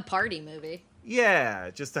be a fun party movie.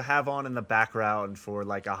 Yeah, just to have on in the background for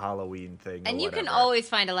like a Halloween thing. And or you can whatever. always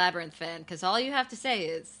find a Labyrinth fan, because all you have to say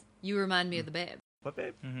is, you remind me of the babe. What,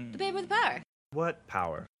 babe? Mm-hmm. The babe with the power. What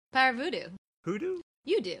power? Power of voodoo. Hoodoo?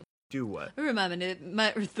 You do. Do what? Remind me of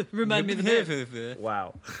the babe.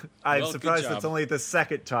 Wow. I'm Well, good surprised job. it's only the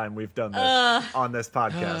second time we've done this on this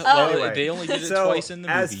podcast. Well, Anyway, they only did it so twice in the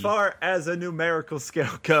movie. as far as a numerical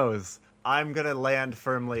scale goes, I'm going to land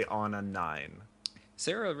firmly on a 9.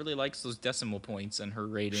 Sarah really likes those decimal points in her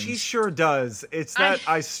ratings. She sure does. It's that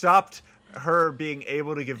I stopped her being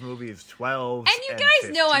able to give movies 12. And you guys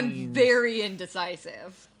know I'm 15s. very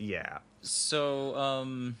indecisive. Yeah.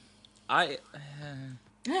 So,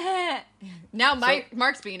 Now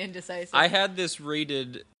Mark's being indecisive. I had this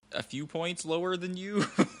rated a few points lower than you.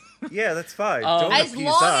 Yeah, that's fine. Don't as appease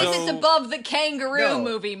long us. as it's above the kangaroo No,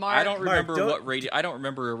 movie, Mark. I don't remember don't- what rating. I don't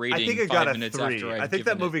remember a rating. I think it 5 got a minutes 3. after I I'd think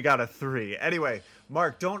that given it. movie got a 3. Anyway,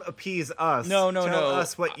 Mark, don't appease us. No. Tell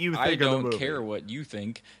us what you think I of the don't movie. care what you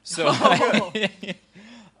think. So Oh.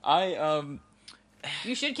 I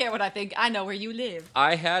You should care what I think. I know where you live.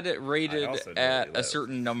 I had it I rated also know at you a live.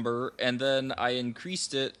 certain number, and then I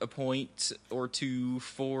increased it a point or two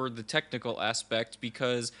for the technical aspect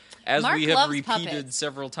because, as Mark we have loves repeated puppets.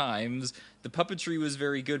 several times, the puppetry was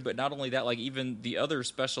very good. But not only that, like even the other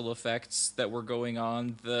special effects that were going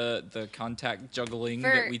on, the contact juggling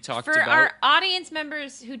that we talked for about. our audience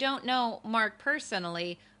members who don't know Mark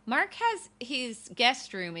personally, Mark has his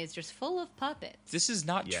guest room is just full of puppets. This is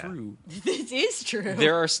not Yeah. true. This is true.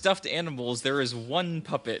 There are stuffed animals. There is one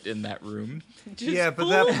puppet in that room. Just Yeah, but full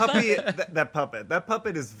that of puppy, that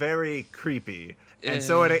puppet is very creepy, and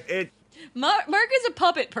so it Mark is a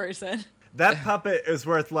puppet person. that puppet is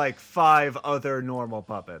worth like 5 other normal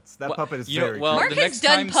puppets. That puppet is very Mark the has next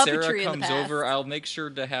done time Sarah puppetry in the comes past. over, I'll make sure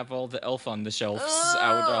to have all the Elf on the Shelves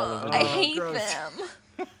out all over. I the hate gross.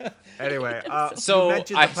 them. Anyway, you So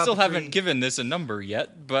mentioned I the still haven't puppetry. given this a number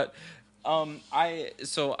yet, but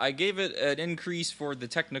I gave it an increase for the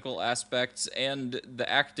technical aspects, and the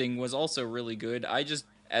acting was also really good. I just,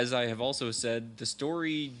 as I have also said, the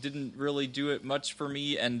story didn't really do it much for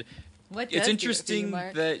me, and What it's does do it for you, interesting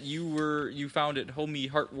Mark? that you found it homey,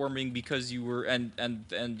 heartwarming because you were and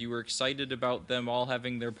you were excited about them all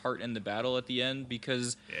having their part in the battle at the end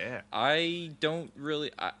because Yeah. I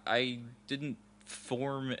didn't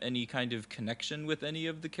form any kind of connection with any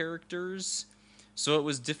of the characters. So it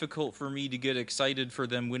was difficult for me to get excited for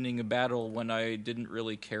them winning a battle when I didn't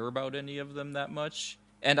really care about any of them that much.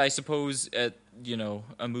 And I suppose at,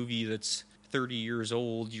 a movie that's 30 years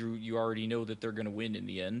old, you already know that they're going to win in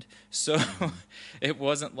the end. So it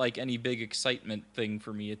wasn't like any big excitement thing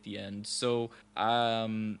for me at the end. So,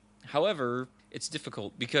 however, it's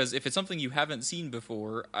difficult because if it's something you haven't seen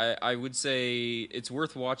before, I would say it's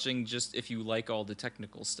worth watching just if you like all the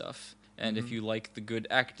technical stuff. And if you like the good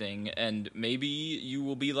acting, and maybe you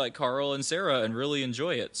will be like Carl and Sarah and really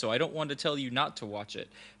enjoy it. So I don't want to tell you not to watch it.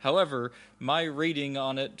 However, my rating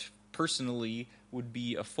on it personally would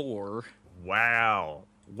be a 4. Wow.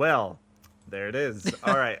 Well, there it is.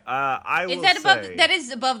 All right. I will Is that above? say, That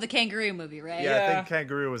is above the kangaroo movie, right? Yeah, I Yeah. think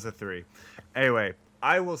Kangaroo was a 3. Anyway,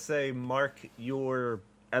 I will say, Mark, you're,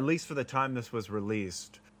 at least for the time this was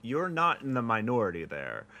released, you're not in the minority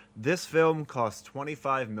there. This film cost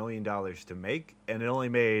 $25 million to make, and it only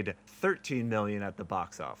made $13 million at the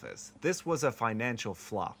box office. This was a financial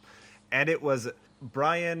flop. And it was,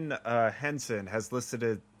 Brian Henson has listed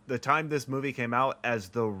it, the time this movie came out as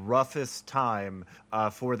the roughest time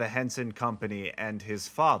for the Henson Company and his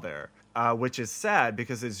father, which is sad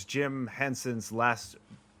because it's Jim Henson's last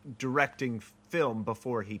directing film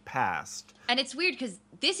before he passed. And it's weird because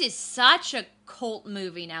this is such a cult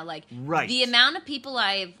movie now. Like, Right. the amount of people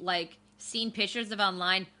I've seen pictures of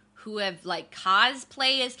online who have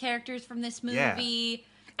cosplay as characters from this movie,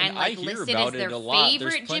 and I hear listed about as their it a lot.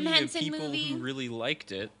 There's favorite plenty Jim of Henson people movie. who really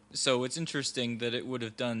liked it. So it's interesting that it would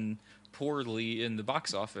have done poorly in the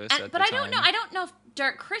box office. But I don't know. I don't know if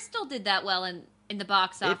Dark Crystal did that well in the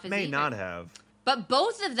box office. It may either. not have. But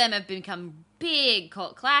both of them have become big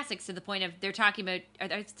cult classics to the point of they're talking about. Are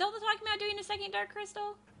they still talking about doing a second Dark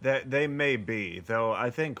Crystal? They may be, though I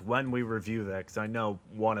think when we review that, because I know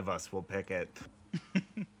one of us will pick it.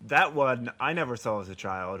 That one, I never saw as a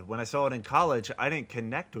child. When I saw it in college, I didn't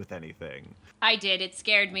connect with anything. I did. It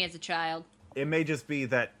scared me as a child. It may just be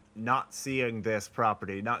that not seeing this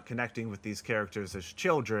property, not connecting with these characters as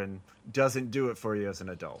children, doesn't do it for you as an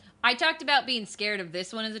adult. I talked about being scared of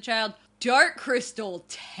this one as a child. Dark Crystal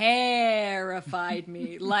terrified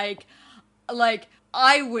me. like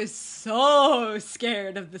I was so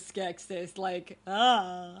scared of the Skeksis.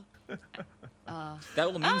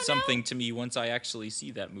 That will mean something to me once I actually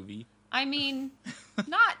see that movie. I mean,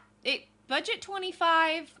 not it. Budget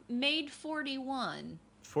 25, made 41.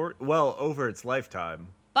 Well, over its lifetime.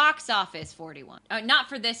 Box office 41. Not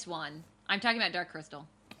for this one. I'm talking about Dark Crystal.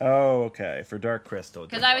 Oh, okay. For Dark Crystal.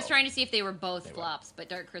 Because I was trying to see if they were both flops, but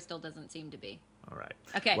Dark Crystal doesn't seem to be. All right.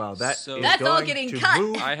 Okay. Well, that So- is That's all going getting to cut.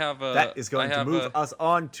 move. I have a. That is going I to have move a- us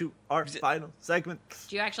on to our final segment.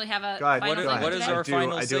 Do you actually have a Go ahead, final go segment ahead. What is today? our I final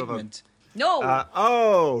do have a- segment? No.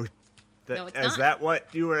 No, it's is not. that what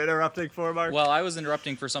you were interrupting for, Mark? Well, I was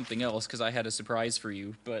interrupting for something else because I had a surprise for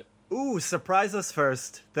you, but Ooh, surprise us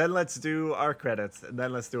first. Then let's do our credits, and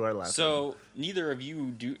then let's do our last. so neither of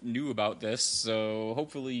you knew about this, so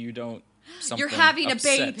hopefully you don't. You're something having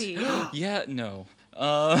upset. a baby. Yeah, no.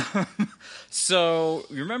 So,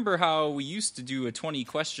 remember how we used to do a 20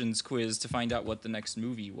 questions quiz to find out what the next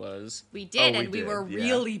movie was? We did, we and we did, were yeah.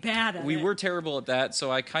 really bad at We it. were terrible at that,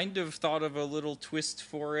 so I kind of thought of a little twist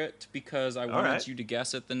for it because I wanted right. you to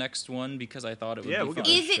guess at the next one because I thought it would Yeah, be we'll fun.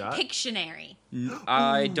 give Is it shot. Pictionary?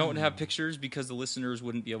 I don't have pictures because the listeners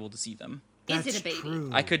wouldn't be able to see them. Is That's it a baby? true.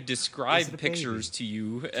 I could describe Is it a pictures baby? to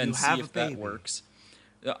you you and see have if a that baby? works.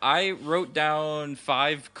 I wrote down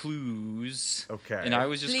 5 clues. Okay. And I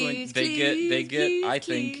was just going. Clues, They get. clues, I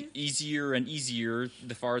think, clues. easier and easier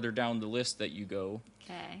the farther down the list that you go.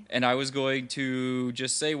 Okay. And I was going to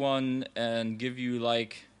just say one and give you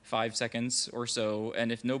like 5 seconds or so.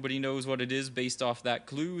 And if nobody knows what it is based off that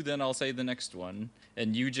clue, then I'll say the next one.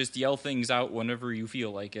 And you just yell things out whenever you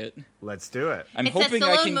feel like it. Let's do it. I'm It's that hoping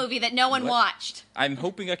I Stallone can. movie that no one What? watched. I'm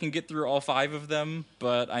hoping I can get through all 5 of them,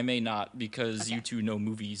 but I may not because Okay. you two know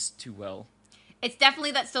movies too well. It's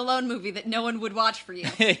definitely that Stallone movie that no one would watch for you.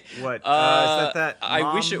 What? Is that I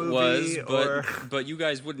Mom wish it movie, was, but or- but you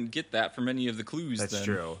guys wouldn't get that from any of the clues. That's then.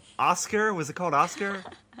 true. Oscar? Was it called Oscar?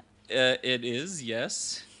 It is,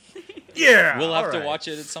 yes. Yeah. We'll have all to right. watch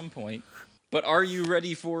it at some point. But are you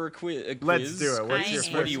ready for a quiz? Let's do it. What's I your am.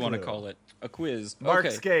 first What do you want to clue? call it? A quiz.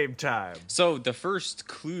 Mark's Okay. game time. So the first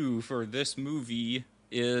clue for this movie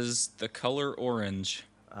is the color orange.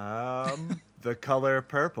 The color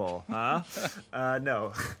purple, huh?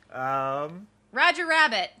 No. Roger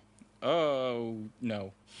Rabbit. Oh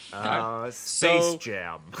no. Space So-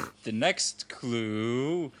 Jam. The next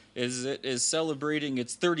clue is it is celebrating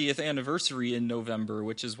its 30th anniversary in November,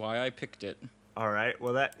 which is why I picked it. All right.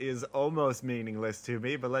 Well, that is almost meaningless to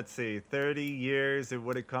me, but let's see. 30 years. It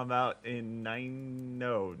would have come out in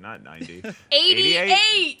No, not 90.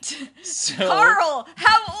 88. So, Carl,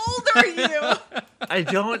 how old are you? I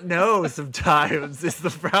don't know. Sometimes is the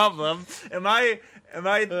problem. Am I?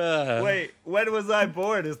 Wait. When was I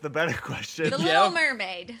born? Is the better question. The Yeah. Little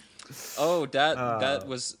Mermaid. Oh, that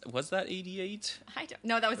was that 88? I don't.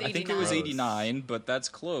 No, that was 89. I think it was Close. 89, but that's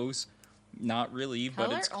close. Not really, but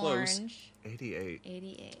Color it's close. orange. 88.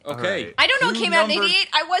 88. Okay. Alright. I don't know. It Clue came out in number- 88.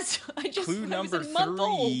 I just. Clue I was number a month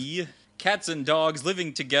old. 3. Cats and dogs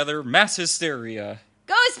living together, mass hysteria.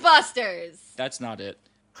 Ghostbusters. That's not it.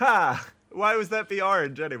 Ha! Why was that be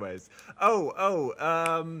orange, anyways? Oh.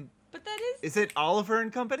 But that is. Is it Oliver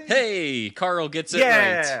and Company? Hey, Carl gets it right.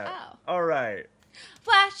 Yeah. Oh. All right.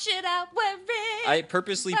 Why should I worry? I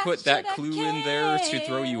purposely Why put that should I clue in there to care?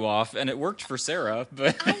 throw you off, and it worked for Sarah,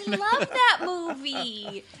 but I love that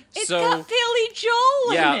movie. It's So- got Billy Joel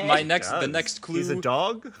in yeah, it. the Does. next clue He's a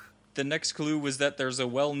dog? the next clue was that there's a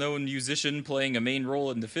well-known musician playing a main role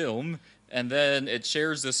in the film, and then it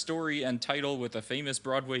shares the story and title with a famous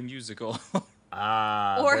Broadway musical.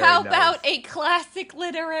 Ah. Or very how nice. about a classic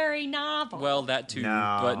literary novel? Well, that too,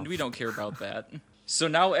 No. but we don't care about that. So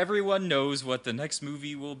now everyone knows what the next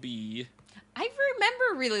movie will be. I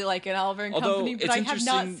remember really liking Oliver and Although, Company, but it's I have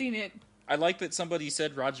not interesting- seen it. I like that somebody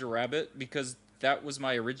said Roger Rabbit because that was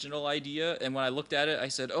my original idea, and when I looked at it, I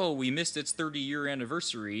said, "Oh, we missed its 30-year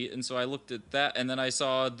anniversary," and so I looked at that, and then I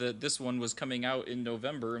saw that this one was coming out in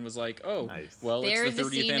November, and was like, "Oh, Nice. well, There's it's the a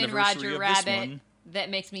 30th scene in anniversary Roger of this Rabbit one." that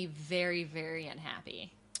makes me very, very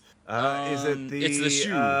unhappy. Is it the? it's the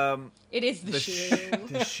shoe. It is the shoe.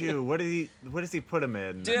 The shoe. What does he put him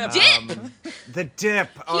in? Dip. The dip.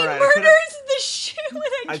 All He right. murders the shoe,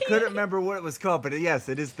 and I couldn't remember what it was called, but yes,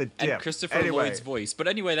 it is the dip. And Christopher anyway, Lloyd's voice. But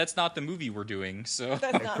anyway, that's not the movie we're doing, so...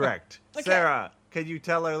 That's not correct. Okay. Sarah, can you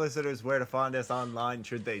tell our listeners where to find us online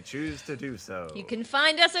should they choose to do so? You can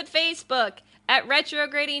find us at Facebook at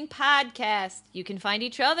Retrograding Podcast. You can find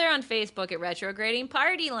each other on Facebook at Retrograding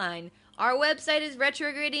Party Line. Our website is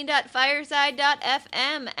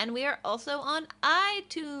retrograding.fireside.fm, and we are also on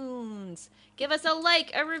iTunes. Give us a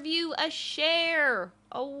like, a review, a share,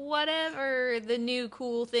 a whatever the new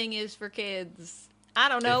cool thing is for kids. I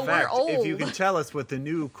don't know. In fact, We're old. if you can tell us what the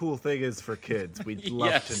new cool thing is for kids, we'd love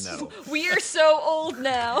Yes. to know. We are so old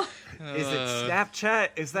now. Is it Snapchat?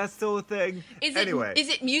 Is that still a thing? Is anyway,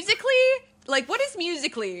 it Musically? Like, what is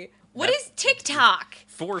Musically? What That- is TikTok?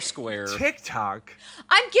 Foursquare. TikTok?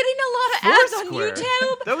 I'm getting a lot of ads on Foursquare?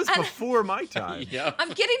 YouTube. That was and before my time. Yeah. I'm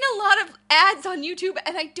getting a lot of ads on YouTube,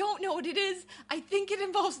 and I don't know what it is. I think it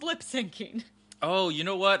involves lip syncing. Oh, you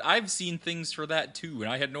know what? I've seen things for that too,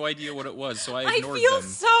 and I had no idea what it was, so I I ignored feel them.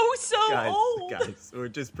 so old. Guys, we're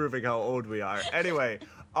just proving how old we are. Anyway,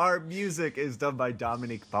 our music is done by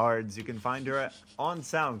Dominique Barnes. You can find her on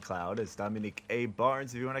SoundCloud as Dominique A.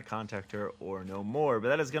 Barnes if you want to contact her or know more. But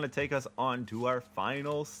that is going to take us on to our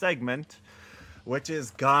final segment, which is,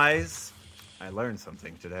 guys, I learned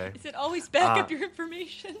something today. Is it always back up your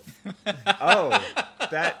information? Oh,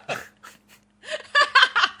 that...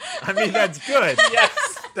 I mean, that's good.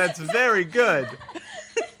 Yes. That's very good.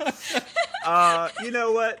 You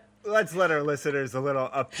know what? Let's let our listeners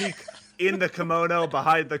a peek in the kimono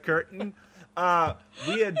behind the curtain.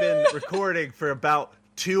 We had been recording for about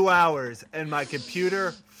 2 hours, and my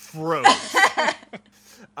computer froze.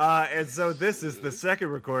 And so this is the second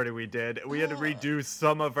recording we did. We had to redo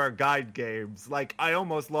some of our guide games. Like, I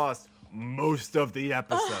almost lost most of the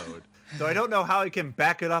episode. So I don't know how I can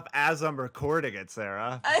back it up as I'm recording it,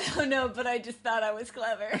 Sarah. I don't know, but I just thought I was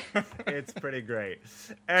clever. It's pretty great.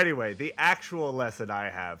 Anyway, the actual lesson I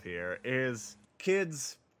have here is,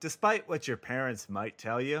 kids, despite what your parents might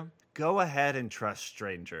tell you, go ahead and trust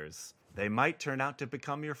strangers. They might turn out to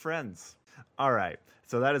become your friends. All right,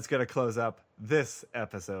 so that is going to close up this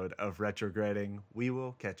episode of Retrograding. We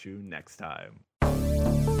will catch you next time.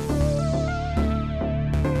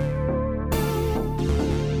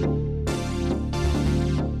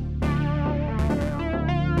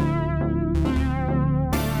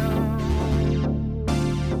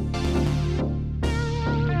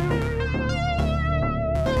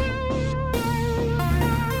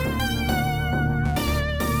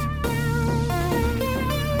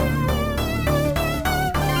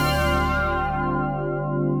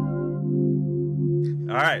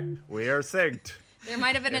 All right, we are synced. There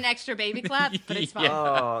might have been an extra baby clap, but it's fine.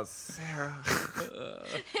 Oh, Sarah.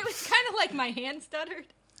 It was kind of like my hand stuttered.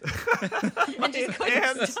 And just couldn't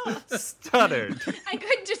Hands stop. stuttered. I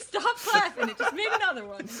couldn't just stop clapping. It just made another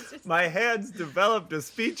one. It's just... My hands developed a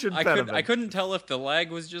speech I impediment. couldn't tell if the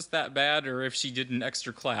lag was just that bad or if she did an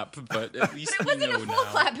extra clap, but at least But it we wasn't know a full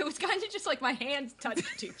now. clap. It was kind of just like my hands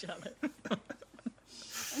touched each other.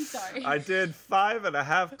 I'm sorry. I did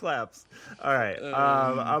 5.5 claps. All right,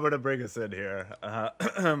 I'm going to bring us in here.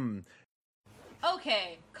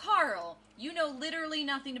 Okay, Carl, you know literally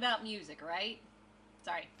nothing about music, right?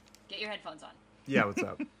 Sorry, get your headphones on. Yeah, what's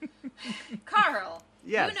up? Carl,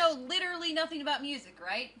 Yes. you know literally nothing about music,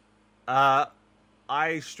 right?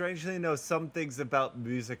 I strangely know some things about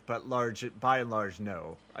music, but by and large,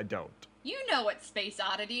 no, I don't. You know what Space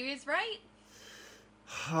Oddity is, right?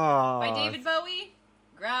 By By David Bowie?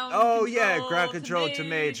 Ground Oh, control yeah, ground control to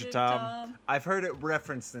Major Tom. Tom. I've heard it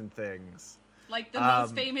referenced in things. Like the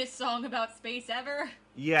most famous song about space ever?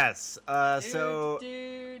 Yes, so...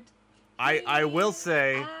 Dude. I will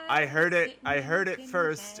say I heard it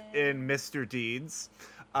first in Mr. Deeds.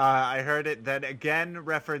 I heard it then again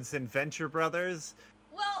referenced in Venture Brothers.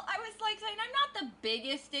 Well, I was like saying I'm not the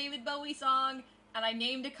biggest David Bowie song, and I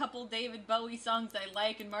named a couple David Bowie songs I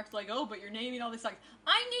like, and Mark's like, oh, but you're naming all these songs.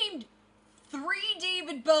 I named 3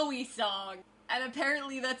 David Bowie songs, and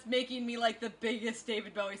apparently that's making me like the biggest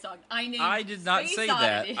David Bowie song. I did not Space say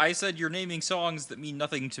Oddity. that. I said you're naming songs that mean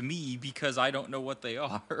nothing to me because I don't know what they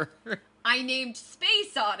are. I named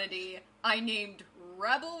Space Oddity, I named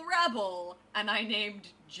Rebel Rebel, and I named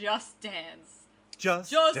Just Dance.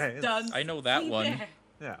 Just Dance. Dance. I know that Be one. there.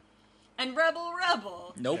 Yeah. And Rebel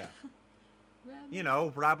Rebel. Nope. Yeah. You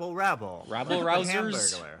know, rabble rabble. Rabble Like the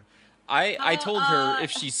rousers? Hamburglar. I told her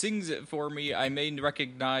if she sings it for me, I may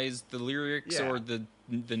recognize the lyrics Yeah. or the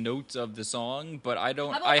notes of the song, but I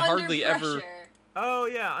don't. How about I Under hardly ever. Pressure? Oh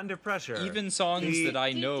yeah, Under Pressure. Even songs The- that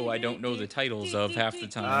I know, I don't know the titles of half the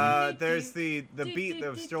time. There's the beat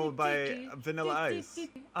that was stolen by Vanilla Ice.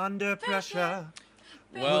 Under pressure.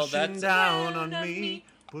 Well, pushing that's down on me.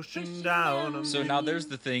 Pushing down on so me. now there's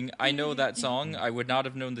the thing. I know that song. I would not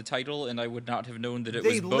have known the title, and I would not have known that it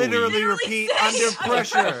They was Bowie. literally repeat Under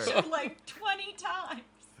Pressure. like 20 times.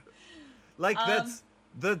 Like that's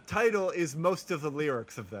the title is most of the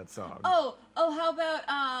lyrics of that song. Oh, how about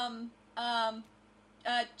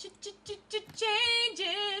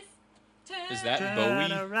changes. Is that Turn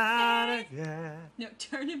Bowie? around again. No,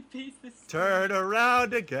 turn and face the sun. Turn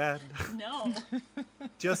around again. No.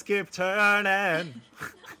 Just keep turning.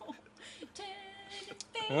 Turn and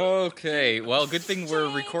face Okay, well, good thing we're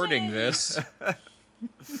recording this.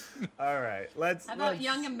 All right, let's. How about let's-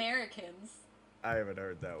 Young Americans? I haven't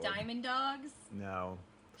heard that one. Diamond Dogs? No.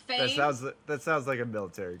 Fame? That sounds like a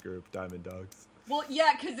military group, Diamond Dogs. Well,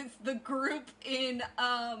 yeah, because it's the group in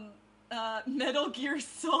Metal Gear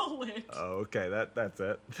Solid. Oh, okay, that's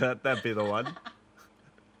it. That'd be the one.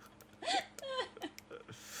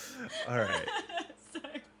 All right,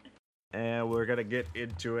 Sorry. and we're gonna get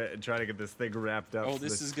into it and try to get this thing wrapped up. Oh, so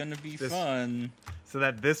this is gonna be this- fun. so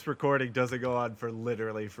that this recording doesn't go on for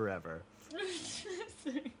literally forever.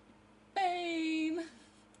 Fame.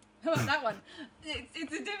 How about that one? It's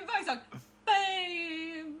a David Bowie song.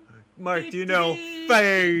 Fame. Mark, do you know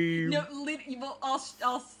Fame? No, well,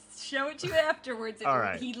 I'll show it to you afterwards. All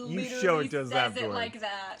right, He you literally show it to us says it afterwards. like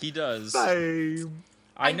that. He does. Fame.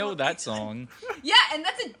 I know that song. Yeah, and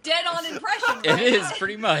that's a dead-on impression. It right? is,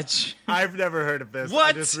 pretty much. I've never heard of this. What?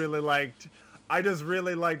 I just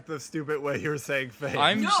really liked the stupid way you were saying fame.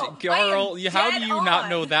 I'm No, Carl. I am How do dead you not on.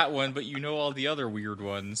 know that one, but you know all the other weird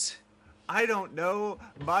ones? I don't know.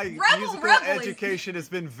 My musical Rebel is- education has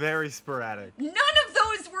been very sporadic. None of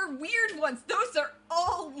those were weird ones. Those are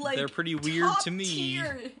all like They're pretty weird top to me.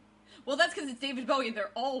 tier. Well, that's because it's David Bowie, and they're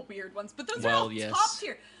all weird ones. But those are Well, all yes. top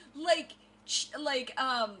tier.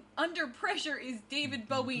 Under Pressure is David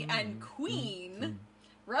Bowie and Queen.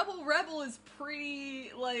 Rebel is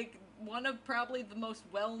pretty one of probably the most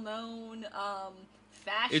well known.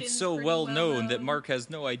 Fashion. It's so well known that Mark has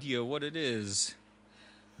no idea what it is.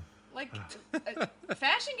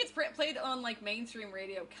 Fashion gets played on mainstream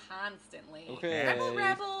radio constantly. Okay.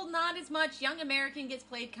 Rebel, not as much. Young American gets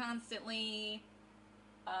played constantly.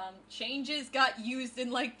 Changes got used in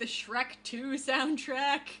the Shrek 2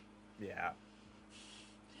 soundtrack. Yeah.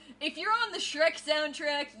 If you're on the Shrek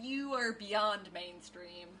soundtrack, you are beyond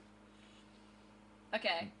mainstream.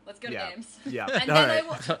 Okay, let's go to games. Yeah. And All then right. I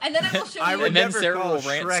will show I you. would And then never Sarah call will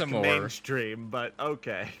rant Shrek some more. mainstream, but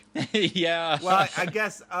okay. Yeah. Well, I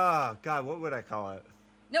guess. Oh God, what would I call it?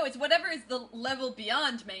 No, it's whatever is the level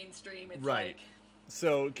beyond mainstream. It's Right.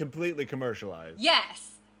 So completely commercialized. yes.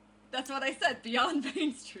 That's what I said, beyond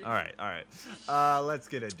mainstream. All right. Let's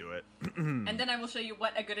get into it. And then I will show you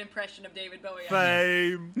what a good impression of David Bowie is.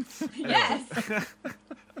 Fame. Yes!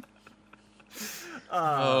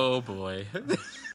 Oh boy.